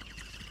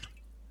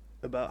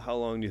 About how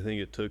long do you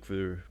think it took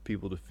for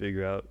people to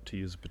figure out to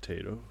use a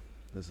potato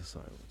as a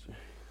silencer?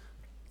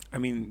 I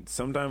mean,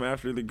 sometime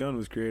after the gun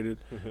was created.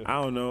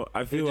 I don't know.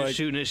 I feel They're like... just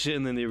shooting at shit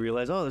and then they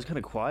realize, oh, that's kind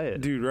of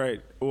quiet. Dude,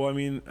 right. Well, I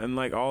mean, and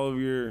like all of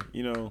your,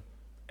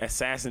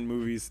 assassin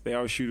movies, they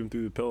always shoot them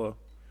through the pillow.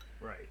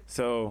 Right.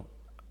 So,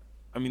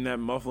 I mean, that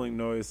muffling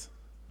noise,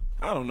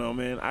 I don't know,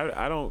 man.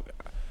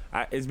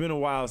 It's been a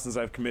while since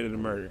I've committed a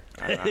murder.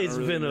 It's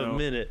really been a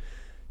minute.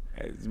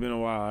 It's been a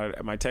while.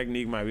 My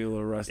technique might be a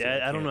little rusty. Yeah,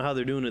 I don't know how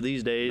they're doing it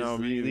these days. No,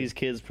 these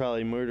kids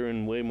probably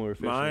murdering way more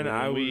efficiently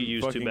than we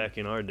used to back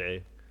in our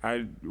day.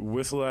 I'd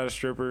whistle at a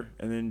stripper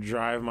and then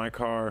drive my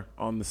car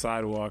on the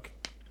sidewalk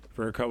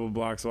for a couple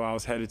blocks while I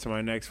was headed to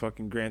my next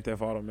fucking Grand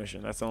Theft Auto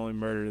mission. That's the only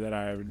murder that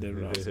I ever did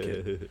when I was a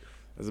kid.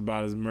 That's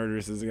about as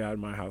murderous as it got in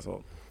my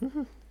household.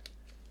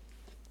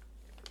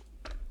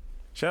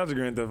 Shout out to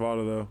Grand Theft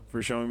Auto, though,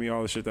 for showing me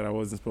all the shit that I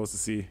wasn't supposed to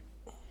see.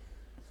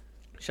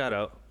 Shout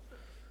out.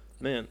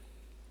 Man,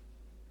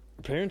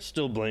 parents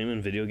still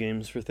blaming video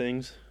games for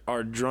things?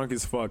 Are drunk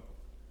as fuck.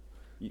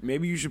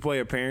 Maybe you should play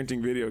a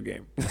parenting video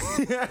game.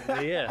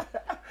 Yeah.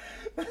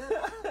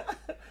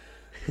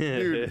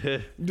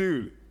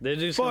 Dude. They're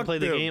just going to play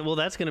the game. Well,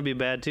 that's going to be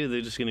bad, too.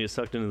 They're just going to get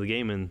sucked into the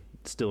game and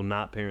still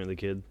not parent the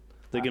kid.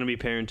 They're going to be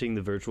parenting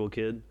the virtual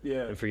kid.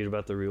 Yeah. And forget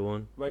about the real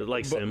one.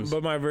 Like Sims.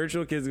 But my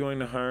virtual kid's going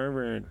to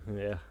Harvard.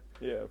 Yeah.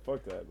 Yeah,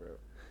 fuck that,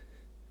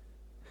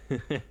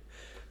 bro.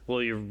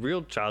 Well, your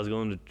real child's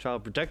going to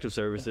Child Protective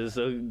Services,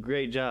 so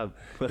great job.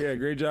 Yeah,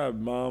 great job,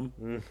 Mom.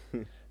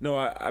 No,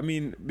 I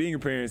mean, being a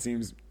parent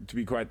seems to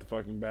be quite the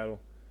fucking battle.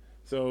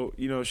 So,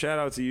 shout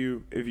out to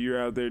you if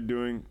you're out there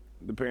doing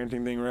the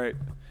parenting thing right.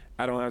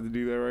 I don't have to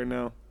do that right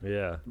now.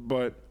 Yeah.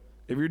 But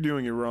if you're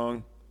doing it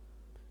wrong,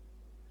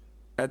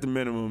 at the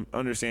minimum,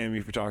 understand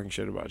me for talking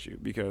shit about you,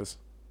 because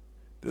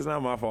it's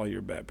not my fault you're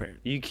a bad parent.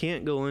 You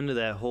can't go into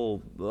that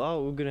whole,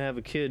 oh, we're going to have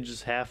a kid,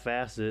 just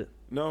half-ass it.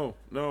 No,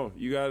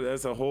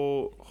 that's a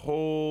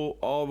whole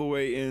all the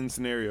way in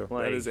scenario.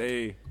 That is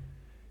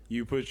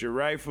you put your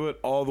right foot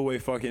all the way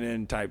fucking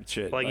in type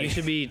shit. Like you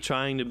should be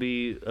trying to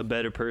be a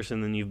better person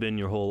than you've been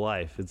your whole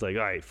life. It's like,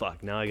 all right,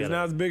 fuck, now I got.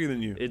 Now it's bigger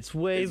than you. It's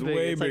way bigger.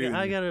 It's like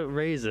I gotta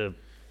raise a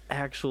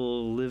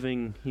actual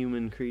living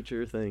human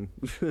creature thing.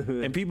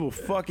 And people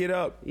fuck it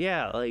up.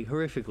 Yeah, like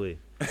horrifically.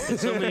 In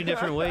so many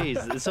different ways.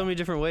 There's so many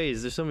different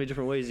ways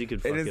you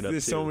could fuck it up.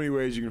 There's so many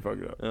ways you can fuck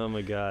it up. Oh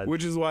my god.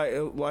 Which is why,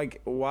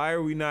 like, why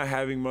are we not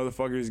having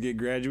motherfuckers get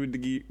graduate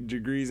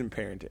degrees in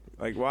parenting?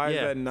 Like, why is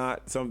that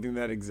not something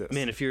that exists?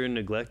 Man, if you're a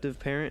neglective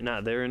parent,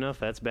 not there enough,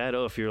 that's bad.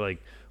 Oh, if you're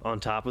like on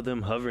top of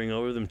them, hovering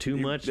over them too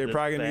much, they're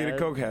probably gonna get a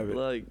coke habit.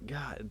 Like,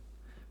 God,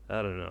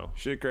 I don't know.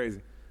 Shit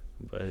crazy.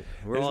 But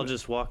we're all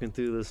just walking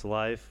through this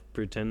life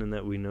pretending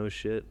that we know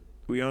shit.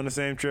 We on the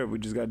same trip. We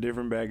just got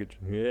different baggage.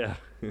 Yeah.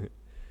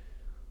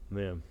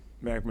 Man.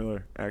 Mac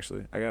Miller,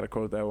 actually. I got to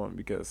quote that one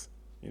because,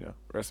 you know,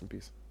 rest in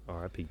peace.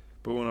 R.I.P.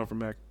 Put one on for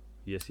Mac.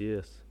 Yes,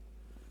 yes.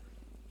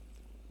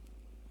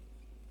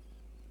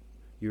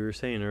 You were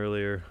saying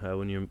earlier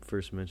when you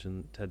first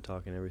mentioned TED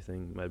Talk and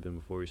everything, might have been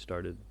before we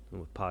started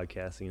with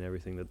podcasting and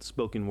everything, that the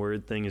spoken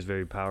word thing is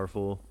very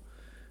powerful.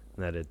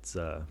 And that it's...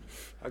 I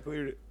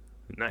cleared it.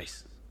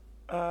 Nice.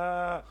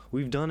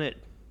 We've done it.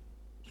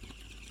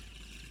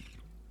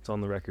 It's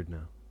on the record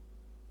now.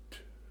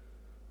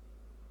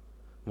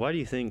 Why do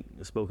you think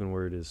the spoken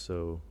word is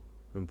so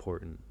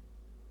important?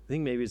 I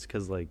think maybe it's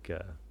because, like,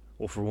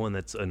 well, for one,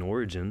 that's an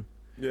origin.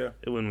 Yeah.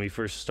 When we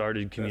first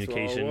started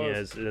communication,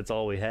 that's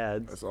all we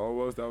had. That's all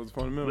it was. That was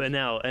fundamental. But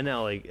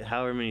now, like,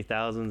 however many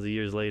thousands of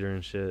years later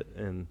and shit,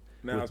 and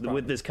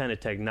with this kind of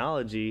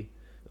technology,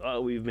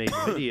 we've made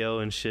video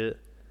and shit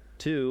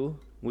too,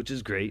 which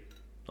is great,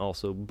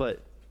 also.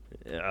 But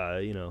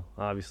you know,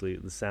 obviously,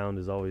 the sound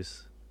is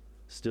always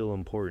still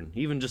important,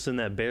 even just in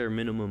that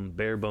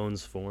bare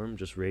bones form,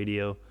 just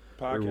radio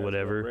podcast or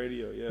whatever.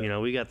 Radio, yeah. You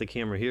know, we got the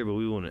camera here, but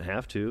we wouldn't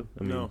have to.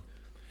 I mean, no.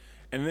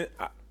 And then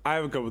I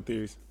have a couple of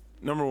theories.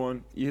 Number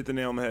one, you hit the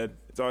nail on the head.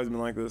 It's always been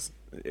like this.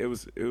 It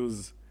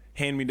was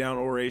hand-me-down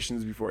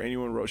orations before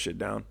anyone wrote shit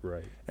down.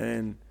 Right.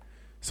 And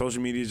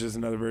social media is just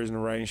another version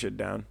of writing shit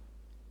down.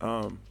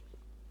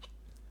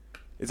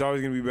 It's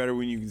always going to be better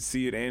when you can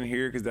see it and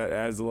hear, because that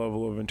adds the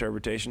level of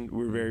interpretation.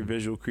 We're very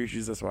visual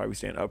creatures. That's why we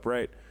stand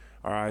upright.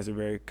 Our eyes are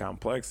very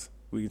complex.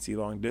 We can see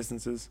long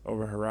distances,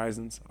 over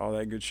horizons, all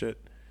that good shit.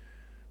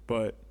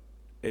 But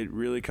it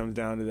really comes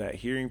down to that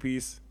hearing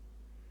piece.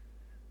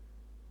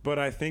 But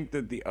I think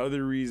that the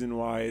other reason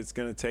why it's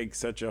going to take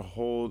such a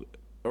hold,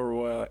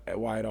 or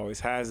why it always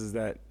has, is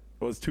that,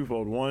 well, it's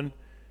twofold. One,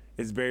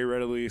 it's very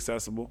readily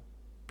accessible.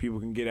 People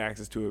can get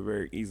access to it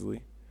very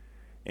easily.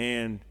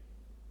 And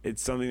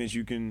it's something that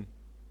you can,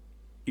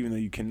 even though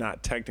you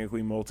cannot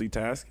technically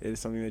multitask, it is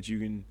something that you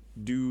can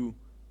do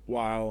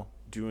while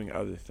doing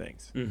other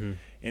things. Mm-hmm.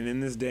 And in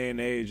this day and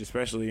age,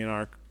 especially in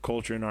our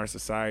culture and our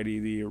society,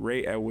 the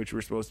rate at which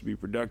we're supposed to be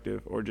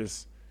productive, or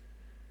just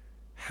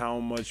how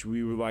much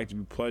we would like to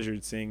be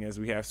pleasured, seeing as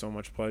we have so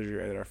much pleasure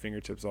at our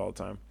fingertips all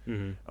the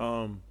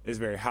time, is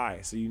very high.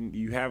 So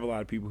you have a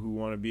lot of people who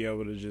want to be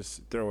able to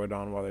just throw it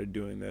on while they're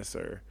doing this,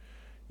 or,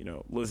 you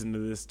know, listen to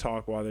this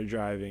talk while they're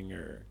driving,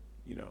 or,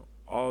 you know,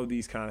 all of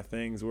these kind of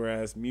things.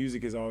 Whereas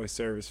music has always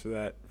served for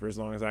that. For as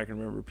long as I can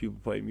remember, people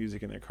played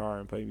music in their car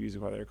and played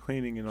music while they're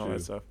cleaning and all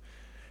that stuff.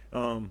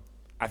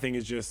 I think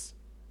it's just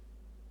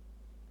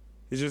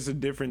a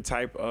different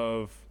type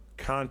of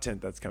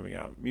content that's coming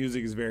out.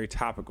 Music is very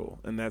topical,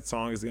 and that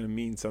song is going to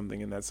mean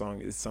something, and that song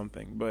is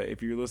something. But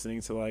if you're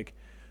listening to, like,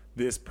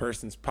 this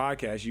person's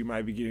podcast, you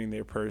might be getting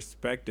their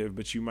perspective,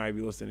 but you might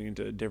be listening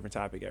to a different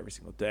topic every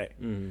single day.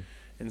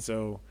 And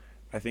so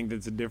I think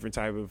that's a different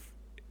type of,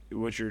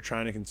 what you're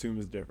trying to consume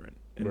is different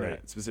in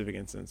that specific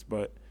instance.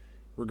 But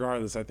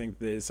regardless, I think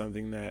that is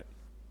something that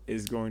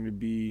is going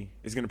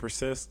to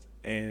persist,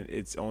 and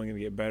it's only going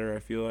to get better. I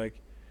feel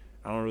like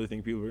I don't really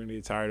think people are going to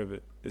get tired of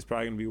it. It's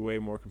probably going to be a way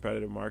more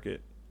competitive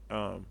market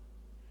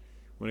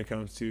when it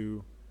comes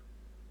to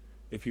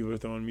if people are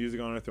throwing music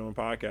on or throwing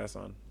podcasts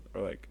on,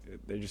 or like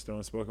they're just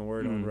throwing spoken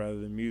word on rather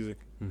than music.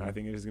 I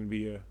think it is going to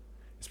be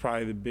it's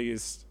probably the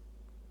biggest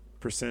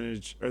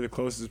percentage, or the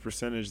closest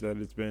percentage that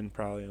it's been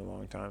probably in a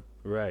long time.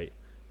 Right.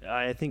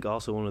 I think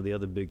also one of the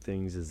other big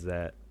things is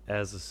that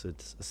as a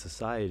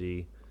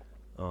society,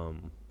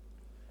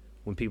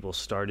 when people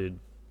started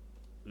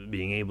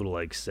being able to,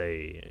 like,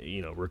 say,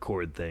 you know,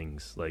 record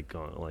things like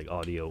on, like,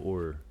 audio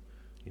or,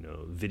 you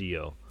know,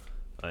 video,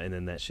 and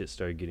then that shit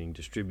started getting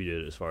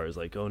distributed, as far as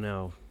like, oh,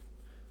 now,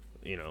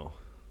 you know,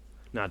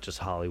 not just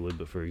Hollywood,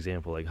 but for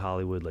example, like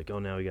Hollywood, like, oh,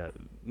 now we got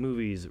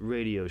movies,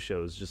 radio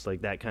shows, just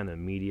like that kind of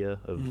media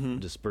of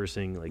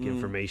dispersing, like,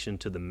 information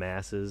to the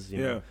masses, you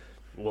know.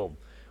 Well,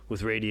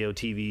 with radio,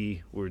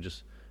 TV, we're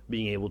just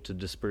being able to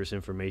disperse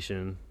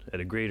information at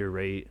a greater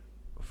rate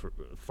for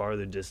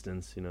farther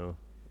distance, you know,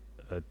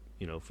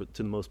 to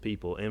the most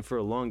people. And for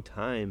a long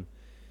time,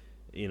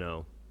 you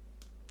know,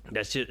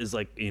 that shit is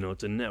like, you know,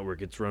 it's a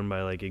network. It's run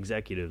by, like,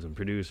 executives and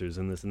producers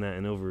and this and that.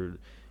 And over,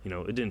 you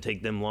know, it didn't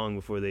take them long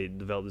before they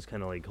developed this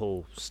kind of, like,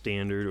 whole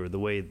standard, or the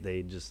way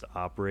they just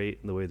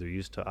operate, the way they're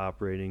used to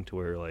operating, to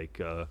where, like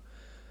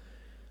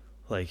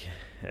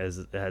as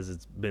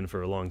it's been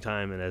for a long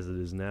time, and as it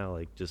is now,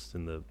 like, just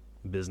in the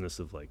business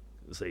of, like,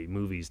 say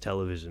movies,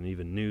 television,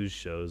 even news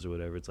shows or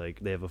whatever. It's like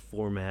they have a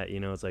format, you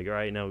know. It's like, all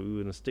right, now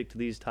we're gonna stick to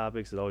these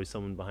topics. There's always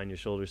someone behind your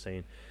shoulder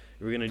saying,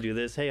 "We're gonna do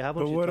this. Hey, how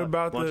about why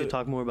don't you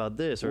talk more about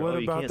this?" Or what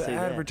you about can't the say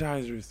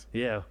advertisers?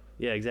 That.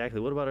 Yeah, exactly.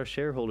 What about our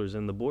shareholders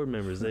and the board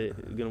members? They're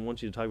gonna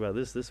want you to talk about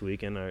this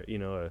week, and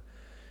our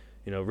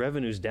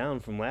revenue's down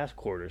from last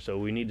quarter, so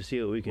we need to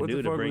see what we can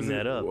do to bring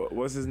that up.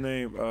 What's his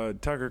name?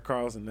 Tucker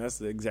Carlson.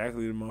 That's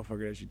exactly the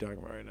motherfucker that you're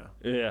talking about right now.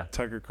 Yeah,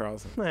 Tucker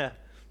Carlson. Yeah.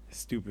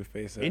 Stupid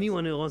face.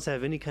 Anyone who wants to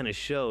have any kind of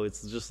show,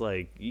 it's just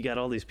like you got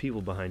all these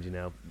people behind you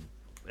now,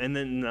 and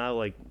then now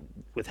like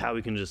with how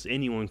we can just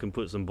anyone can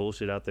put some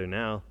bullshit out there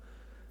now,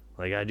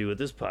 like I do with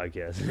this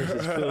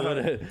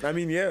podcast. I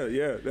mean,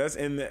 yeah. That's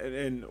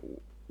and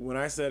when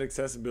I said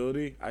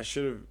accessibility, I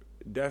should have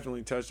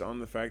definitely touched on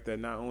the fact that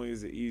not only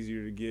is it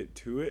easier to get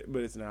to it,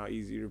 but it's now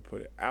easier to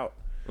put it out.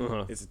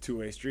 It's a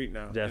two-way street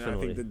now.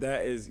 Definitely. And I think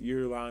that is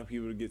you're allowing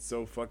people to get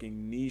so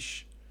fucking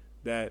niche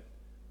that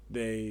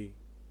they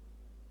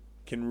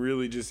can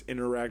really just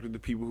interact with the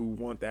people who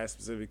want that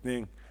specific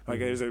thing. Like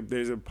there's a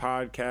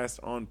podcast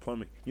on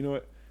plumbing. You know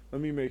what?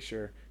 Let me make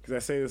sure, because I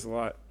say this a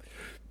lot,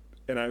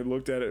 and I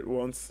looked at it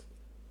once,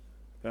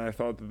 and I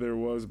thought that there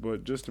was,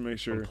 but just to make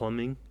sure.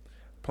 On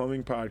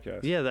plumbing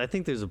podcast. Yeah, I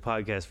think there's a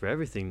podcast for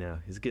everything now.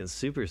 It's getting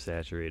super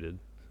saturated.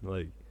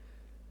 Like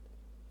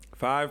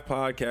 5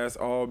 podcasts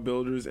all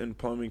builders and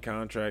plumbing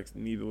contracts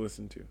need to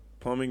listen to.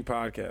 Plumbing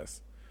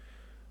podcast.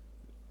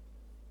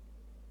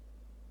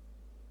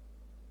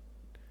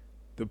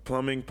 The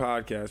Plumbing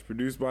Podcast,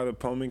 produced by the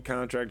Plumbing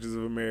Contractors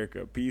of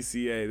America,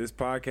 PCA. This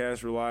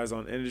podcast relies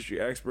on industry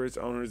experts,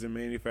 owners, and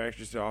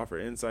manufacturers to offer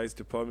insights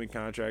to plumbing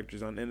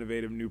contractors on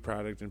innovative new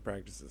products and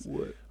practices.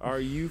 What? Are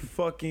you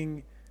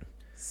fucking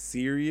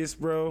serious,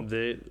 bro?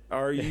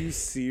 Are you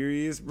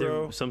serious,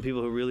 bro? Some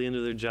people who are really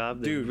into their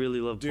job, they really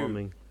love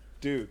plumbing.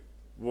 Dude,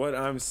 what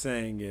I'm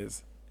saying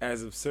is,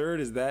 as absurd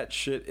as that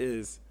shit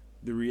is,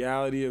 the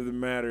reality of the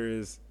matter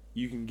is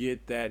you can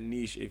get that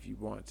niche if you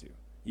want to.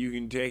 You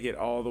can take it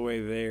all the way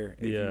there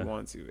if you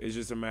want to. It's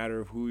just a matter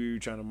of who you're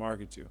trying to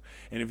market to.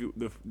 And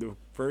if the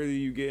further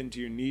you get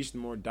into your niche, the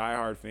more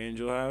diehard fans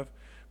you'll have.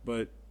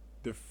 But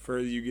the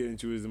further you get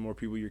into it, is the more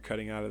people you're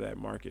cutting out of that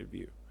market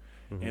view.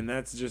 And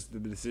that's just the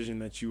decision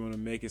that you want to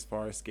make as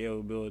far as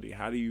scalability.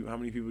 How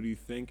many people do you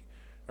think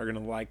are going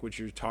to like what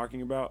you're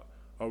talking about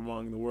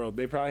among the world?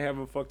 They probably have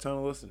a fuck ton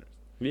of listeners.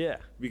 Yeah.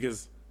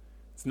 Because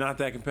it's not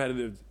that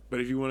competitive. But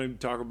if you want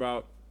to talk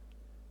about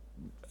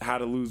how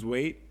to lose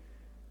weight,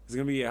 it's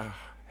going to be a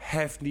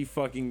hefty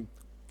fucking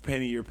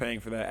penny you're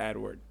paying for that ad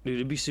word. Dude,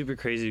 it'd be super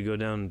crazy to go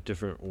down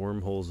different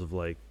wormholes of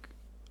like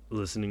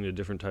listening to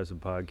different types of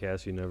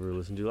podcasts you never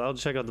listened to. I'll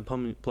check out the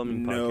plumbing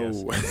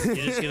podcast. You're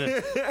just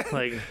gonna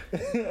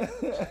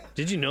like.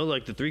 Did you know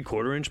like the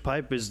 3/4 inch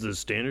pipe is the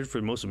standard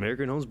for most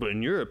American homes, but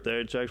in Europe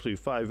there it's actually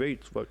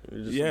 5/8.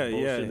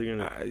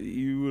 Yeah.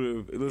 You would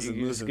have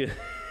listen.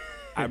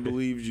 I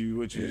believed you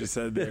what you just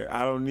said there.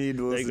 I don't need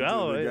to listen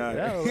to the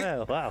guy.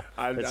 Oh, wow.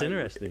 That's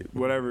interesting.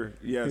 Whatever.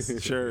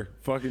 Yes, sure.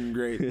 Fucking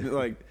great.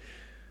 Like,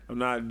 I'm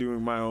not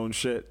doing my own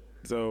shit.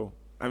 So,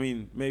 I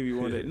mean, maybe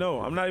one day.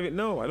 No, I'm not even.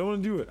 No, I don't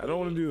want to do it. I don't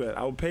want to do that.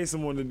 I'll pay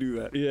someone to do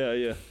that.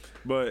 Yeah.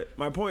 But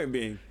my point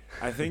being,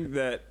 I think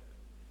that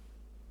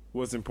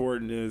what's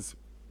important is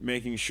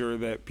making sure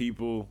that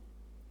people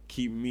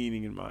keep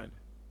meaning in mind.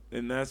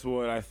 And that's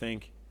what I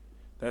think.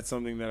 That's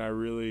something that I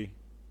really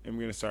am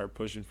going to start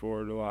pushing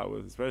forward a lot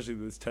with, especially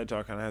this TED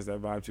Talk kind of has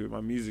that vibe to it. My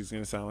music's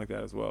going to sound like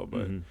that as well.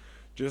 But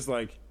just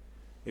like,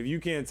 if you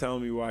can't tell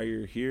me why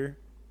you're here,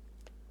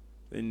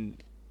 then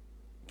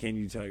can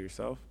you tell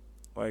yourself?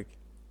 Like,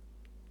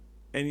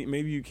 and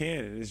maybe you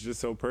can, and it's just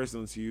so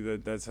personal to you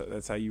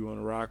that's how you want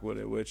to rock with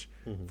it, which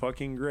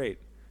fucking great.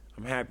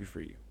 I'm happy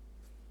for you.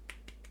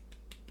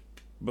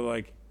 But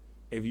like,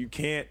 if you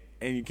can't,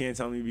 and you can't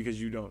tell me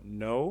because you don't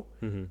know,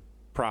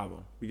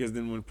 problem. Because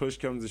then when push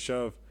comes to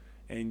shove,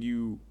 and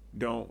you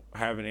don't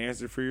have an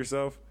answer for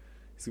yourself,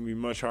 it's going to be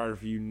much harder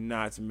for you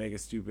not to make a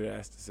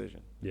stupid-ass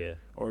decision. Yeah.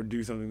 Or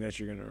do something that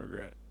you're going to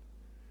regret.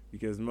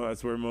 Because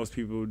that's where most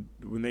people,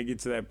 when they get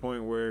to that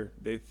point where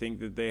they think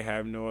that they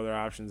have no other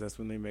options, that's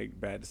when they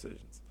make bad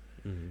decisions.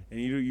 And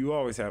you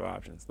always have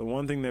options. The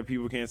one thing that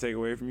people can't take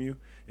away from you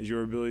is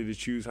your ability to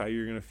choose how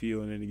you're going to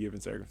feel in any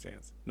given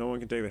circumstance. No one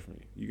can take that from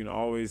you. You can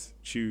always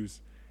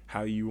choose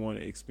how you want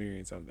to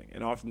experience something.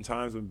 And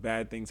oftentimes when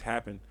bad things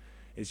happen,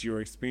 it's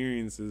your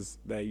experiences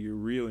that you're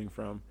reeling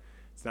from.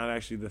 It's not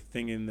actually the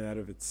thing in that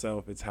of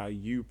itself. It's how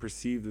you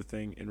perceive the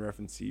thing in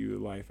reference to your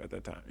life at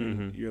that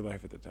time. Your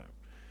life at the time.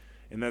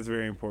 And that's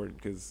very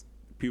important because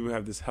people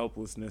have this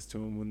helplessness to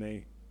them when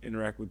they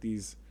interact with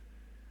the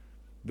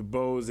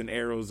bows and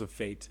arrows of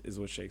fate is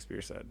what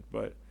Shakespeare said.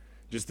 But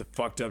just the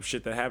fucked up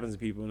shit that happens to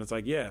people. And it's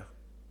like, yeah,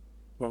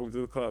 welcome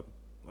to the club.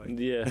 Like,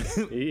 yeah.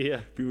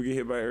 People get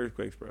hit by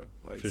earthquakes, bro.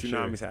 Like, For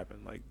tsunamis sure.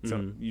 happen. Like,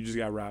 you just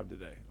got robbed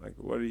today. Like,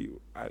 what are you...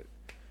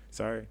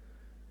 Sorry.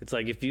 It's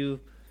like if you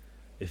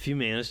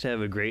manage to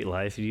have a great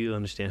life, do you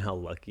understand how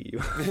lucky you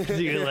are?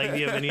 Do you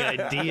have any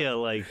idea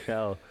like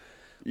how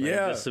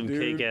just some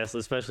dude. kick ass,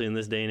 especially in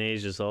this day and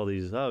age, just all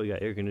these we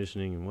got air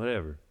conditioning and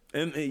whatever.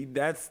 And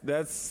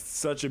that's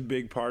such a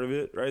big part of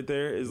it right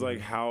there is like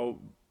how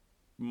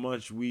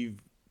much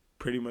we've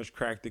pretty much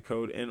cracked the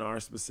code in our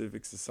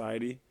specific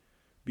society,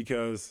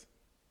 because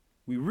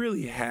we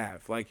really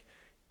have. Like,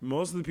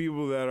 most of the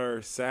people that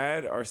are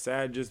sad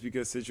just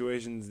because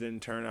situations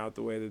didn't turn out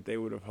the way that they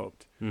would have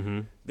hoped. Mm-hmm.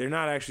 They're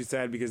not actually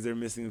sad because they're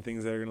missing the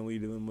things that are going to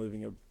lead to them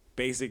living a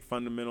basic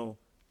fundamental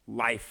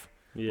life.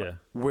 Yeah.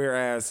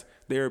 Whereas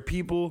there are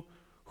people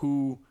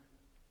who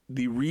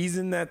the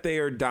reason that they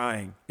are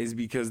dying is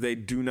because they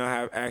do not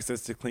have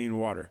access to clean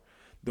water.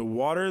 The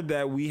water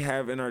that we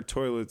have in our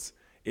toilets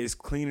is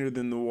cleaner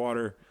than the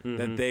water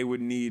that they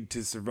would need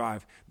to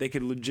survive. They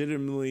could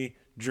legitimately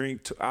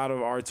drink out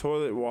of our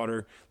toilet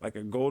water like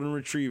a golden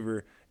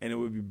retriever, and it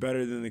would be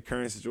better than the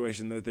current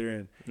situation that they're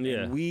in.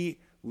 Yeah. And we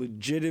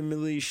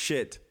legitimately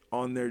shit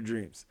on their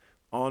dreams,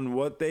 on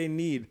what they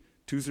need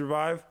to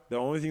survive. The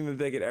only thing that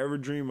they could ever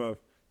dream of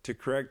to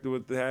correct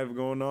what they have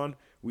going on,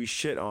 we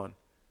shit on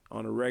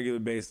a regular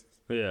basis.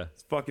 Yeah.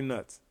 It's fucking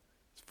nuts.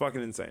 It's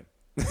fucking insane.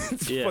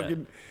 It's Yeah.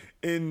 fucking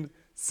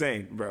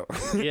insane, bro.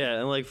 Yeah,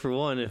 and like for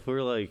one, if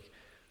you're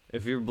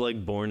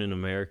like born in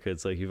America,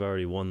 it's like you've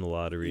already won the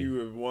lottery. You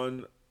have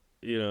won.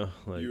 You know,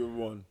 like You have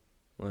won.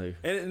 like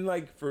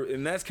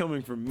And that's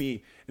coming from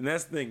me. And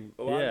that's the thing.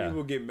 A lot Yeah. of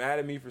people get mad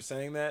at me for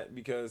saying that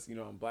because,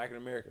 I'm black in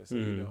America.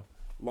 So,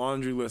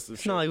 laundry list of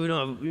it's shit. not like we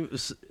don't have,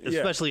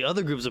 especially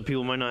other groups of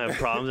people might not have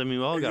problems. I mean,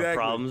 we all got Exactly.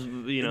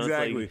 problems. You know,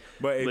 Exactly. It's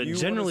like, but if but you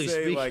generally say,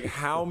 speaking, like,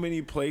 how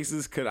many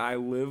places could I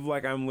live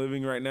like I'm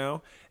living right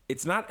now?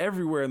 It's not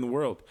everywhere in the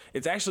world.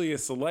 It's actually a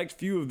select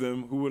few of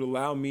them who would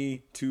allow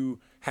me to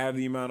have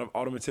the amount of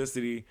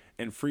automaticity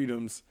and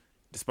freedoms,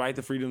 despite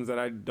the freedoms that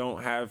I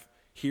don't have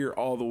here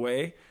all the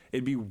way.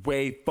 It'd be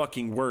way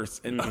fucking worse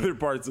in other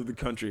parts of the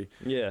country.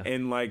 Yeah.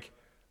 And, like,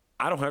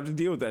 I don't have to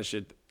deal with that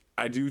shit.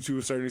 I do to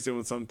a certain extent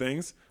with some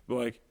things, but,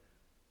 like,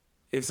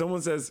 if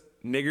someone says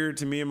nigger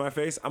to me in my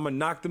face, I'm going to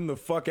knock them the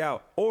fuck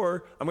out.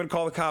 Or I'm going to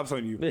call the cops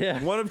on you.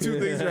 Yeah. One of two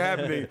things are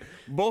happening.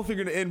 Both are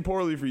going to end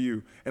poorly for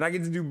you. And I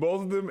get to do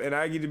both of them, and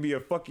I get to be a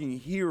fucking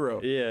hero.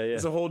 Yeah.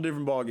 It's a whole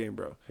different ballgame,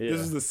 bro. Yeah.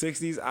 This is the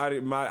 60s.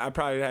 I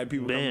probably had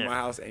people come to Man. my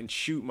house and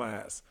shoot my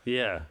ass.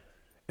 yeah.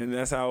 And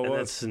that's how it And was.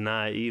 that's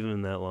not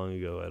even that long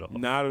ago at all.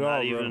 Not at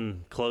all, Not bro.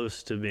 even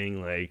close to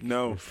being like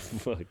No.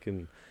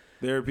 fucking.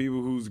 There are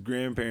people whose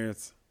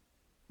grandparents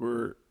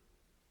were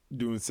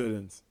doing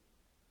sit-ins.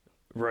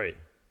 Right.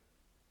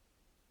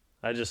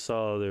 I just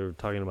saw they were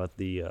talking about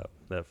the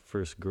that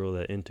first girl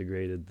that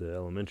integrated the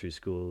elementary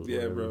school.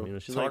 Yeah, bro. You know,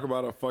 she's Talk like,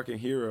 about a fucking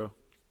hero.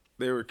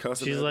 They were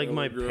cussing. she's at like that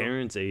my little girl.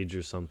 parents' age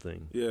or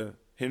something. Yeah,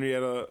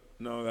 Henrietta.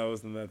 No, that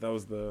wasn't that. That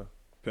was the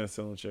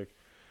penicillin chick.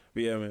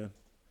 But yeah, man,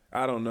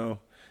 I don't know.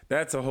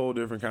 That's a whole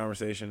different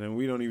conversation, and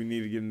we don't even need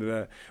to get into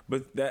that.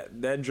 But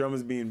that drum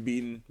is being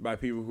beaten by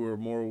people who are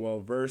more well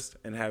versed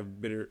and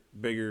have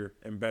bigger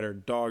and better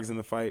dogs in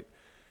the fight.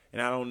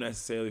 And I don't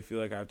necessarily feel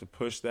like I have to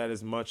push that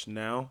as much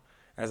now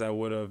as I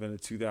would have in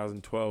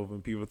 2012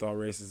 when people thought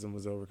racism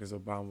was over because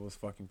Obama was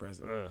fucking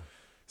president.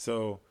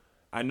 So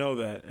I know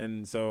that,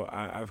 and so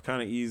I've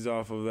kind of eased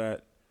off of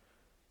that.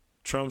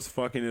 Trump's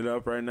fucking it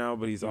up right now,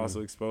 but he's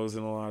also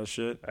exposing a lot of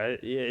shit.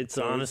 It's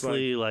So it's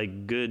honestly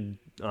like good.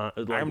 Like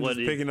I'm what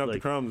just picking up the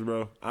like, crumbs,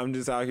 bro. I'm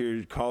just out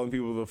here calling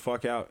people the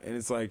fuck out, and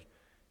it's like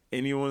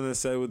anyone that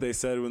said what they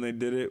said when they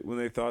did it, when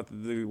they thought that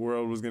the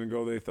world was going to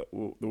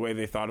go the way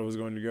they thought it was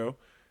going to go,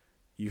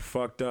 you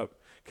fucked up.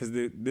 Because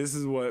this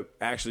is what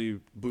actually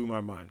blew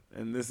my mind,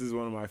 and this is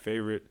one of my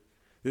favorite.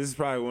 This is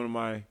probably one of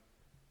my.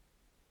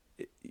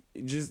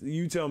 Just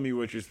you tell me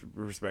what your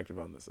perspective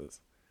on this is.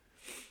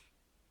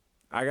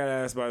 I got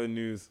asked by the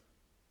news,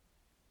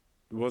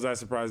 was I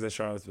surprised that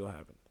Charlottesville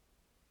happened?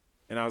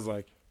 And I was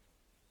like,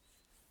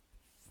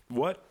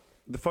 what?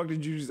 The fuck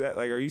did you just,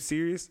 like, are you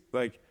serious?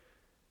 Like,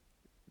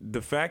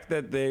 the fact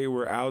that they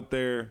were out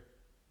there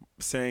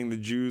saying the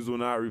Jews will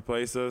not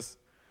replace us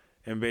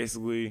and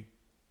basically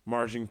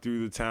marching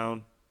through the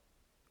town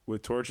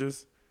with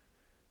torches,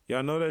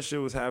 y'all know that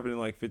shit was happening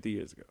like 50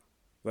 years ago.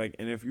 Like,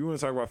 and if you want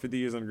to talk about 50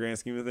 years on the grand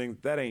scheme of things,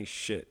 that ain't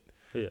shit.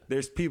 Yeah.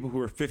 There's people who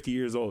are 50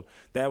 years old.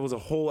 That was a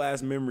whole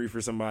ass memory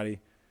for somebody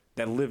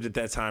that lived at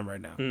that time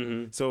right now.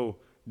 Mm-hmm. So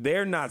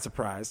they're not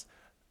surprised.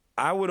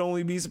 I would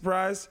only be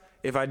surprised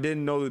if I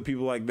didn't know that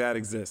people like that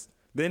exist.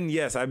 Then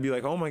yes, I'd be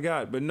like, oh my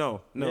God, but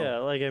no. Yeah,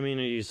 like I mean,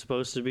 are you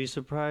supposed to be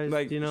surprised?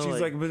 Like, you know, she's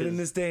like, but in 'cause-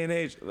 this day and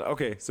age,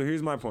 okay, so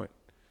here's my point.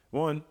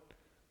 One,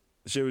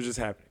 the shit was just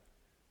happening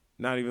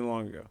not even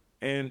long ago.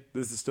 And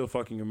this is still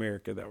fucking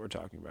America that we're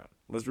talking about.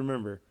 Let's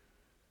remember,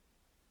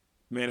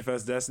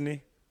 Manifest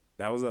Destiny,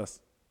 that was us.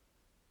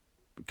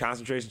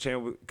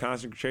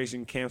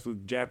 Concentration camps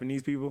with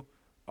Japanese people,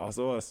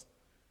 also us.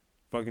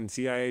 Fucking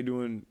CIA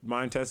doing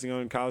mind testing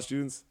on college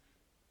students,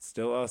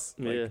 still us.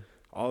 Like, Yeah.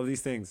 all of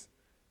these things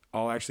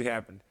all actually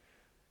happened.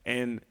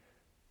 And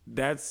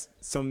that's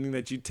something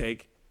that you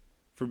take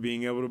for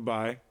being able to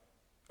buy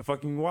a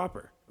fucking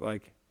Whopper.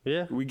 Like,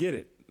 Yeah. we get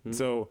it.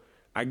 So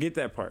I get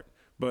that part.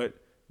 But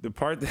the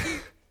part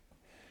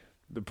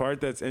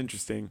that's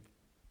interesting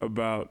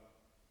about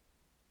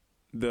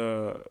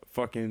the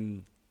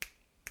fucking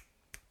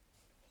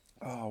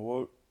Oh,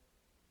 what?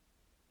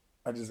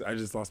 I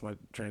just lost my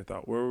train of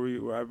thought. Where were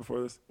we at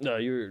before this? No,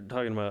 you were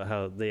talking about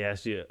how they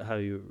asked you how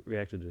you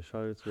reacted to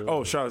Charlottesville.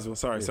 Oh, Charlottesville.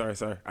 Sorry.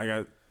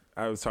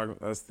 I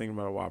was thinking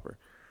about a Whopper,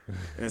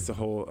 and it's a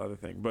whole other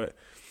thing. But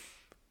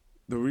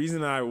the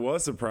reason I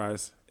was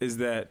surprised is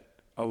that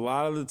a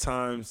lot of the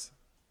times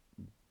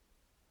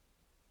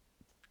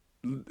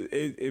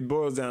it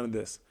boils down to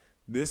this.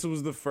 This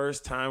was the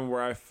first time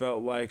where I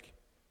felt like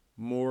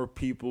more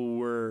people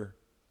were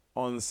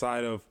on the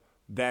side of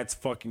that's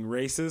fucking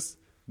racist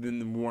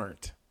than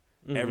weren't.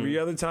 Mm-hmm. Every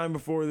other time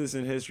before this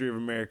in history of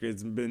America,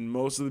 it's been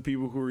most of the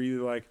people who are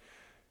either like,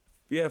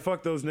 yeah,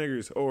 fuck those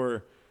niggers,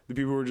 or the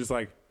people who are just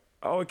like,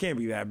 oh, it can't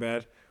be that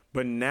bad.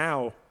 But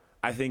now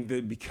I think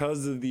that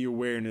because of the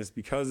awareness,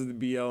 because of the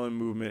BLM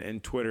movement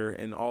and Twitter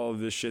and all of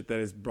this shit that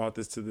has brought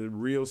this to the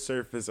real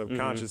surface of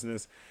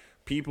consciousness,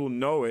 people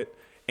know it.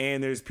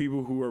 And there's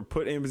people who are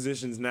put in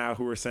positions now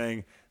who are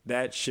saying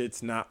that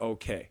shit's not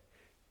okay.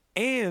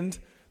 And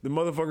the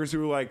motherfuckers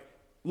who are like,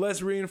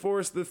 let's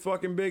reinforce the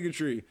fucking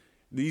bigotry.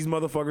 These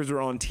motherfuckers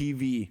are on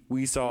TV.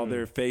 We saw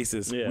their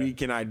faces. Yeah. We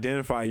can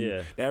identify you.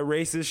 Yeah. That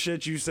racist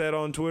shit you said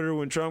on Twitter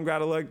when Trump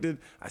got elected,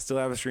 I still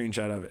have a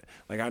screenshot of it.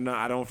 Like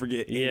I don't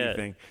forget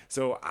anything.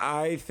 So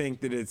I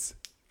think that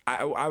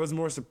I was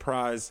more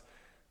surprised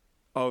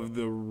of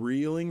the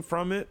reeling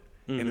from it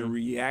and the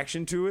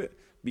reaction to it,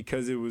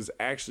 because it was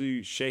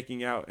actually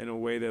shaking out in a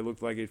way that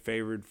looked like it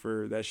favored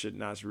for that shit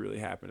not to really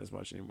happen as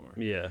much anymore.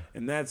 Yeah.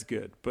 And that's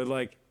good. But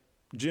like,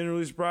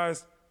 generally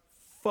surprised?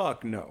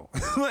 Fuck no.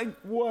 Like,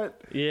 what?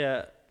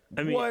 Yeah.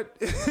 I mean, what?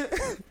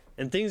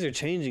 And things are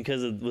changing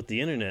because of with the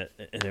internet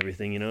and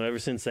everything, you know, ever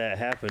since that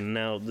happened.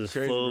 Now there's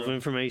flow of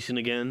information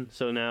again.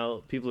 So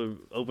now people are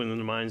opening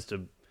their minds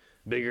to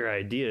bigger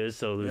ideas.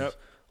 So there's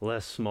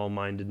less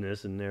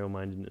small-mindedness and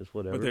narrow-mindedness,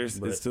 whatever. But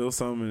it's still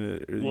something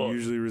that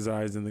usually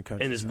resides in the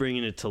country. And it's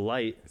bringing it to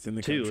light, too.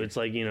 Country. It's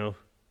like, you know,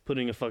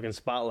 putting a fucking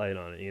spotlight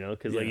on it, you know?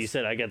 Because like you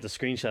said, I got the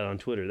screenshot on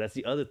Twitter. That's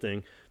the other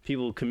thing.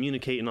 People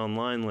communicating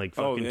online like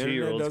fucking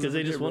 2-year-olds because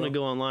they just want to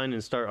go online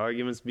and start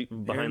arguments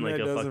behind like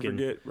a fucking...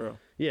 forget, bro.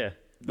 Yeah.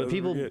 But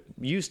people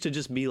used to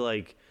just be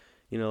like...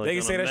 You know, like they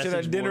can say that shit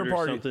at dinner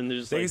parties.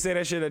 They can say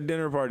that shit at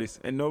dinner parties,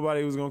 and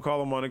nobody was gonna call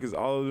them on it because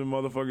all of the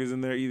motherfuckers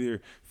in there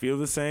either feel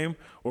the same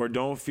or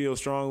don't feel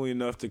strongly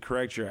enough to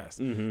correct your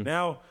ass.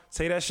 Now,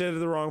 say that shit at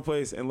the wrong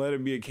place and let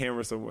it be a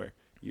camera somewhere.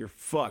 You're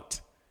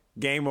fucked.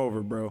 Game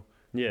over, bro.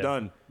 Yeah.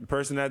 Done. The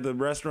person at the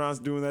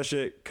restaurants doing that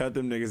shit, cut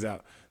them niggas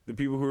out. The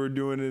people who were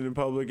doing it in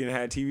public and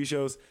had TV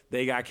shows,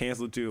 they got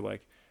canceled too.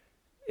 Like,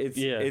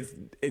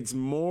 it's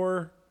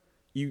more.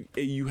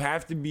 You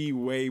have to be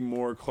way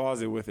more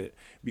closet with it,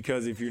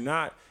 because if you're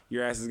not,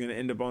 your ass is gonna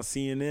end up on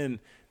CNN,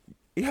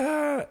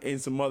 in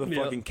some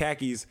motherfucking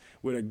khakis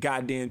with a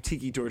goddamn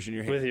tiki torch in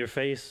your hand, with your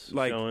face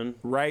like showing.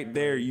 Right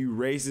there, you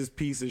racist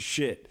piece of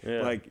shit.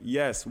 Yeah. Like,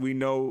 yes, we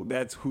know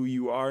that's who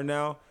you are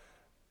now.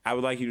 I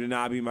would like you to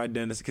not be my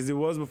dentist, because it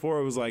was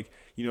before. It was like,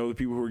 you know, the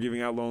people who were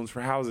giving out loans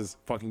for houses,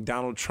 fucking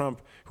Donald Trump,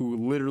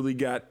 who literally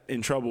got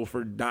in trouble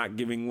for not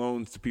giving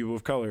loans to people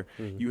of color.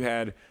 You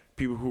had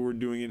people who were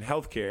doing it in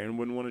healthcare and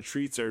wouldn't want to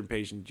treat certain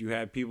patients. You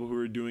had people who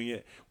were doing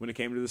it when it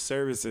came to the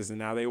services, and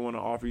now they want to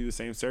offer you the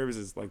same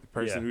services, like the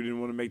person who didn't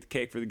want to make the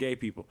cake for the gay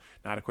people.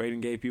 Not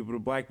equating gay people to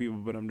black people,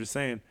 but I'm just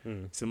saying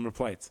similar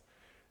plights.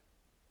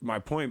 My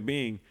point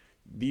being,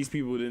 these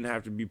people didn't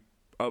have to be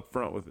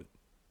upfront with it.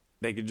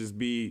 They could just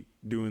be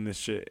doing this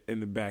shit in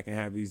the back and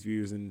have these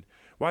views. And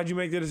why'd you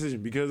make the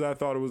decision? Because I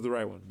thought it was the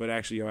right one. But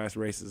actually, your ass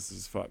racist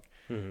as fuck.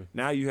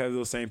 Now you have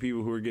those same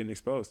people who are getting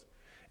exposed.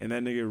 And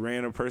that nigga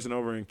ran a person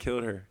over and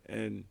killed her.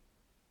 And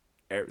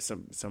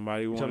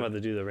somebody wanted... You're talking about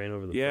the dude that ran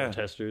over the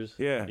protesters?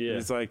 Yeah. And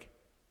it's like,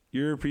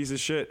 you're a piece of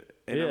shit.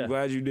 And I'm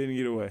glad you didn't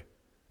get away.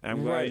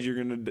 I'm glad you're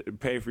going to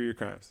pay for your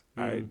crimes.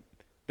 I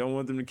don't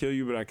want them to kill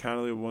you, but I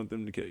kind of want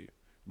them to kill you.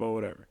 But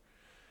whatever.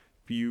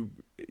 You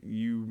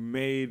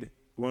made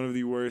one of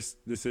the worst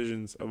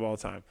decisions of all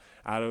time,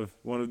 out of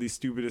one of the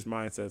stupidest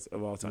mindsets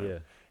of all time. Yeah.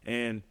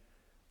 And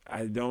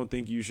I don't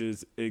think you should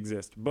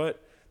exist.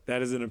 But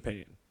that is an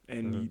opinion.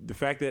 And the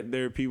fact that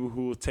there are people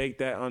who will take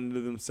that unto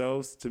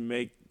themselves to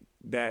make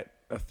that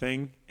a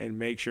thing and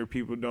make sure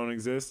people don't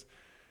exist,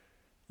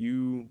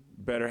 you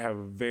better have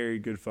a very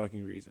good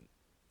fucking reason.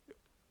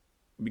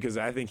 Because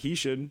I think he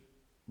shouldn't,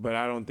 but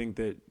I don't think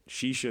that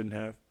she shouldn't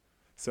have.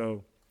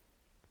 So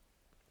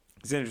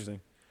it's interesting.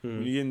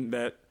 When you get in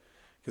that,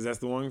 because that's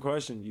the one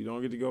question. You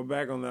don't get to go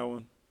back on that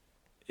one.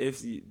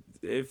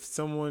 If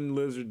someone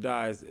lives or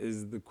dies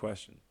is the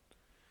question.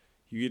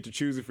 You get to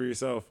choose it for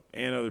yourself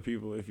and other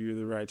people if you're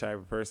the right type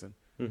of person.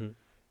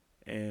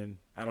 And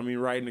I don't mean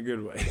right in a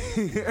good way.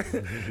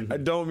 I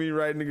don't mean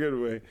right in a good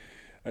way.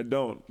 I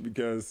don't,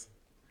 because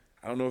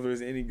I don't know if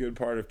there's any good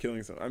part of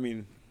killing someone. I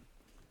mean,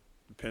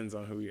 depends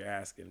on who you're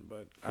asking,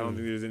 but I don't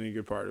think there's any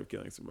good part of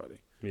killing somebody.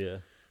 Yeah.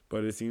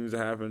 But it seems to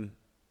happen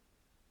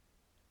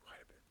quite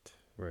a bit.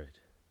 Right.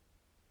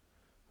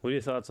 What are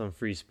your thoughts on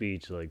free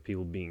speech, like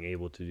people being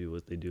able to do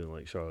what they do in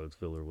like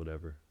Charlottesville or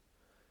whatever?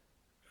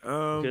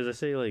 Because I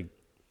say like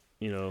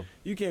you know.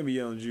 You can't be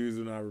yelling Jews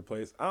will not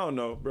replace. I don't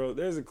know, bro.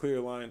 There's a clear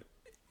line.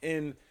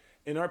 In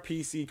our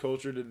PC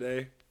culture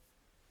today,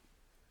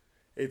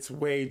 it's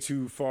way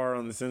too far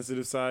on the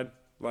sensitive side.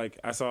 Like,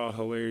 I saw a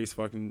hilarious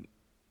fucking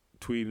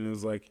tweet, and it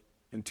was like,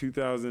 in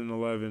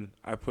 2011,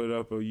 I put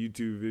up a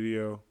YouTube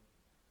video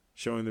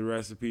showing the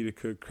recipe to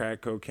cook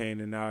crack cocaine,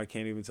 and now I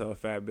can't even tell a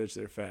fat bitch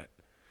they're fat.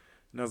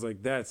 And I was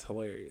like, that's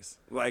hilarious.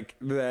 Like,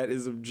 that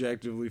is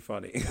objectively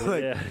funny.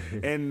 Like, Yeah.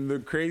 And the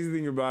crazy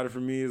thing about it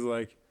for me is,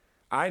 like,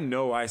 I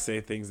know I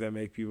say things that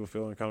make people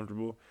feel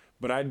uncomfortable,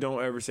 but I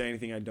don't ever say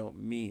anything I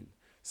don't mean.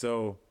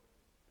 So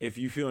if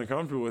you feel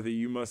uncomfortable with it,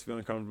 you must feel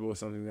uncomfortable with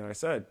something that I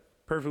said.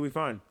 Perfectly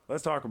fine.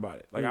 Let's talk about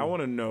it. Like, I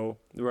want to know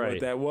what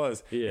that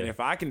was. Yeah. And if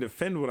I can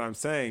defend what I'm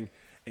saying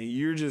and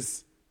you're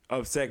just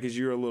upset because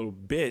you're a little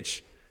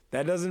bitch,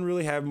 that doesn't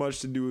really have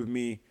much to do with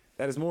me.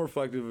 That is more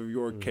reflective of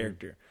your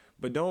character.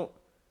 But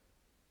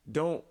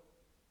don't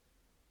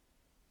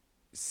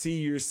see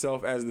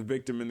yourself as the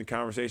victim in the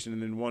conversation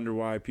and then wonder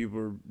why people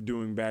are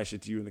doing bad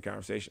shit to you in the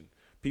conversation.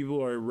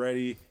 People are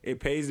ready. It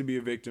pays to be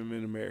a victim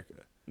in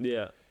America.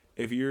 Yeah.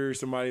 If you're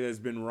somebody that's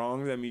been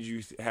wronged, that means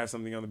you have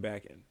something on the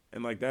back end.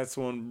 And, like, that's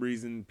one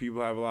reason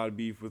people have a lot of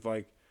beef with,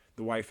 like,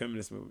 the white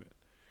feminist movement.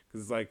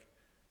 Because it's like,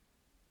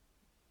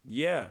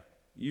 yeah,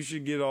 you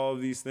should get all of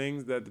these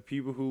things that the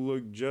people who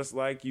look just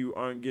like you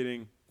aren't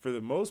getting for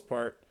the most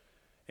part.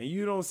 And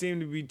you don't seem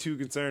to be too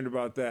concerned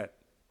about that.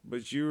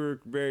 But you're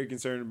very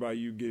concerned about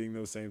you getting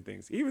those same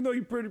things, even though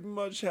you pretty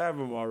much have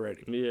them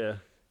already. Yeah.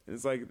 And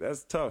it's like,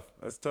 that's tough.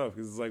 That's tough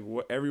because it's like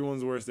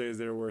everyone's worst day is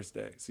their worst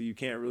day. So you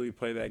can't really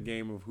play that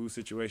game of whose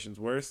situation's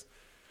worse.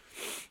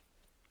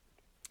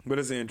 But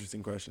it's an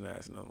interesting question to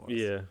ask nonetheless.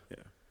 Yeah.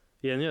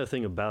 Yeah, and the other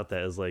thing about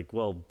that is, like,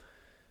 well,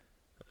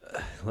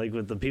 like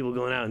with the people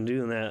going out and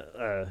doing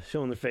that,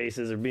 showing their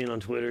faces or being on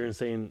Twitter and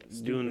saying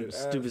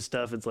stupid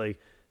stuff, it's like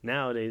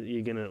nowadays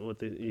you're gonna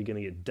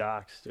get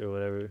doxxed or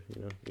whatever,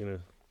 you're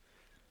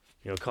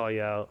gonna call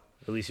you out,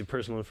 release your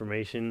personal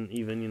information,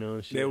 even,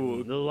 and shit. They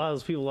will a lot of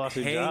those people lost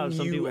their jobs.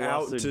 Some people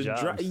lost their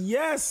jobs.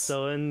 Yes.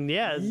 So, and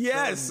yeah.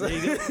 Yes. So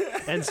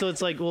and so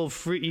it's like, well,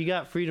 you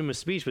got freedom of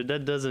speech, but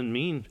that doesn't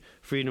mean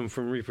freedom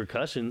from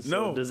repercussions.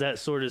 So No. does that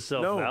sort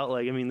itself out?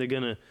 Like, I mean, they're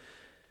gonna.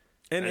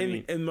 So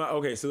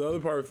the other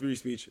part of free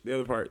speech, the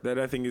other part that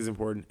I think is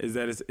important is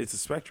that it's a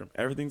spectrum.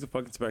 Everything's a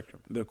fucking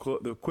spectrum. The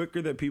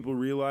quicker that people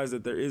realize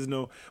that there is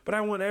no, but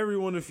I want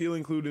everyone to feel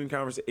included in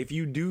conversation. If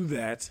you do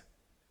that,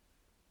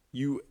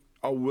 you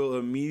will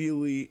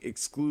immediately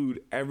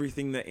exclude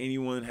everything that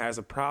anyone has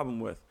a problem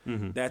with.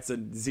 Mm-hmm. That's a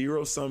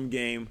zero-sum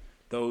game.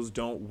 Those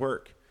don't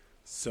work.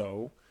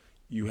 So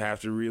you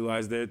have to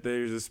realize that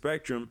there's a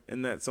spectrum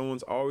and that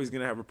someone's always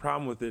going to have a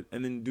problem with it,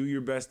 and then do your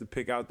best to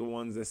pick out the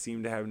ones that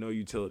seem to have no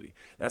utility.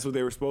 That's what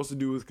they were supposed to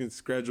do with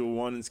Schedule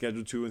 1 and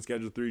Schedule 2 and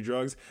Schedule 3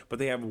 drugs, but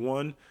they have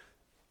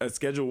a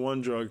Schedule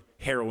 1 drug,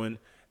 heroin,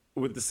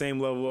 with the same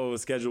level of a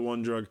Schedule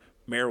 1 drug,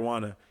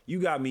 marijuana.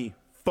 You got me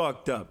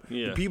fucked up.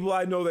 Yeah. The people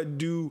I know that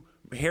do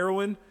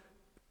heroin,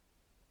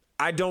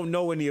 I don't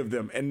know any of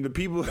them. And the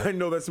people I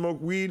know that smoke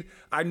weed,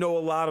 I know a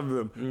lot of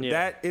them.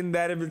 Yeah.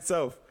 That of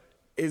itself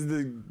is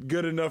the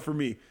good enough for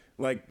me.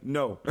 Like,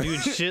 no. Dude,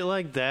 shit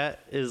like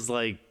that is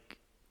like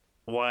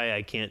why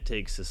I can't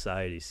take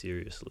society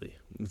seriously.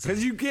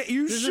 Because you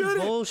shouldn't. This is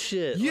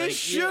bullshit. You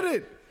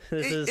shouldn't.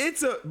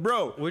 It's a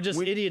bro. We're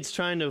just idiots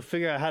trying to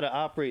figure out how to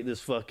operate this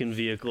fucking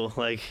vehicle.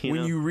 Like,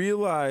 when you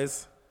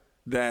realize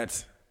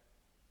that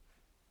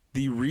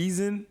the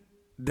reason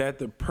that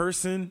the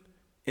person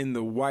in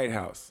the White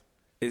House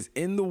is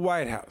in the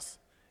White House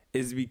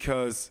is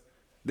because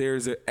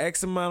there's an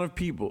X amount of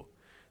people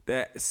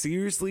that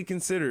seriously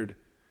considered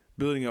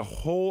building a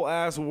whole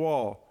ass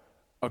wall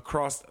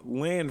across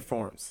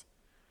landforms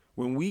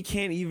when we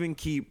can't even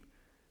keep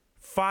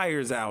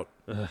fires out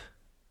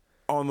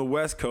on the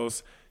West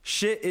Coast.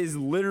 Shit is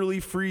literally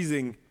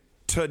freezing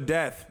to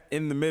death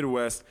in the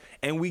Midwest,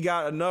 and we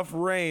got enough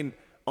rain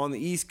on the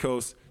East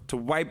Coast to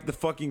wipe the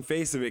fucking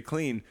face of it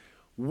clean.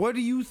 What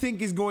do you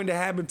think is going to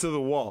happen to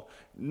the wall?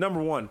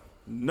 Number one.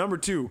 Number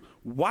two,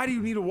 why do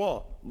you need a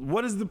wall?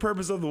 What is the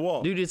purpose of the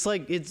wall? Dude, it's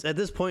at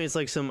this point, it's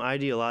like some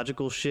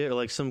ideological shit or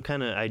like some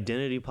kind of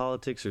identity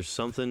politics or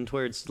something to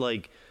where it's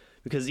like,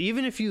 because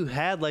even if you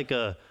had like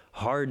a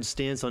hard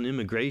stance on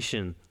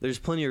immigration, there's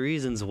plenty of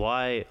reasons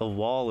why a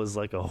wall is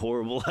like a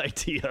horrible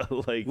idea.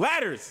 Like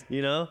ladders,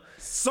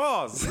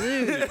 saws,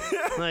 dude,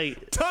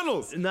 like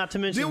tunnels. Not to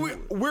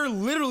mention, we're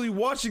literally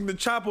watching the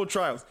Chapo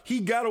trials. He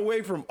got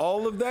away from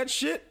all of that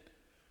shit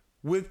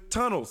with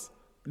tunnels.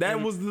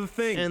 That was the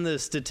thing. And the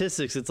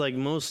statistics, it's like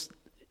most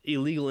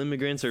illegal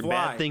immigrants or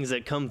bad things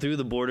that come through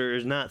the border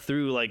is not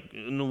through like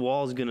the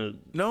wall's gonna.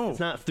 No, it's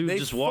not through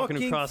just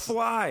walking across.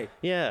 Fly.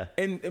 Yeah.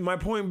 And my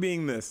point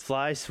being this: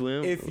 fly,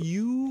 swim. If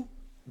you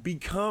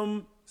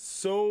become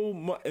so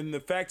much, and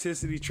the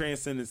facticity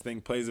transcendence thing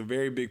plays a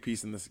very big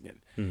piece in this again.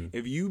 Mm-hmm.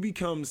 If you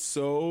become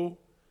so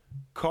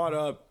caught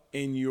up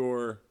in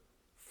your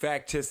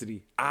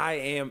facticity, I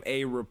am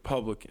a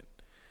Republican.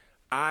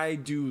 I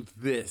do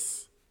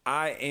this.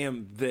 I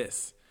am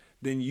this.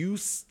 Then you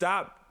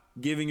stop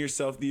giving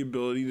yourself the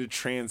ability to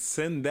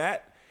transcend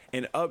that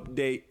and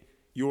update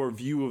your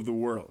view of the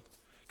world.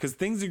 Because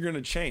things are going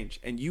to change,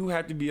 and you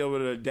have to be able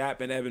to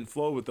adapt and ebb and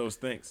flow with those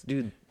things.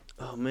 Dude,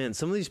 oh man,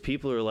 some of these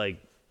people are like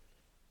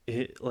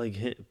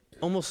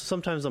almost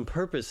sometimes on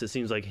purpose. It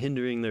seems like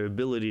hindering their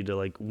ability to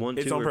like want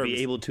It's to on or purpose.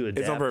 be able to adapt.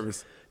 It's on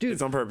purpose. Dude,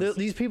 it's on purpose.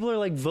 These people are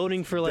like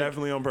voting for like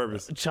Definitely on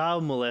purpose.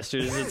 child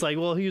molesters. It's like,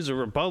 well, he's a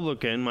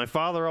Republican. My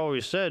father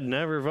always said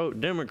never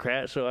vote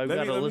Democrat, so I've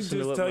got to listen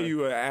to Let me what just tell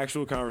you an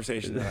actual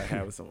conversation that I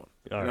had with someone.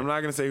 All And right. I'm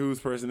not going to say who this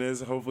person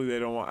is. Hopefully they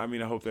don't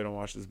I hope they don't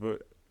watch this,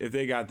 but if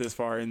they got this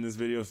far in this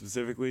video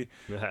specifically,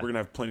 we're going to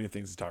have plenty of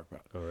things to talk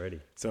about. Already.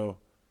 So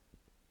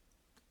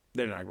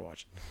they're not going to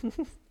watch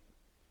it.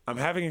 I'm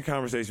having a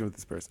conversation with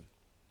this person.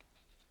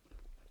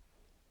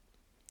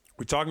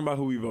 We're talking about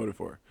who we voted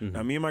for. Mm-hmm.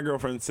 Now, me and my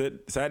girlfriend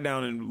sat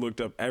down and looked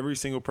up every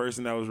single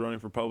person that was running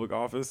for public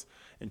office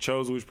and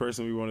chose which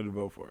person we wanted to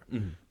vote for.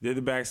 Mm-hmm. Did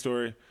the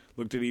backstory,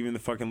 looked at even the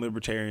fucking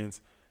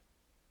libertarians.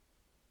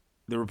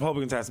 The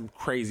Republicans had some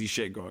crazy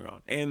shit going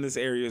on. And this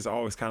area is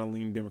always kind of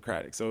lean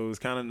Democratic. So it was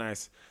kind of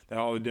nice that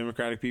all the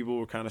Democratic people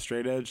were kind of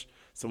straight edge.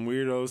 Some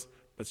weirdos,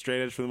 but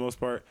straight edge for the most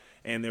part.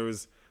 And there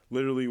was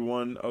literally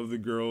one of the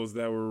girls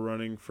that were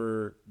running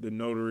for the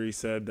notary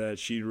said that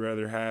she'd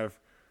rather have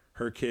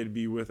her kid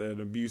be with an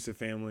abusive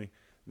family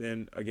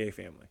than a gay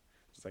family.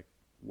 It's like,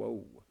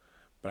 whoa.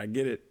 But I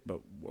get it, but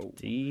whoa.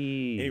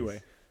 Jeez.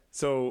 Anyway,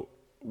 so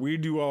we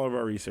do all of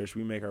our research.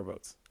 We make our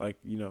votes like,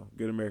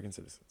 good American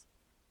citizens.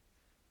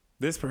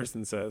 This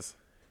person says,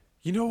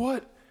 you know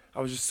what?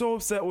 I was just so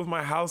upset with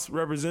my House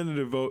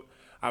representative vote.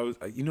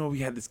 We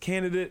had this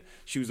candidate.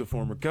 She was a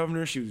former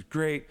governor. She was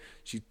great.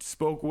 She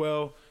spoke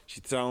well. She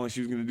sounded like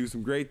she was going to do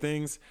some great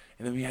things.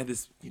 And then we had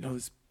this,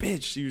 this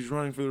bitch. She was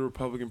running for the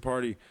Republican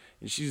Party,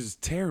 and she's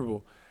just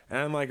terrible. And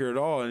I didn't like her at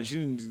all, and she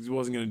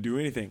wasn't going to do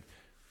anything.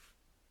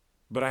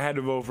 But I had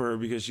to vote for her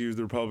because she was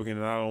the Republican,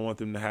 and I don't want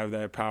them to have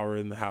that power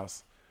in the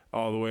House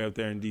all the way up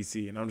there in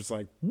D.C. And I'm just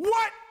like,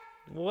 what?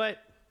 What?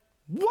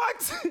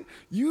 What?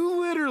 You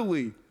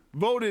literally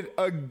voted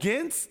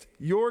against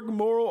your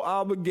moral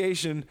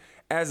obligation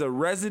as a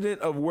resident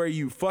of where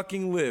you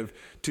fucking live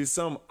to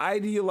some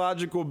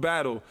ideological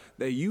battle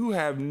that you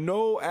have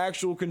no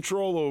actual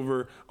control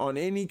over on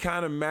any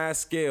kind of mass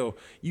scale.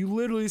 You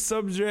literally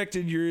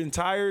subjected your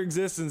entire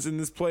existence in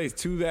this place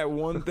to that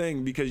one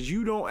thing because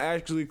you don't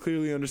actually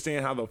clearly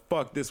understand how the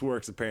fuck this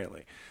works,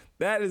 apparently.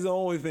 That is the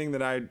only thing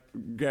that I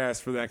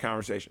grasp for that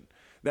conversation.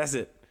 That's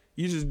it.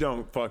 You just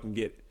don't fucking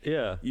get it.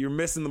 Yeah. You're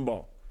missing the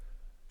ball.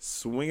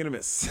 Swing and a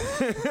miss.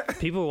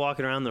 People are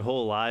walking around their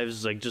whole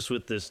lives like just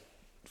with this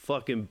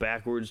fucking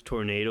backwards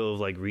tornado of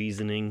like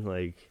reasoning.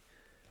 Like,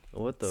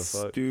 what the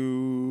fuck?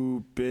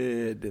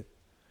 Stupid.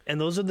 And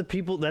those are the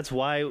people. That's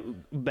why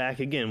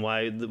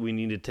we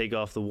need to take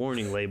off the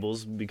warning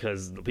labels,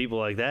 because the people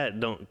like that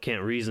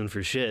can't reason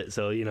for shit.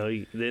 So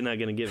they're not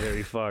gonna get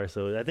very far.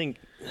 So I think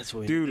that's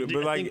what. Dude,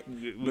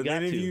 but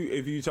then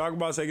if you talk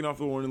about taking off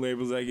the warning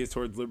labels, that gets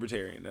towards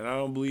libertarian, and I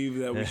don't believe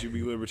that we should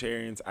be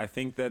libertarians. I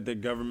think that the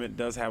government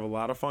does have a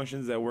lot of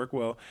functions that work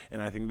well,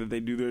 and I think that they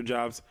do their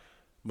jobs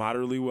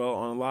moderately well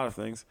on a lot of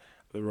things.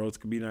 The roads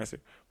could be nicer,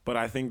 but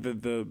I think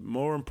that the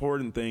more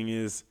important thing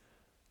is,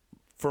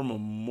 from a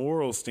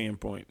moral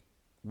standpoint,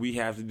 we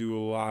have to do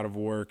a lot of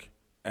work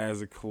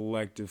as a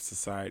collective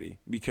society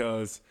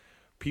because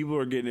people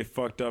are getting it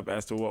fucked up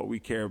as to what we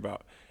care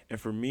about. And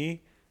for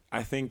me,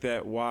 I think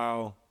that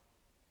while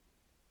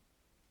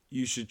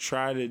you should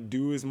try to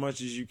do as much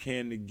as you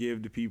can to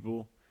give to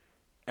people,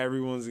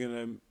 everyone's going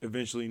to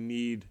eventually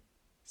need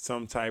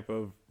some type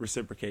of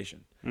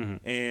reciprocation.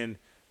 Mm-hmm. And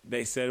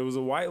they said it was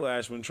a white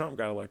lash when Trump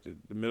got elected.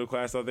 The middle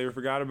class thought they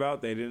forgot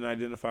about. They didn't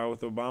identify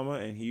with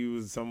Obama, and he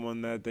was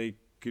someone that they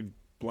could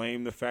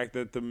blame the fact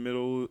that the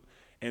middle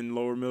and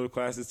lower middle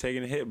class is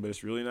taking a hit, but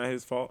it's really not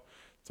his fault.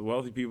 It's the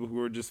wealthy people who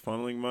are just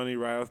funneling money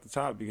right off the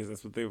top because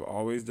that's what they've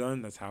always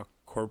done. That's how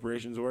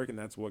corporations work, and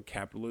that's what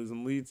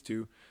capitalism leads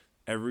to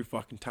every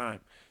fucking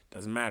time.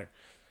 Doesn't matter.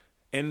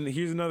 And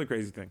here's another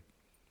crazy thing.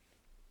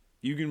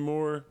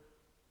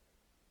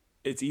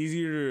 It's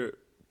easier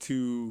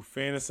to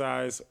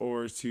fantasize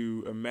or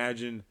to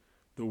imagine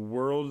the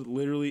world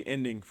literally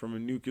ending from a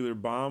nuclear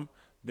bomb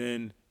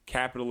than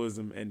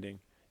capitalism ending.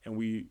 And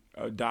we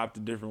adopt a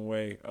different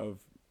way of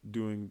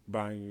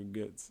buying your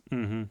goods.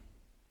 Mm-hmm.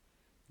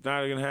 It's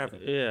not going to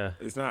happen. Yeah.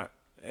 It's not.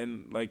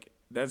 And,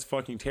 that's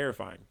fucking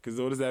terrifying. Because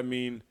what does that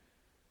mean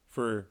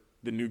for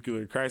the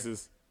nuclear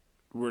crisis?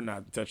 We're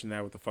not touching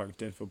that with a fucking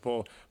 10-foot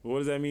pole. But what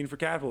does that mean for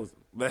capitalism?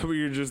 That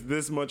we're just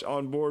this much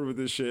on board with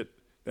this shit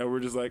that we're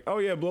just like, oh,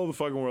 yeah, blow the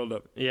fucking world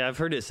up. Yeah, I've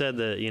heard it said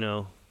that,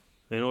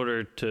 in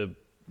order to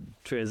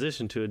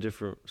transition to a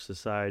different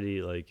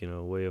society,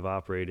 way of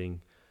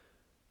operating,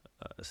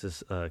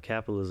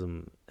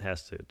 capitalism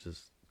has to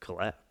just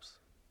collapse.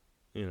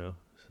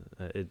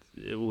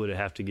 It would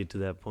have to get to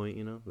that point.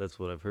 That's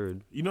what I've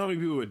heard. You know how many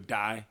people would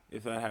die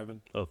if that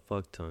happened? A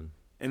fuck ton.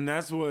 And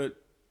that's what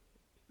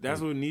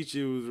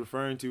Nietzsche was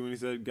referring to when he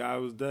said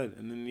God was dead,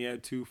 and then he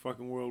had 2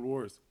 fucking world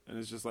wars, and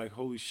it's just like,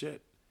 holy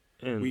shit.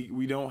 And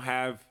we don't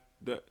have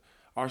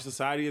our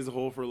society as a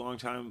whole for a long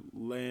time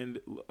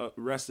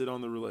rested on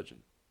the religion.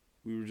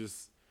 We were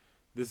just,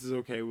 this is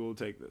okay, we'll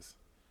take this.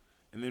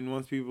 And then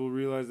once people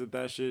realized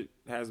that shit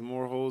has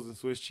more holes than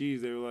Swiss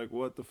cheese, they were like,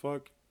 what the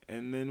fuck?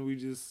 And then we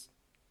just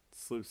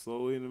slipped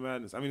slowly into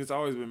madness. I mean, it's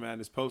always been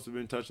madness. Popes have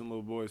been touching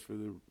little boys for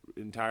the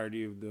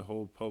entirety of the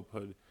whole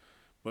popehood.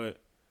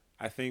 But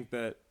I think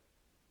that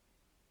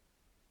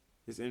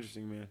it's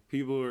interesting, man.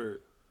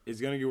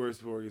 It's going to get worse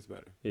before it gets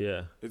better.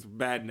 Yeah. It's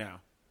bad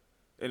now.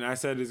 And I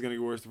said it's going to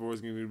get worse before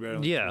it's going to get better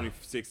in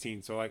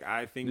 2016. So, like,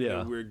 I think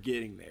that we're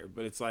getting there.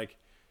 But it's like,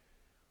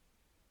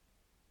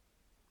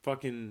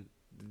 fucking...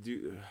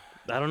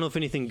 I don't know if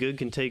anything good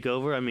can take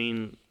over. I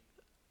mean,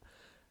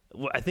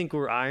 I think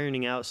we're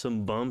ironing out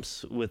some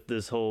bumps with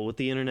with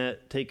the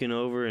internet taking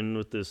over and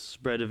with this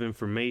spread of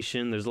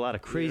information. There's a lot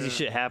of crazy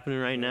shit happening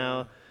right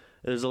now.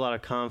 There's a lot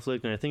of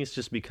conflict, and I think it's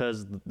just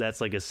because that's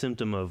like a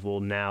symptom of,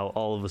 well, now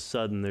all of a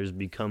sudden there's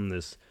become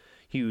this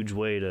huge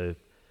way to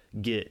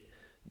get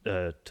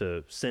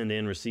to send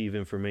and receive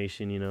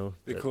information, you know.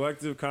 The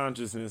collective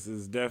consciousness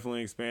is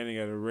definitely expanding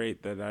at a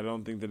rate that I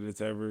don't think that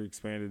it's ever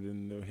expanded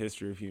in the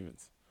history of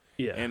humans.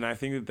 Yeah. And I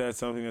think that that's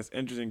something that's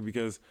interesting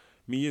because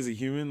me as a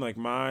human, like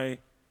my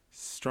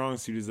strong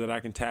suit is that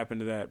I can tap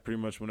into that pretty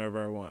much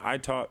whenever I want. I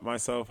taught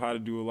myself how to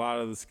do a lot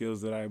of the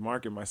skills that I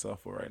market myself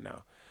for right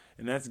now.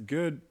 And that's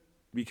good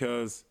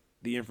because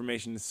the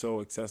information is so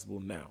accessible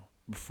now.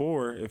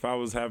 Before, if I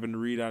was having to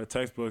read out of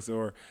textbooks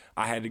or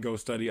I had to go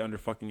study under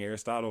fucking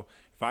Aristotle,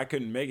 if I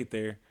couldn't make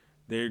it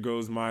there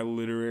goes my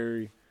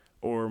literary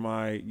or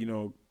my, you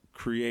know,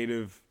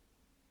 creative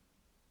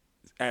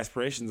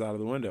aspirations out of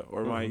the window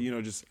or my, you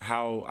know, just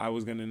how I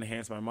was going to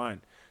enhance my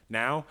mind.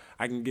 Now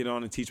I can get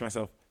on and teach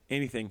myself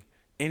anything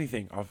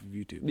off of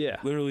YouTube. Yeah.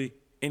 Literally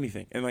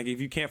anything. And like,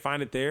 if you can't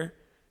find it there,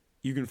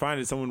 you can find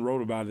it. Someone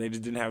wrote about it. They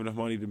just didn't have enough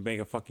money to make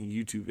a fucking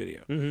YouTube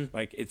video. Mm-hmm.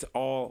 Like, it's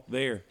all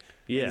there.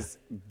 Yeah. It's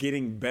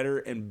getting better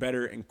and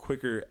better and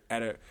quicker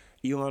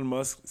Elon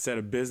Musk said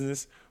a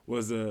business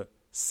was a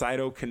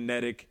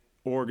cytokinetic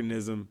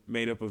organism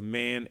made up of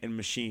man and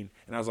machine.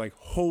 And I was like,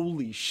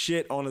 holy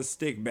shit on a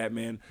stick,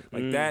 Batman.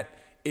 Like, that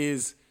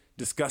is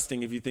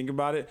disgusting if you think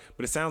about it,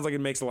 but it sounds like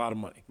it makes a lot of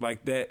money.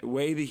 Like, that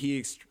way that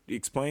he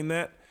explained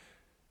that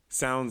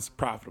sounds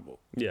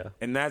profitable. Yeah.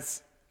 And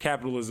that's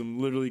capitalism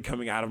literally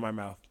coming out of my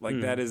mouth. Like,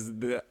 that is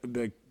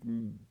the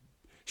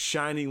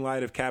shining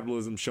light of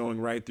capitalism showing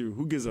right through.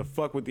 Who gives a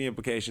fuck what the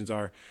implications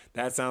are?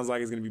 That sounds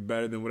like it's going to be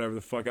better than whatever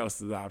the fuck else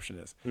the option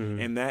is.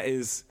 And that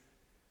is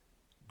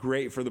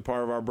great for the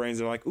part of our brains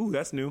that are like, ooh,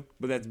 that's new.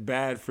 But that's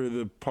bad for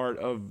the part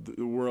of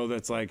the world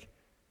that's like,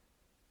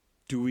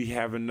 do we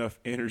have enough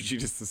energy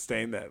to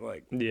sustain that?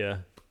 Like, yeah.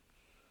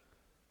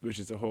 Which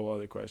is a whole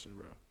other question,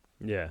 bro.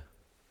 Yeah.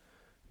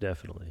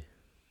 Definitely.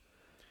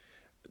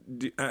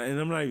 And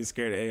I'm not even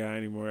scared of AI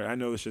anymore. I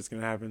know this shit's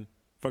going to happen.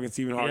 Fucking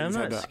Stephen Hawking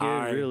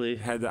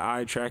had the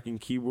eye tracking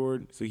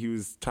keyboard, so he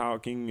was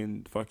talking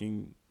and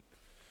fucking.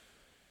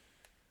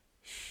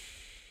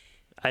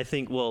 I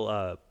think.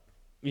 Well,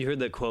 you heard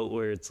that quote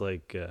where it's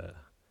like,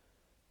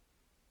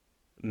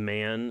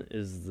 "Man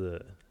is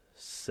the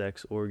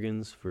sex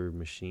organs for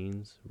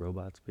machines,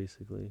 robots,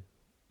 basically."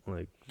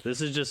 Like,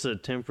 this is just a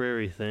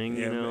temporary thing,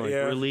 you know? Like,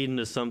 we're leading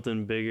to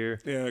something bigger.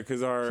 Yeah,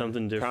 because our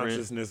something different.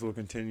 Consciousness will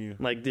continue.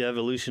 Like the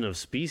evolution of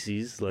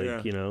species,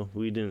 like, you know,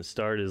 we didn't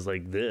start as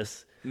like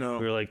this. No.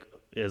 We were like,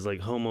 as like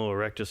Homo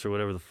erectus or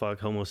whatever the fuck,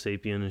 Homo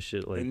sapien and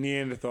shit. Like, and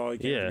Neanderthal, you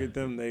can't forget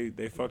them.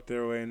 They fucked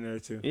their way in there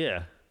too.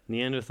 Yeah.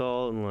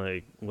 Neanderthal and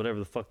like whatever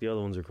the fuck the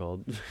other ones are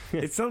called.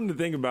 It's something to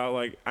think about.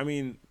 Like, I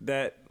mean,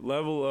 that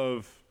level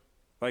of,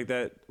 like,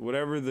 that,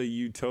 whatever the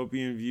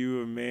utopian view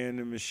of man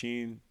and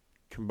machine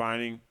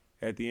combining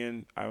at the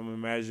end, I'm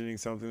imagining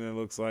something that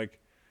looks like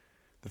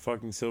the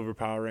fucking Silver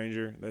Power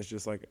Ranger. That's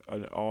just like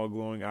an all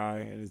glowing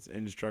eye and it's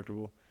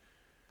indestructible.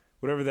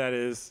 Whatever that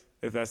is,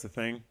 if that's the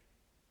thing,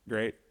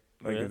 great.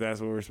 Like, if that's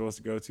what we're supposed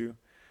to go to.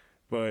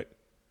 But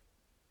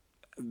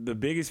the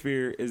biggest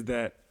fear is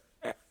that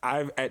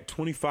at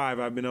 25,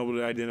 I've been able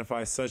to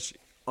identify such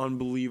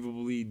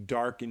unbelievably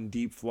dark and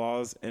deep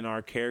flaws in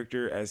our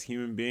character as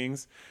human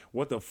beings.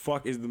 What the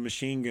fuck is the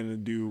machine gonna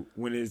do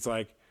when it's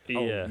like,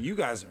 oh, you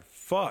guys are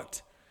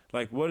fucked?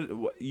 Like, what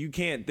you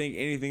can't think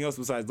anything else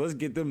besides let's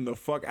get them the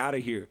fuck out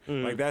of here.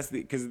 Like,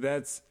 because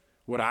that's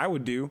what I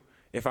would do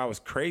if I was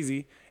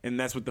crazy, and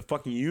that's what the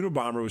fucking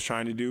Unabomber was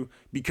trying to do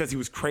because he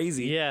was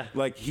crazy. Yeah.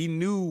 Like, he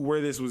knew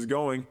where this was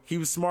going. He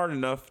was smart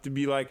enough to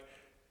be like,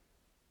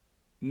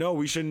 no,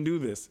 we shouldn't do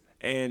this.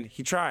 And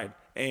he tried.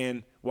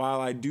 And while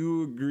I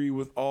do agree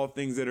with all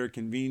things that are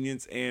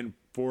convenience and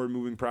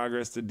forward-moving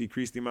progress to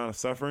decrease the amount of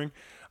suffering,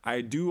 I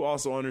do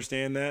also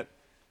understand that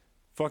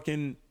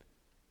fucking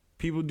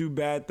people do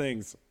bad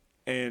things.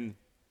 And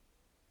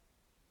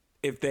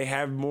if they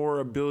have more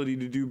ability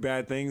to do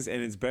bad things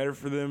and it's better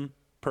for them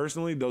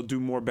personally, they'll do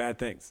more bad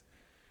things.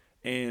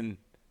 And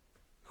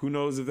who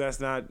knows if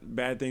that's not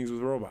bad things with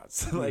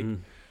robots. Like,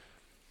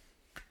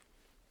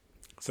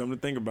 something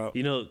to think about.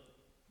 You know,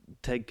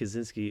 Ted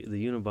Kaczynski,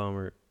 the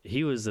Unabomber,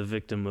 he was a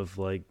victim of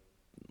like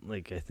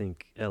like I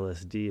think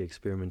LSD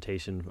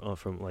experimentation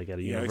from like at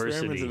a Yeah, university.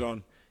 experimented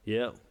on.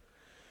 Yeah.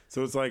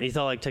 So it's like He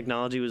thought like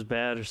technology was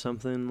bad or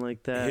something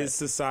like that. his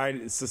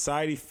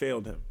society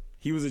failed him.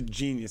 He was a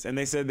genius, and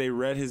they said they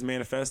read his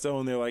manifesto,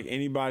 and they're like,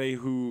 anybody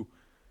who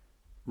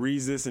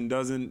reads this and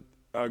doesn't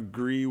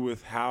agree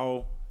with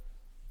how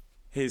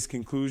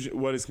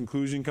what his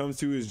conclusion comes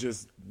to is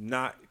just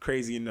not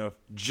crazy enough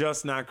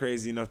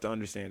to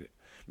understand it,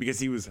 because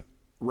he was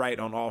right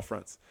on all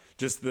fronts.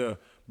 Just the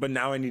but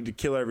now I need to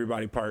kill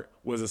everybody part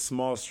was a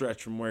small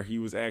stretch from where he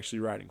was actually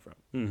writing from.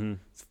 Mm-hmm.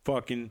 It's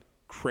fucking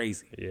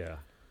crazy. Yeah.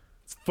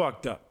 It's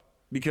fucked up,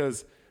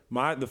 because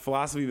the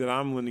philosophy that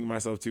I'm lending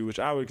myself to, which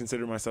I would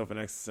consider myself an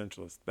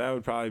existentialist, that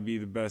would probably be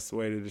the best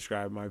way to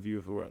describe my view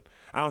of the world.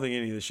 I don't think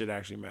any of this shit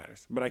actually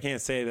matters, but I can't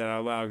say that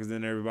out loud because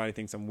then everybody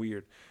thinks I'm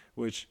weird,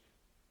 which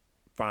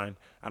fine,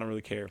 I don't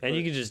really care. And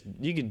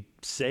you could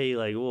say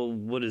like, well,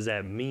 what does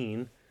that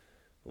mean?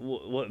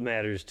 What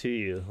matters to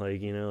you?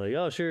 Like, you know, like,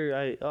 oh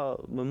sure,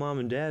 my mom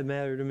and dad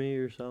matter to me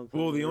or something.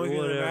 Well, the only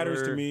thing that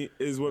matters to me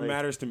is what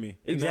matters to me.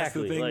 And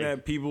Exactly. that's the thing like,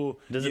 that people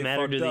does it get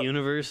matter fucked to the up.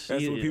 universe?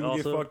 That's what people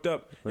also? get fucked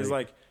up. It's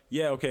like,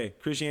 yeah, okay,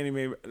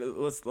 Christianity.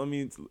 Let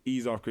me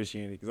ease off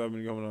Christianity because I've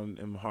been going on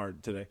them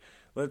hard today.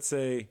 Let's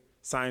say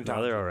Scientology.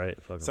 No, they're all right.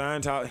 Fuck 'em.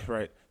 Scientology,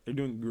 right? They're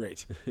doing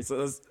great.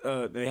 So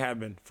they have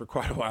been for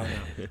quite a while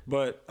now.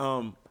 But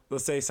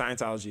let's say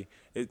Scientology.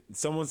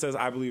 Someone says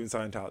I believe in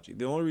Scientology.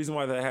 The only reason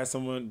why that has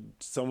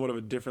somewhat of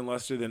a different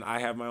luster than I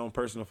have my own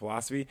personal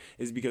philosophy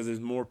is because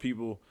there's more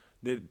people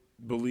that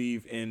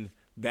believe in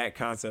that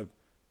concept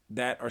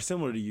that are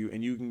similar to you,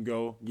 and you can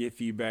go get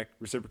feedback,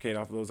 reciprocate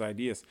off of those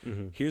ideas.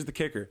 Mm-hmm. Here's the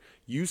kicker.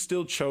 You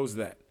still chose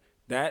that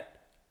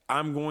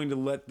I'm going to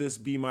let this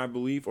be my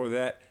belief, or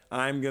that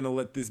I'm going to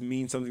let this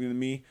mean something to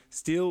me,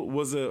 still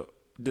was a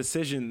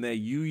decision that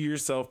you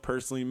yourself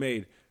personally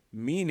made.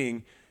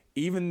 Meaning,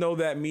 even though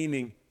that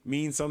meaning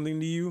means something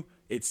to you,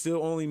 it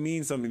still only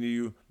means something to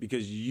you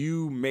because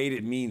you made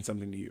it mean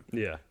something to you.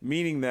 Yeah.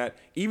 Meaning that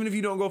even if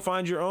you don't go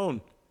find your own,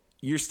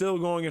 you're still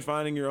going and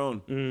finding your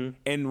own. Mm-hmm.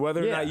 And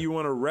whether or not you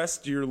want to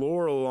rest your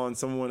laurel on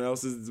someone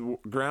else's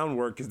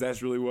groundwork, because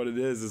that's really what it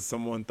is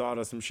someone thought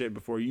of some shit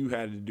before you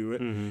had to do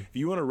it. Mm-hmm. If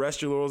you want to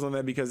rest your laurels on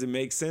that because it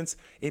makes sense,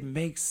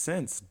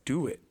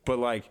 do it. But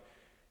like,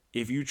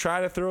 if you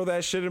try to throw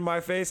that shit in my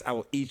face, I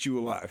will eat you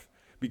alive,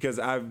 because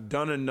I've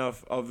done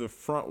enough of the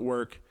front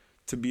work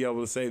to be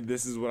able to say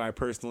this is what I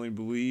personally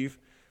believe,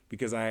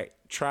 because I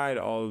tried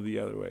all of the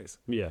other ways.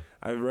 Yeah.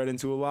 I've read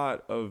into a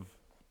lot of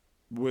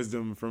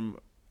wisdom from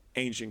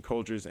ancient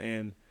cultures,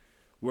 and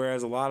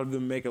whereas a lot of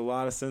them make a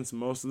lot of sense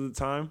most of the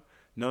time,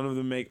 none of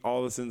them make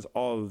all the sense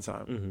all of the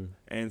time. Mm-hmm.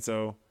 And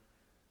so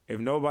if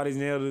nobody's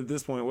nailed it at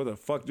this point, what the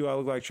fuck do I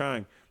look like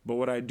trying? But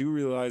what I do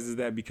realize is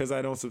that because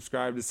I don't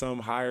subscribe to some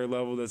higher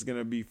level that's going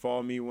to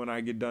befall me when I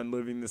get done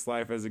living this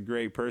life as a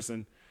great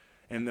person,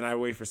 and then I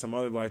wait for some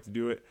other life to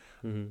do it,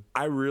 mm-hmm.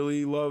 I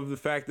really love the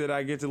fact that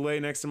I get to lay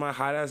next to my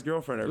hot-ass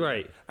girlfriend every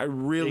right. day. I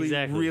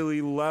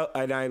really love,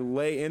 and I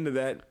lay into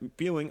that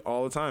feeling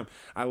all the time.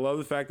 I love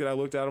the fact that I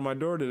looked out of my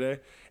door today,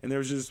 and there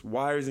was just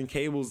wires and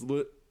cables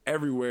lit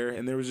everywhere,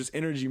 and there was just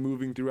energy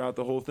moving throughout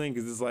the whole thing,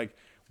 because it's like,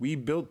 we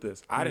built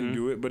this. I didn't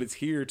do it, but it's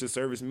here to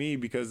service me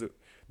because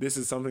this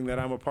is something that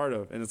I'm a part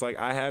of. And it's like,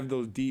 I have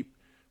those deep,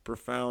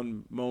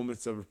 profound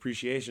moments of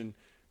appreciation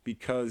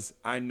because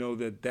I know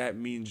that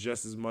means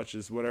just as much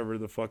as whatever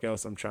the fuck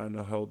else I'm trying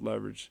to hold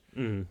leverage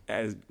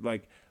as,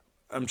 like,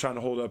 I'm trying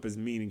to hold up as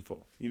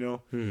meaningful, you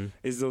know? Mm-hmm.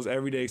 It's those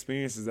everyday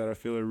experiences that I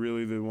feel are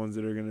really the ones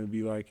that are going to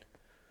be like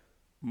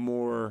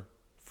more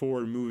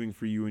forward moving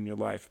for you in your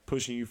life,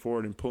 pushing you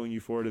forward and pulling you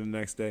forward to the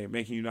next day,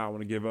 making you not want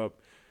to give up.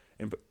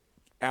 And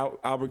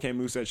Albert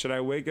Camus said, I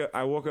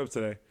woke up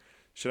today.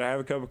 Should I have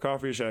a cup of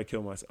coffee or should I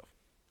kill myself?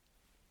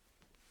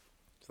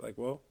 It's like,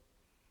 well,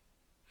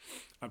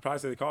 I'd probably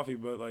say the coffee,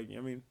 but like, I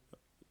mean,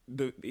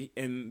 the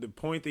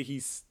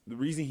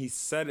reason he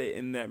said it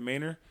in that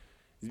manner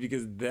is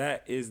because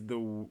that is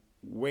the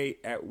way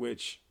at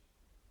which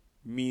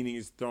meaning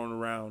is thrown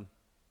around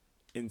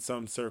in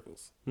some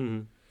circles,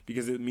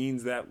 because it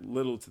means that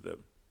little to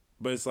them.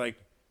 But it's like,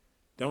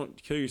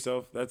 don't kill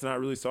yourself. That's not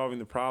really solving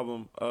the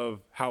problem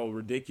of how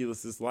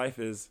ridiculous this life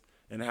is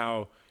and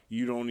how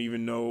you don't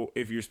even know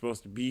if you're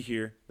supposed to be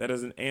here. That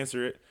doesn't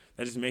answer it.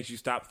 That just makes you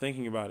stop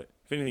thinking about it.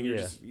 If anything,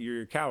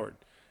 you're a coward.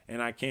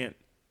 And I can't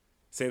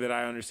say that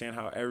I understand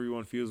how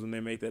everyone feels when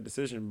they make that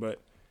decision.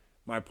 But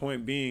my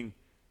point being,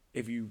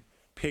 if you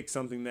pick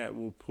something that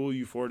will pull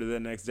you forward to the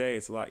next day,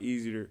 it's a lot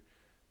easier.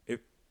 If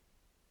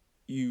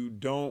you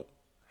don't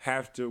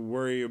have to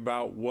worry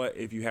about what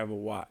if you have a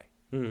why,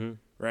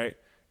 right?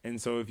 And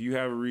so if you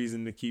have a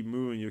reason to keep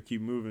moving, you'll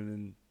keep moving.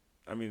 And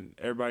I mean,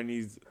 everybody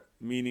needs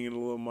meaning and a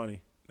little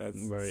money. That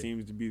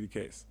seems to be the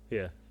case.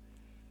 Yeah.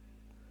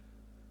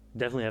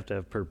 Definitely have to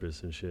have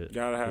purpose and shit.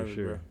 Gotta have it,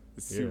 bro.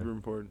 It's super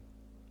important.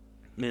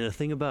 Man, the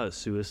thing about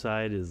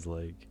suicide is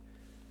like,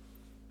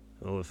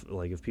 well,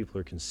 if people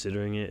are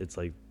considering it, it's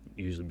like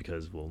usually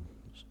because, well,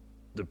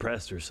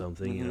 depressed or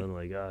something, you know,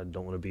 like, I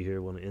don't want to be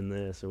here, want to end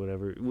this or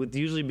whatever.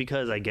 Usually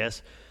because I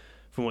guess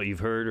from what you've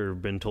heard or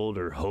been told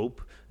or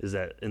hope is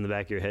that in the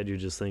back of your head you're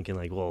just thinking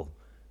like, well,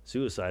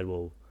 suicide,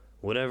 well,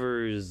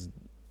 whatever is,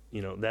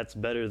 you know, that's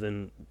better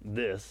than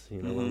this,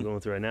 you know, what I'm going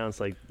through right now. It's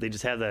like they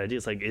just have that idea.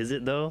 It's like, is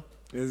it though?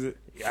 Is it?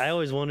 I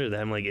always wonder that.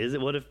 I'm like, is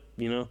it? What if,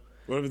 you know,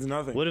 what if it's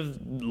nothing? What if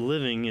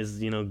living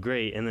is, you know,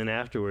 great, and then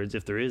afterwards,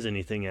 if there is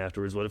anything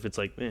afterwards, what if it's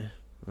like,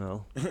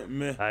 well,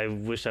 Meh. I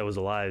wish I was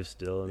alive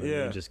still, and then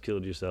Yeah. you just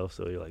killed yourself,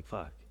 so you're like,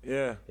 fuck.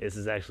 Yeah. This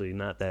is actually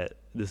not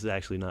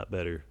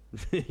better.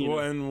 You Well, know?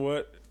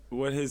 and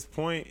what his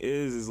point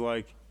is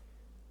like,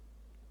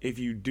 if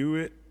you do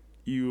it,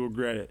 you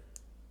regret it,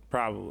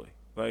 probably.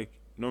 Like,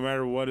 no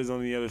matter what is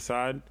on the other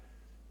side,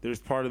 there's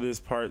part of this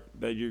part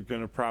that you're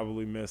gonna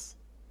probably miss,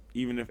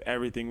 even if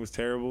everything was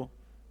terrible.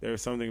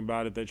 There's something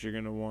about it that you're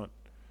gonna want,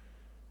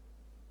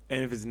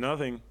 and if it's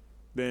nothing,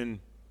 then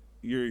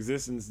your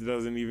existence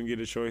doesn't even get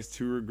a choice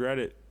to regret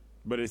it,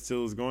 but it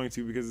still is going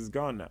to because it's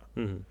gone now.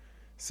 Mm-hmm.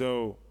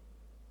 So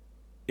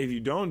if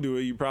you don't do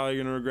it, you're probably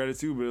going to regret it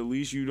too, but at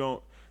least you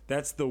don't.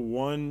 That's the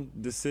one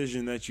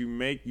decision that you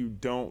make you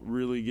don't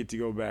really get to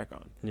go back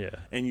on. Yeah.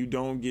 And you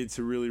don't get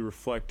to really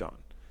reflect on.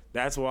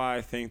 That's why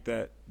I think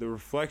that the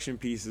reflection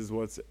piece is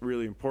what's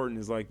really important,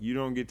 is like you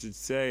don't get to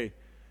say,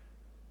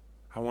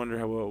 I wonder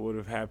how what would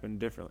have happened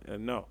differently.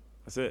 No,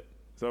 that's it.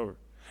 It's over.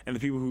 And the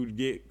people who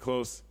get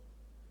close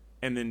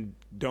and then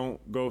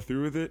don't go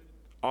through with it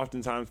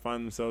oftentimes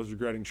find themselves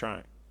regretting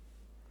trying.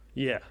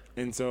 Yeah.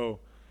 And so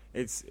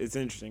it's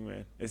interesting,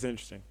 man. It's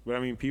interesting. But I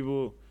mean,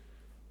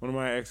 one of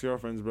my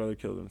ex-girlfriend's brother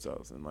killed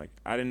themselves, and like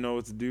I didn't know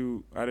what to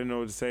do. I didn't know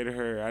what to say to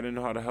her. I didn't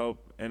know how to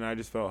help, and I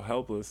just felt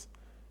helpless.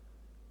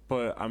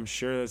 But I'm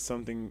sure that's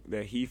something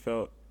that he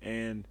felt,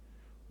 and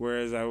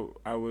whereas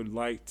I would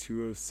like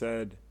to have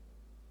said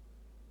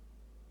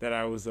that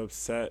I was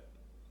upset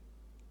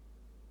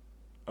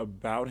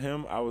about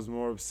him, I was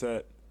more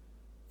upset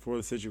for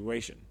the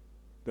situation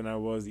than I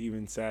was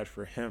even sad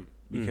for him,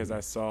 because I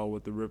saw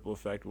what the ripple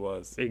effect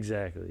was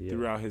Exactly. Yeah.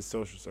 throughout his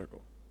social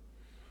circle.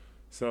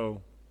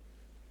 So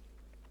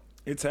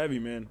it's heavy,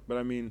 man. But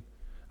I mean,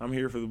 I'm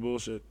here for the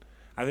bullshit.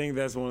 I think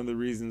that's one of the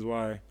reasons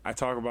why I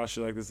talk about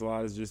shit like this a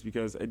lot, is just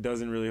because it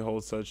doesn't really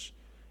hold such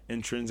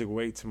intrinsic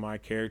weight to my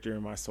character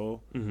and my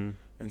soul. Mm-hmm.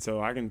 And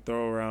so I can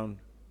throw around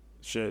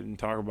shit and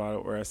talk about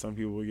it, whereas some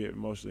people will get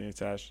emotionally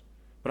attached.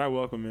 But I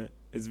welcome it.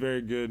 It's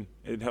very good.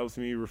 It helps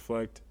me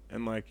reflect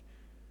and like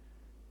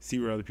see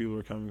where other people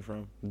are coming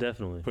from.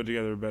 Definitely. Put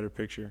together a better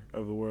picture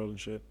of the world and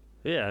shit.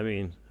 Yeah, I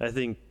mean, I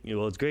think, you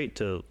know, it's great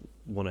to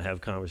want to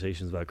have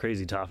conversations about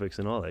crazy topics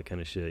and all that kind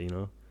of shit, you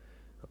know?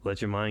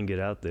 Let your mind get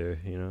out there,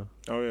 you know?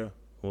 Oh yeah.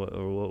 What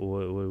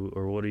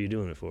are you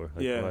doing it for?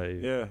 Like, Yeah, why,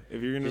 yeah.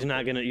 If you're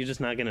gonna, you're just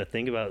not gonna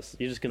think about.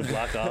 You're just gonna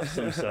block off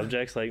some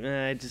subjects. Like,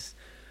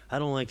 I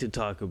don't like to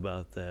talk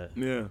about that.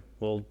 yeah,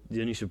 Well,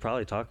 then you should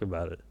probably talk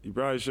about it. you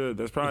probably should.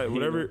 That's probably You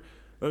whatever. know?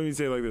 Let me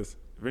say it like this: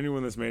 for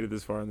anyone that's made it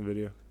this far in the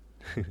video,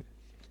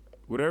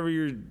 whatever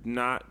you're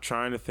not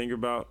trying to think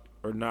about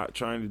or not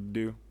trying to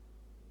do,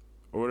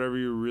 or whatever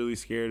you're really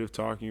scared of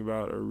talking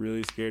about or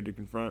really scared to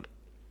confront,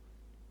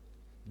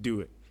 do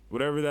it.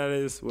 Whatever that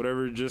is,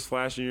 whatever just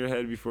flashed in your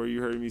head before you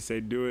heard me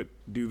say do it,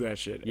 do that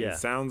shit. Yeah. It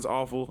sounds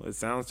awful. It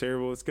sounds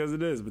terrible. It's because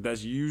it is. But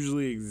that's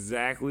usually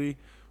exactly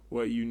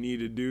what you need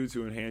to do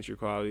to enhance your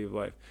quality of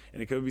life.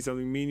 And it could be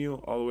something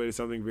menial all the way to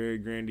something very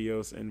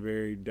grandiose and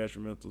very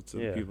detrimental to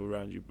the people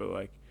around you. But,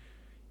 like,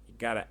 you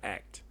got to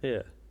act.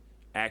 Yeah.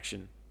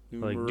 Action.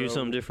 Like, do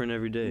something different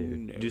every day.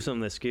 Do something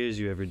that scares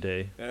you every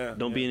day. Yeah,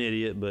 Don't be an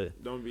idiot,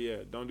 but... Don't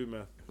do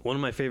meth. One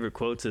of my favorite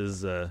quotes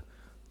is,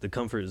 the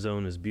comfort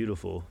zone is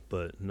beautiful,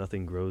 but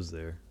nothing grows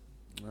there.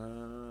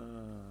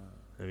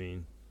 I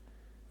mean...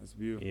 That's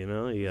beautiful. You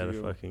know, you gotta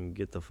beautiful. fucking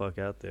get the fuck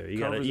out there. You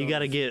Comfort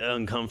gotta zone get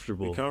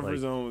uncomfortable. The comfort like,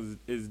 zone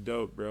is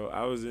dope, bro.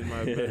 I was in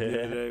my bed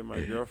the other day. My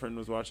girlfriend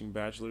was watching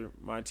Bachelor.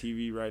 My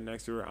TV right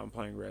next to her. I'm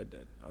playing Red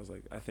Dead. I was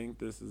like, I think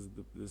this is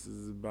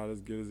about as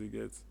good as it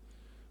gets.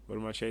 What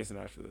am I chasing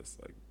after this?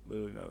 Like,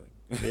 literally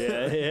nothing.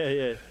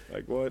 yeah.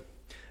 Like, what?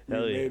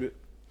 Hell We yeah. made it.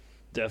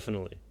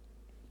 Definitely.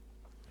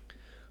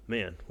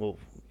 Man, well,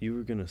 you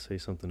were gonna say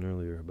something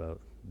earlier about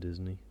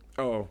Disney.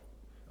 Oh,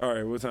 all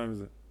right. What time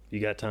is it?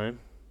 You got time?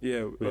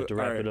 Yeah, We have to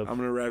wrap all right, it up. I'm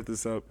gonna wrap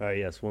this up. All right,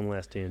 yes, one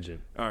last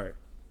tangent. All right.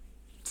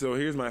 So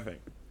here's my thing.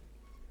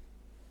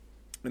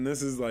 And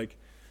this is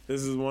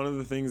one of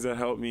the things that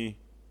helped me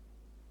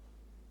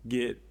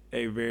get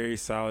a very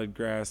solid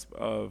grasp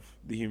of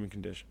the human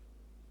condition.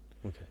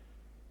 Okay.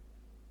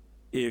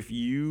 If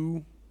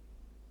you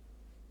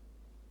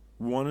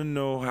want to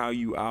know how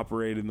you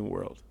operate in the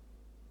world,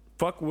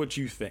 fuck what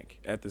you think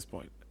at this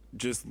point.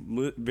 Just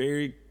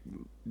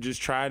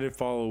try to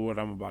follow what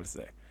I'm about to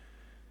say.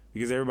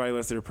 Because everybody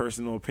lets their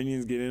personal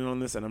opinions get in on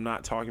this, and I'm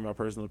not talking about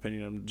personal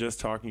opinion. I'm just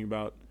talking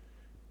about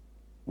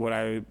what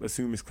I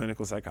assume is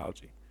clinical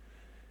psychology.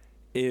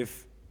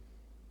 If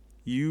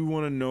you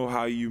want to know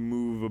how you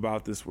move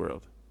about this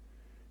world,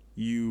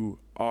 you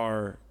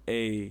are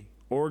a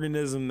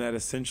organism that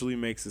essentially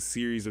makes a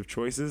series of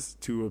choices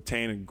to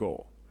obtain a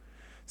goal.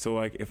 So,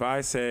 like, if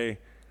I say,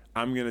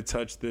 I'm going to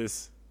touch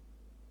this,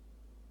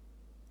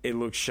 it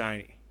looks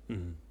shiny.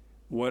 Mm-hmm.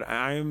 what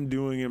I'm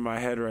doing in my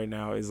head right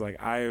now is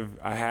like I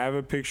have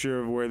a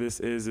picture of where this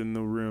is in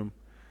the room.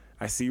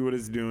 I see what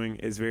it's doing.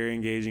 It's very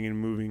engaging and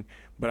moving,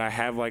 but I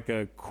have like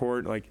a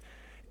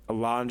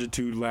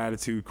longitude,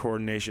 latitude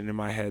coordination in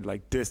my head,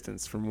 like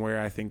distance from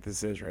where I think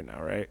this is right now,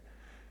 right?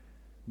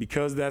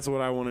 Because that's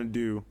what I want to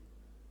do.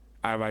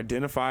 I've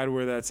identified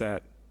where that's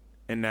at,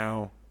 and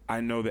now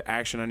I know the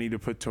action I need to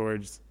put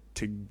towards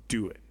to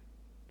do it.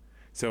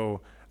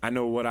 So I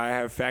know what I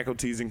have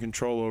faculties and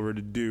control over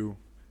to do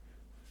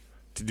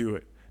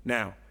it.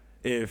 Now,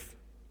 if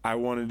I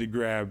wanted to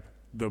grab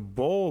the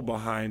bowl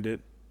behind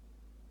it,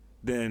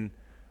 then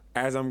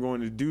as I'm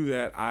going to do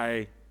that,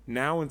 I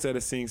now, instead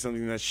of seeing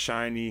something that's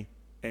shiny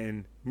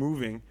and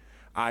moving,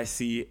 I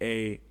see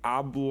a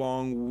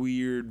oblong,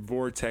 weird,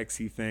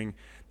 vortexy thing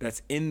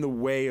that's in the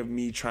way of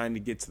me trying to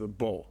get to the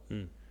bowl.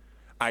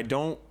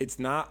 It's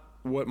not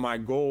what my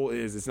goal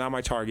is. It's not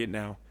my target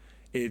now.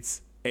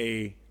 It's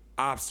a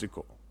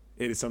obstacle.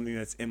 It is something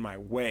that's in my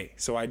way.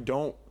 So I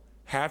don't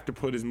have to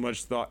put as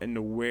much thought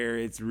into where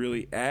it's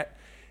really at.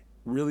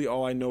 Really,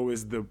 all I know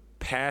is the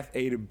path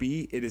A to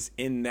B, it is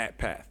in that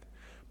path.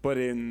 But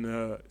in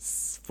the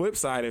flip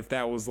side, if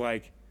that was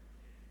like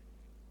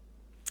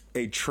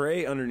a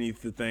tray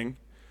underneath the thing,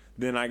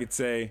 then I could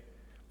say,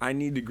 I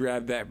need to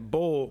grab that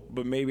bowl,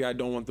 but maybe I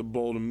don't want the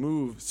bowl to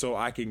move, so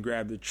I can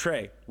grab the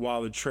tray.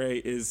 While the tray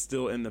is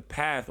still in the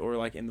path or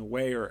like in the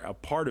way or a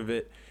part of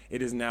it,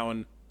 it is now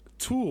a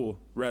tool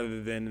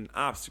rather than an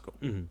obstacle,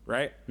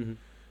 right?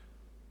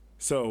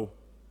 So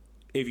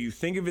if you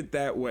think of it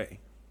that way,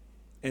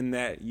 in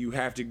that you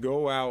have to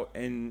go out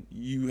and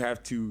you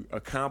have to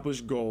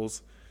accomplish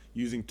goals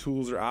using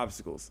tools or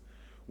obstacles.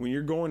 When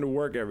you're going to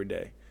work every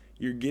day,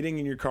 you're getting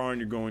in your car and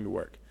you're going to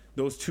work.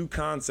 Those two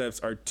concepts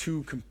are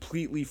two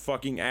completely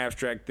fucking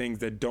abstract things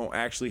that don't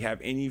actually have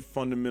any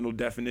fundamental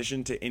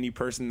definition to any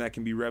person that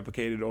can be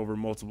replicated over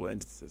multiple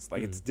instances.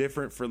 Like it's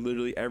different for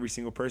literally every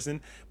single person,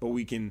 but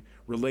we can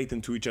relate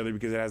them to each other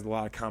because it has a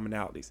lot of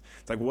commonalities.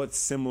 It's like, what's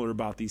similar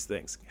about these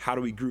things? How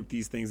do we group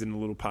these things into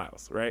little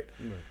piles, right?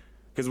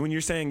 Because when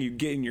you're saying you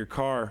get in your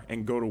car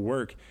and go to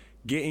work,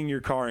 get in your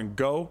car and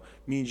go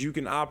means you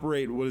can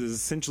operate what is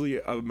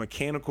essentially a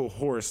mechanical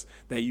horse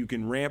that you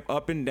can ramp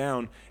up and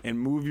down and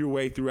move your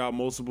way throughout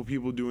multiple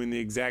people doing the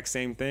exact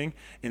same thing.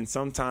 And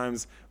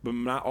sometimes, but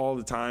not all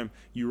the time,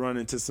 you run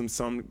into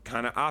some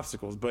kind of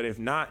obstacles. But if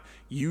not,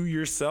 you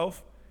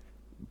yourself,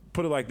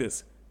 put it like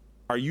this.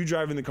 Are you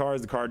driving the car?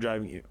 Is the car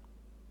driving you?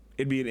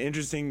 It'd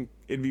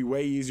be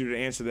way easier to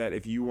answer that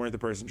if you weren't the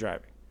person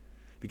driving.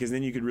 Because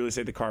then you could really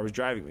say the car was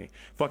driving me.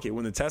 Fuck it.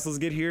 When the Teslas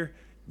get here,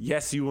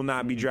 yes, you will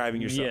not be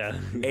driving yourself.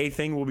 Yeah. A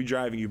thing will be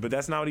driving you, but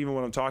that's not even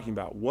what I'm talking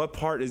about. What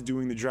part is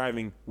doing the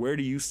driving? Where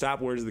do you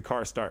stop? Where does the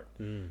car start?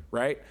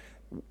 Right?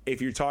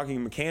 If you're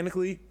talking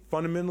mechanically,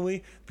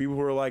 fundamentally, people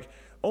who are like,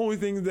 only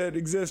things that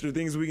exist are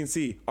things we can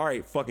see. All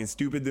right, fucking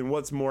stupid. Then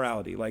what's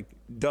morality? Like,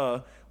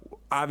 duh.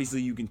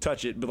 Obviously, you can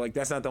touch it, but like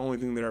that's not the only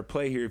thing that are at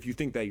play here. If you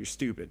think that, you're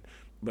stupid.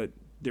 But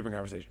different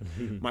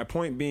conversation. My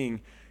point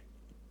being,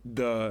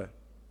 the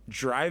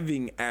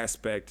driving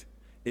aspect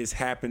is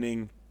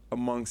happening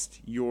amongst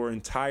your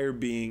entire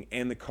being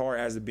and the car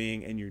as a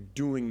being, and you're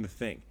doing the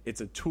thing. It's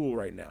a tool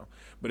right now.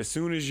 But as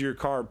soon as your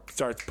car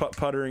starts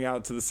puttering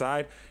out to the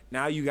side,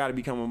 now you got to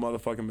become a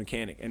motherfucking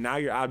mechanic. And now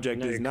your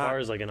object is not... Your car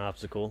is like an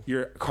obstacle.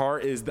 Your car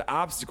is the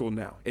obstacle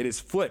now. It is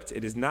flipped.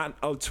 It is not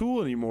a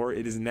tool anymore.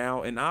 It is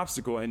now an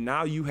obstacle. And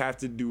now you have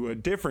to do a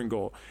different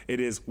goal. It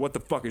is, what the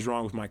fuck is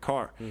wrong with my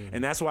car?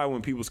 And that's why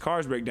when people's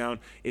cars break down,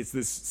 it's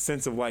this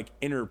sense of like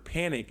inner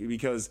panic,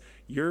 because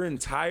your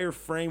entire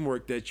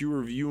framework that you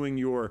were viewing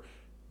your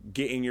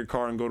get in your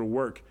car and go to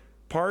work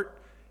part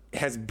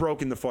has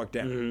broken the fuck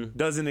down.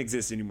 Doesn't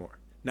exist anymore.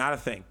 Not a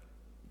thing.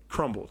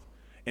 Crumbled.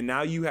 And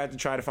now you have to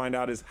try to find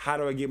out is, how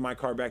do I get my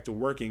car back to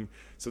working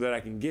so that I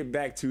can get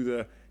back to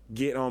the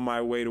get on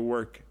my way to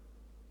work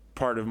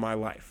part of my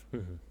life?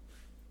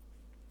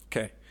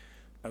 Okay.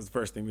 That was the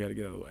first thing we had to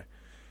get out of the way.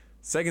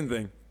 Second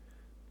thing,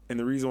 and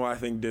the reason why I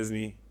think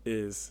Disney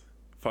is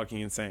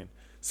fucking insane.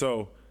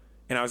 So,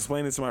 and I was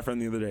explaining this to my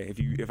friend the other day.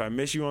 If I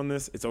miss you on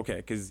this, it's okay,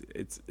 because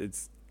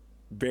it's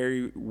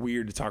very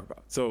weird to talk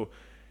about. So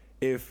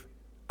if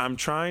I'm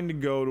trying to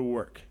go to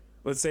work,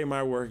 let's say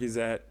my work is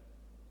at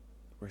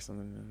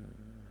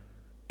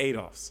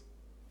Adolph's,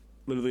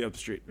 literally up the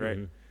street,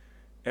 right?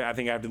 And I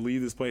think I have to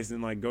leave this place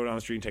and like go down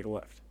the street and take a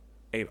left.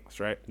 Adolph's,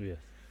 right? Yes.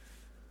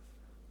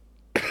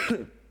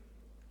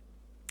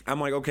 I'm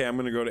like, okay, I'm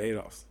gonna go to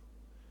Adolph's.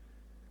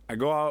 I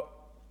go out,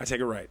 I take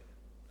a right.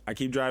 I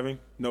keep driving,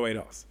 no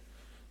Adolph's.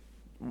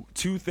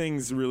 Two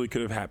things really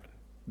could have happened.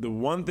 The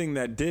one thing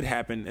that did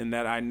happen, and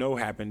that I know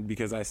happened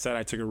because I said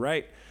I took a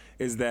right,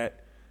 is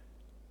that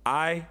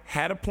I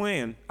had a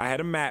plan. I had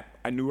a map.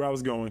 I knew where I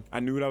was going. I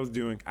knew what I was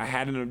doing. I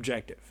had an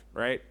objective,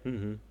 right?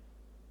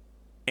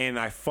 And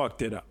I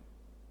fucked it up.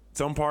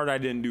 Some part I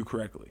didn't do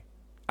correctly.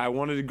 I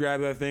wanted to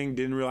grab that thing,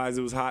 didn't realize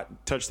it was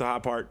hot, touched the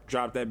hot part,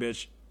 dropped that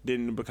bitch,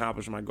 didn't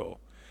accomplish my goal.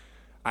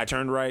 I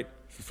turned right,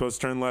 supposed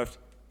to turn left.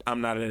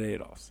 I'm not at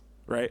Adolph's,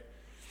 right?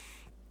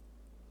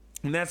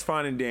 And that's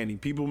fine and dandy.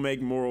 People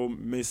make moral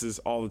misses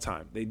all the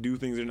time. They do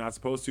things they're not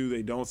supposed to.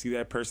 They don't see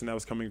that person that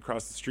was coming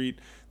across the street.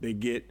 They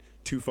get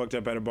too fucked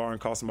up at a bar and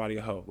call somebody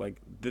a hoe.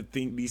 Like,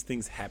 these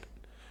things happen.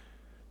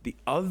 The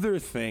other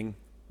thing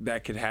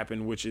that could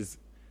happen, which is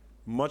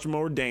much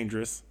more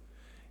dangerous,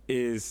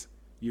 is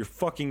your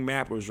fucking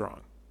map was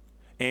wrong.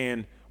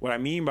 And what I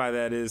mean by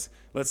that is,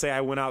 let's say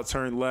I went out,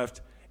 turned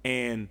left,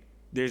 and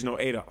there's no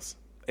ADOS.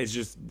 It's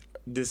just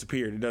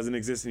disappeared. It doesn't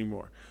exist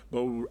anymore.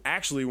 But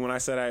actually, when I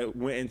said I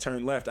went and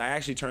turned left, I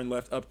actually turned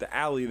left up the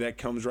alley that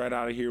comes right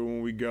out of here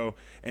when we go.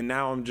 And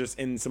now I'm just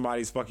in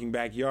somebody's fucking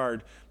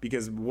backyard,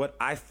 because what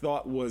I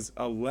thought was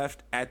a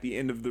left at the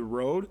end of the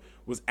road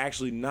was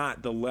actually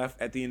not the left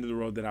at the end of the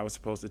road that I was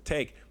supposed to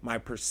take. My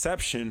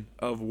perception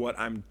of what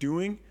I'm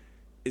doing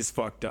is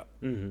fucked up.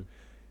 Mm-hmm.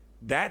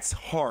 That's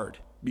hard,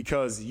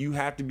 because you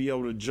have to be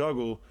able to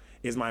juggle,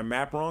 is my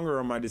map wrong or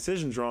are my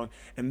decisions wrong?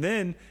 And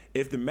then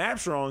if the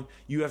map's wrong,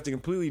 you have to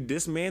completely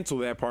dismantle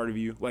that part of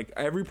you. Like,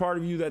 every part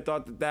of you that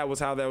thought that that was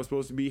how that was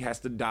supposed to be has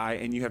to die,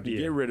 and you have to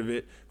get rid of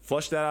it,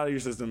 flush that out of your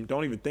system.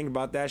 Don't even think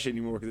about that shit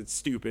anymore, because it's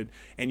stupid,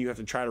 and you have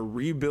to try to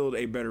rebuild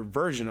a better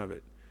version of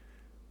it.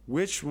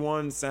 Which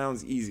one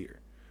sounds easier?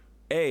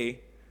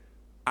 A,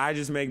 I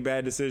just make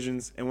bad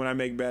decisions, and when I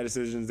make bad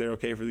decisions, they're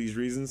okay for these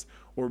reasons.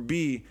 Or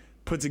B,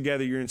 put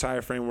together your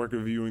entire framework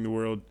of viewing the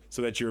world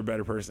so that you're a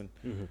better person.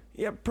 Mm-hmm.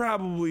 Yeah,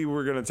 probably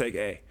we're going to take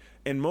A.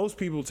 And most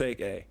people take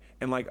A.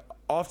 And, like,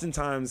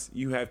 oftentimes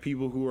you have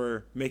people who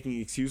are making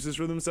excuses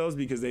for themselves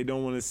because they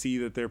don't want to see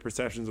that their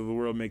perceptions of the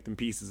world make them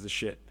pieces of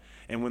shit.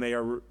 And when they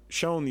are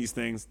shown these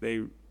things,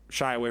 they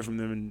shy away from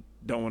them and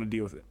don't want to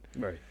deal with it.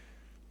 Right.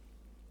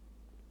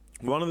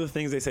 One of the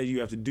things they say you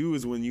have to do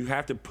is, when you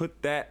have to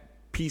put that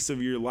piece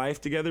of your life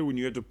together, when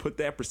you have to put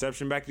that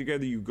perception back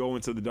together, you go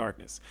into the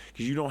darkness,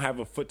 because you don't have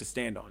a foot to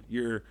stand on.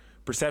 Your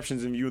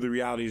perceptions and view of the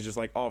reality is just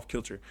like off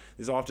kilter.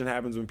 This often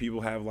happens when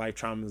people have life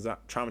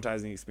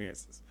traumatizing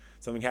experiences.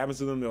 Something happens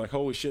to them, they're like,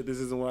 holy shit, this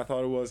isn't what I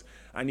thought it was.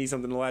 I need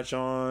something to latch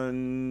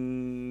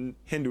on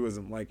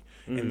Hinduism, like,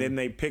 and then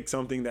they pick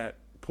something that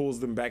pulls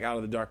them back out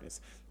of the darkness.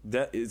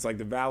 That it's like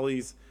the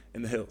valleys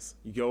and the hills.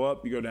 You go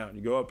up, you go down.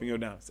 You go up and go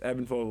down. It's ebb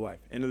and flow of life.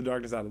 Into the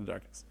darkness, out of the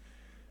darkness.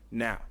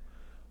 Now,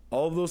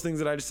 all of those things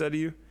that I just said to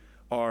you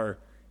are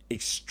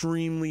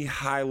extremely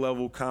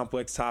high-level,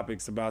 complex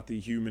topics about the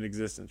human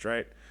existence,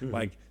 right? Mm-hmm.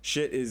 Like,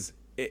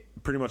 it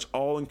pretty much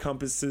all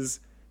encompasses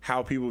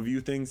how people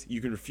view things.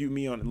 You can refute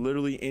me on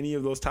literally any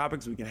of those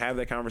topics. We can have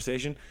that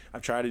conversation.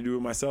 I've tried to do it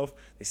myself.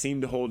 They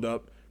seem to hold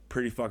up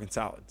pretty fucking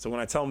solid. So when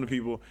I tell them to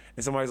people,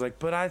 and somebody's like,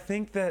 but I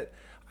think that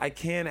I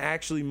can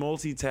actually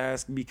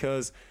multitask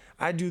because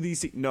I do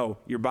these things. No,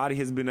 your body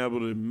has been able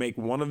to make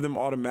one of them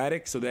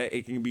automatic so that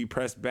it can be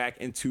pressed back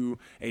into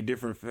a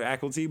different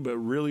faculty. But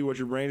really what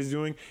your brain is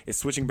doing is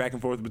switching back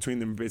and forth between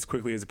them as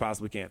quickly as it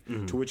possibly can.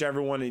 To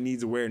whichever one it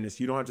needs awareness.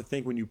 You don't have to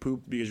think when you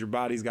poop because your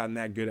body's gotten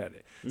that good at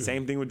it.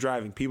 Same thing with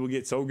driving. People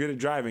get so good at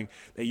driving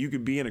that you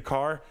could be in a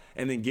car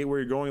and then get where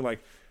you're going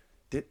like,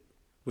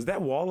 was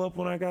that wall up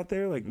when I got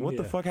there? Like, what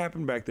the fuck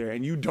happened back there?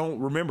 And you don't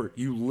remember.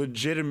 You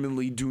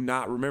legitimately do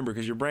not remember,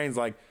 because your brain's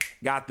like,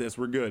 got this,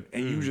 we're good.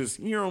 And you just,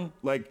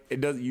 like, it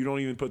doesn't, you don't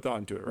even put thought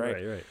into it,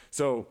 right? Right.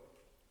 So,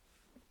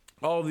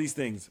 all of these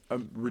things,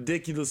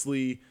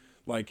 ridiculously,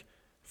 like,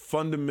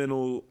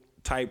 fundamental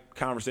type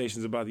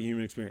conversations about the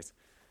human experience.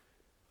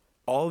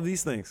 All of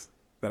these things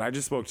that I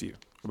just spoke to you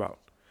about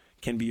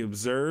can be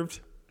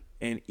observed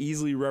and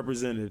easily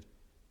represented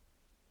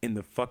in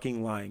the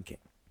fucking Lion King.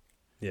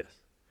 Yes.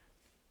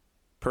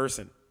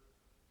 Person,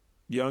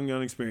 young,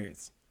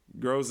 unexperienced,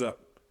 grows up,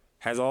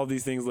 has all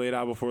these things laid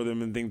out before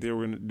them and think they're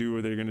going to do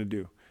what they're going to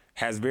do,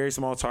 has very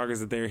small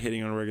targets that they're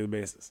hitting on a regular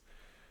basis.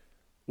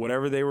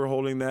 Whatever they were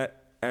holding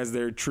that as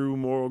their true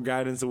moral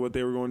guidance of what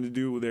they were going to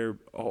do,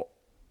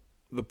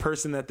 the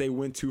person that they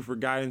went to for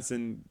guidance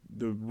and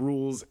the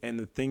rules and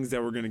the things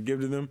that were going to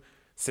give to them,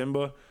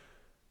 Simba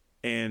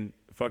and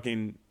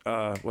fucking,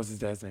 what's his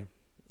dad's name?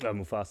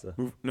 Mufasa.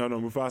 No,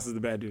 Mufasa's the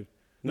bad dude.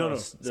 No,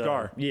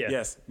 Scar.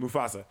 Yes,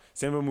 Mufasa.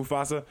 Simba,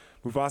 Mufasa.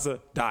 Mufasa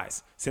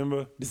dies.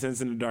 Simba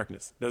descends into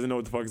darkness. Doesn't know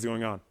what the fuck is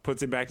going on.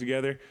 Puts it back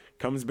together,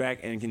 comes back,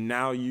 and can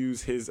now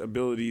use his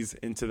abilities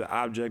into the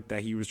object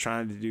that he was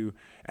trying to do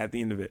at the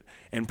end of it.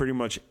 And pretty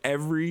much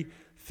every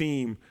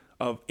theme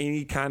of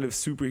any kind of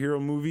superhero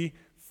movie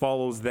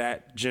follows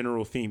that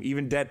general theme.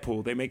 Even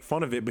Deadpool, they make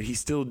fun of it, but he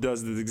still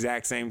does the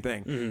exact same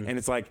thing. And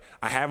it's like,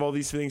 I have all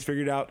these things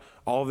figured out.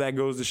 All of that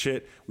goes to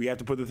shit. We have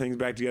to put the things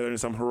back together in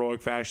some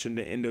heroic fashion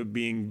to end up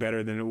being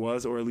better than it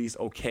was, or at least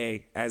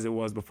okay as it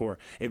was before.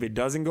 If it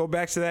doesn't go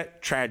back to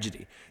that,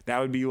 tragedy. That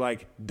would be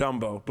like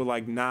Dumbo, but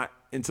like not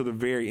until the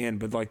very end.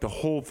 But like the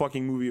whole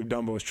fucking movie of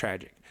Dumbo is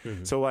tragic.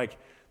 So like,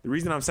 the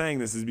reason I'm saying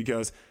this is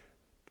because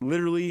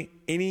literally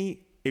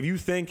if you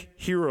think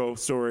hero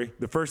story,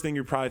 the first thing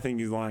you're probably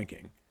thinking is Lion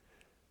King.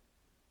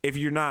 If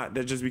you're not,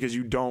 that's just because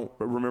you don't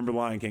remember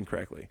Lion King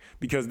correctly.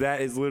 Because that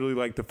is literally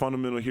like the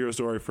fundamental hero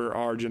story for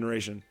our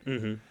generation.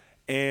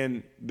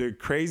 And the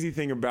crazy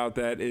thing about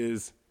that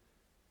is,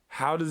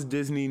 how does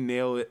Disney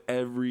nail it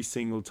every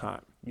single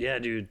time? Yeah,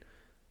 dude.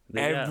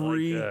 They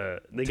Every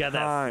they got that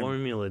time.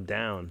 formula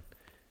down.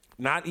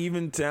 Not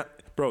even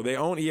bro, they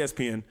own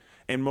ESPN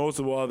and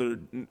multiple other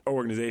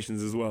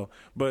organizations as well.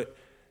 But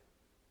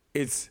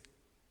it's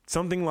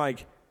something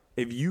like,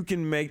 if you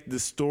can make the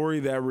story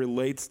that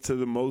relates to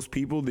the most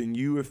people, then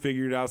you have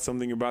figured out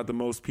something about the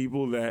most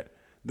people that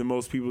the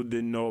most people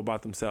didn't know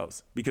about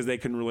themselves, because they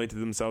couldn't relate to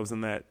themselves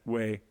in that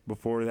way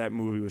before that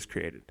movie was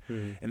created.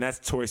 Mm-hmm. And that's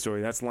Toy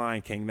Story. That's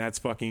Lion King. That's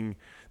fucking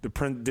the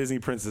Disney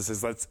princesses.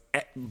 That's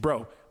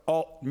bro.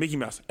 All Mickey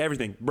Mouse,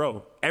 everything,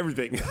 bro,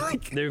 everything.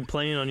 They're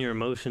playing on your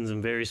emotions in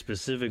very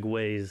specific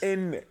ways,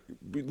 in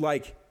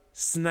like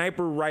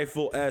sniper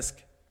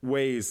rifle-esque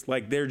ways.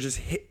 Like, they're just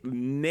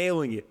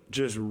nailing it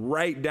just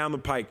right down the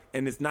pike,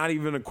 and it's not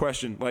even a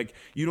question. Like,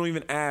 you don't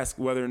even ask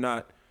whether or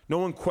not. No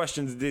one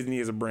questions Disney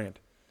as a brand.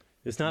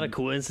 It's not a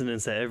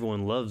coincidence that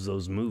everyone loves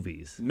those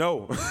movies.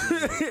 No,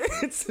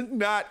 it's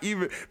not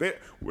even.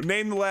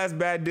 Name the last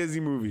bad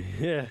Disney movie.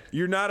 Yeah.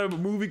 You're not a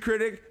movie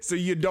critic, so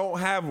you don't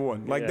have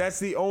one. Like, that's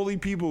the only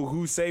people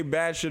who say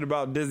bad shit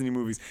about Disney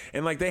movies.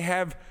 And, like, they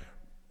have,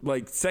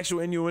 like, sexual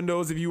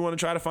innuendos if you want to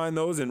try to find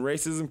those, and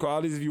racism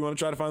qualities if you want to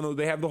try to find those.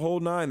 They have the whole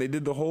nine. They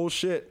did the whole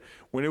shit.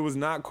 When it was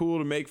not cool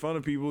to make fun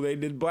of people, they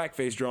did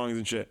blackface drawings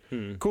and shit.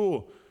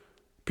 Cool.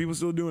 People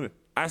still doing it.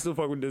 I still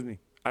fuck with Disney.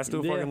 I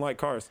still fucking like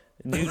Cars.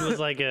 Dude was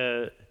like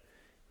a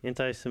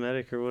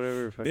anti-Semitic or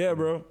whatever. Yeah,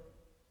 bro.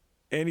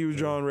 And he was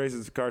drawing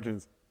racist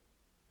cartoons.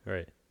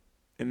 Right.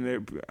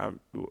 And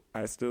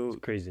I still...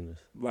 It's craziness.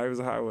 Life is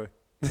a highway.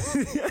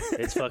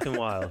 It's fucking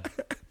wild.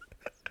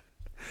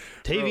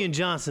 Tavian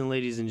Johnson,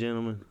 ladies and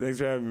gentlemen. Thanks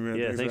for having me, man.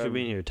 Yeah, thanks for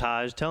being here.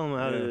 Taj, tell them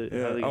how to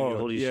get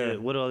hold of your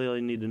shit. What do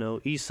they need to know?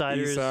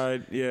 Eastsiders?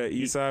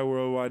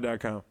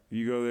 Eastsideworldwide.com.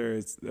 You go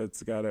there,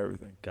 that's got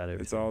everything. Got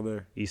everything. It's all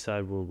there.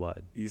 Eastside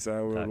Worldwide.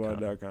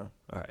 Eastsideworldwide.com.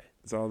 All right.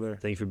 It's all there.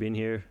 Thank you for being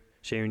here,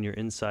 sharing your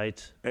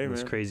insights in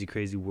this crazy,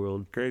 crazy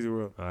world. Crazy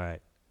world. All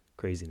right.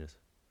 Craziness.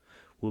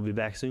 We'll be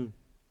back soon.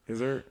 Yes,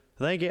 sir.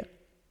 Thank you.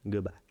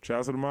 Goodbye. Shout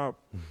out to the mob.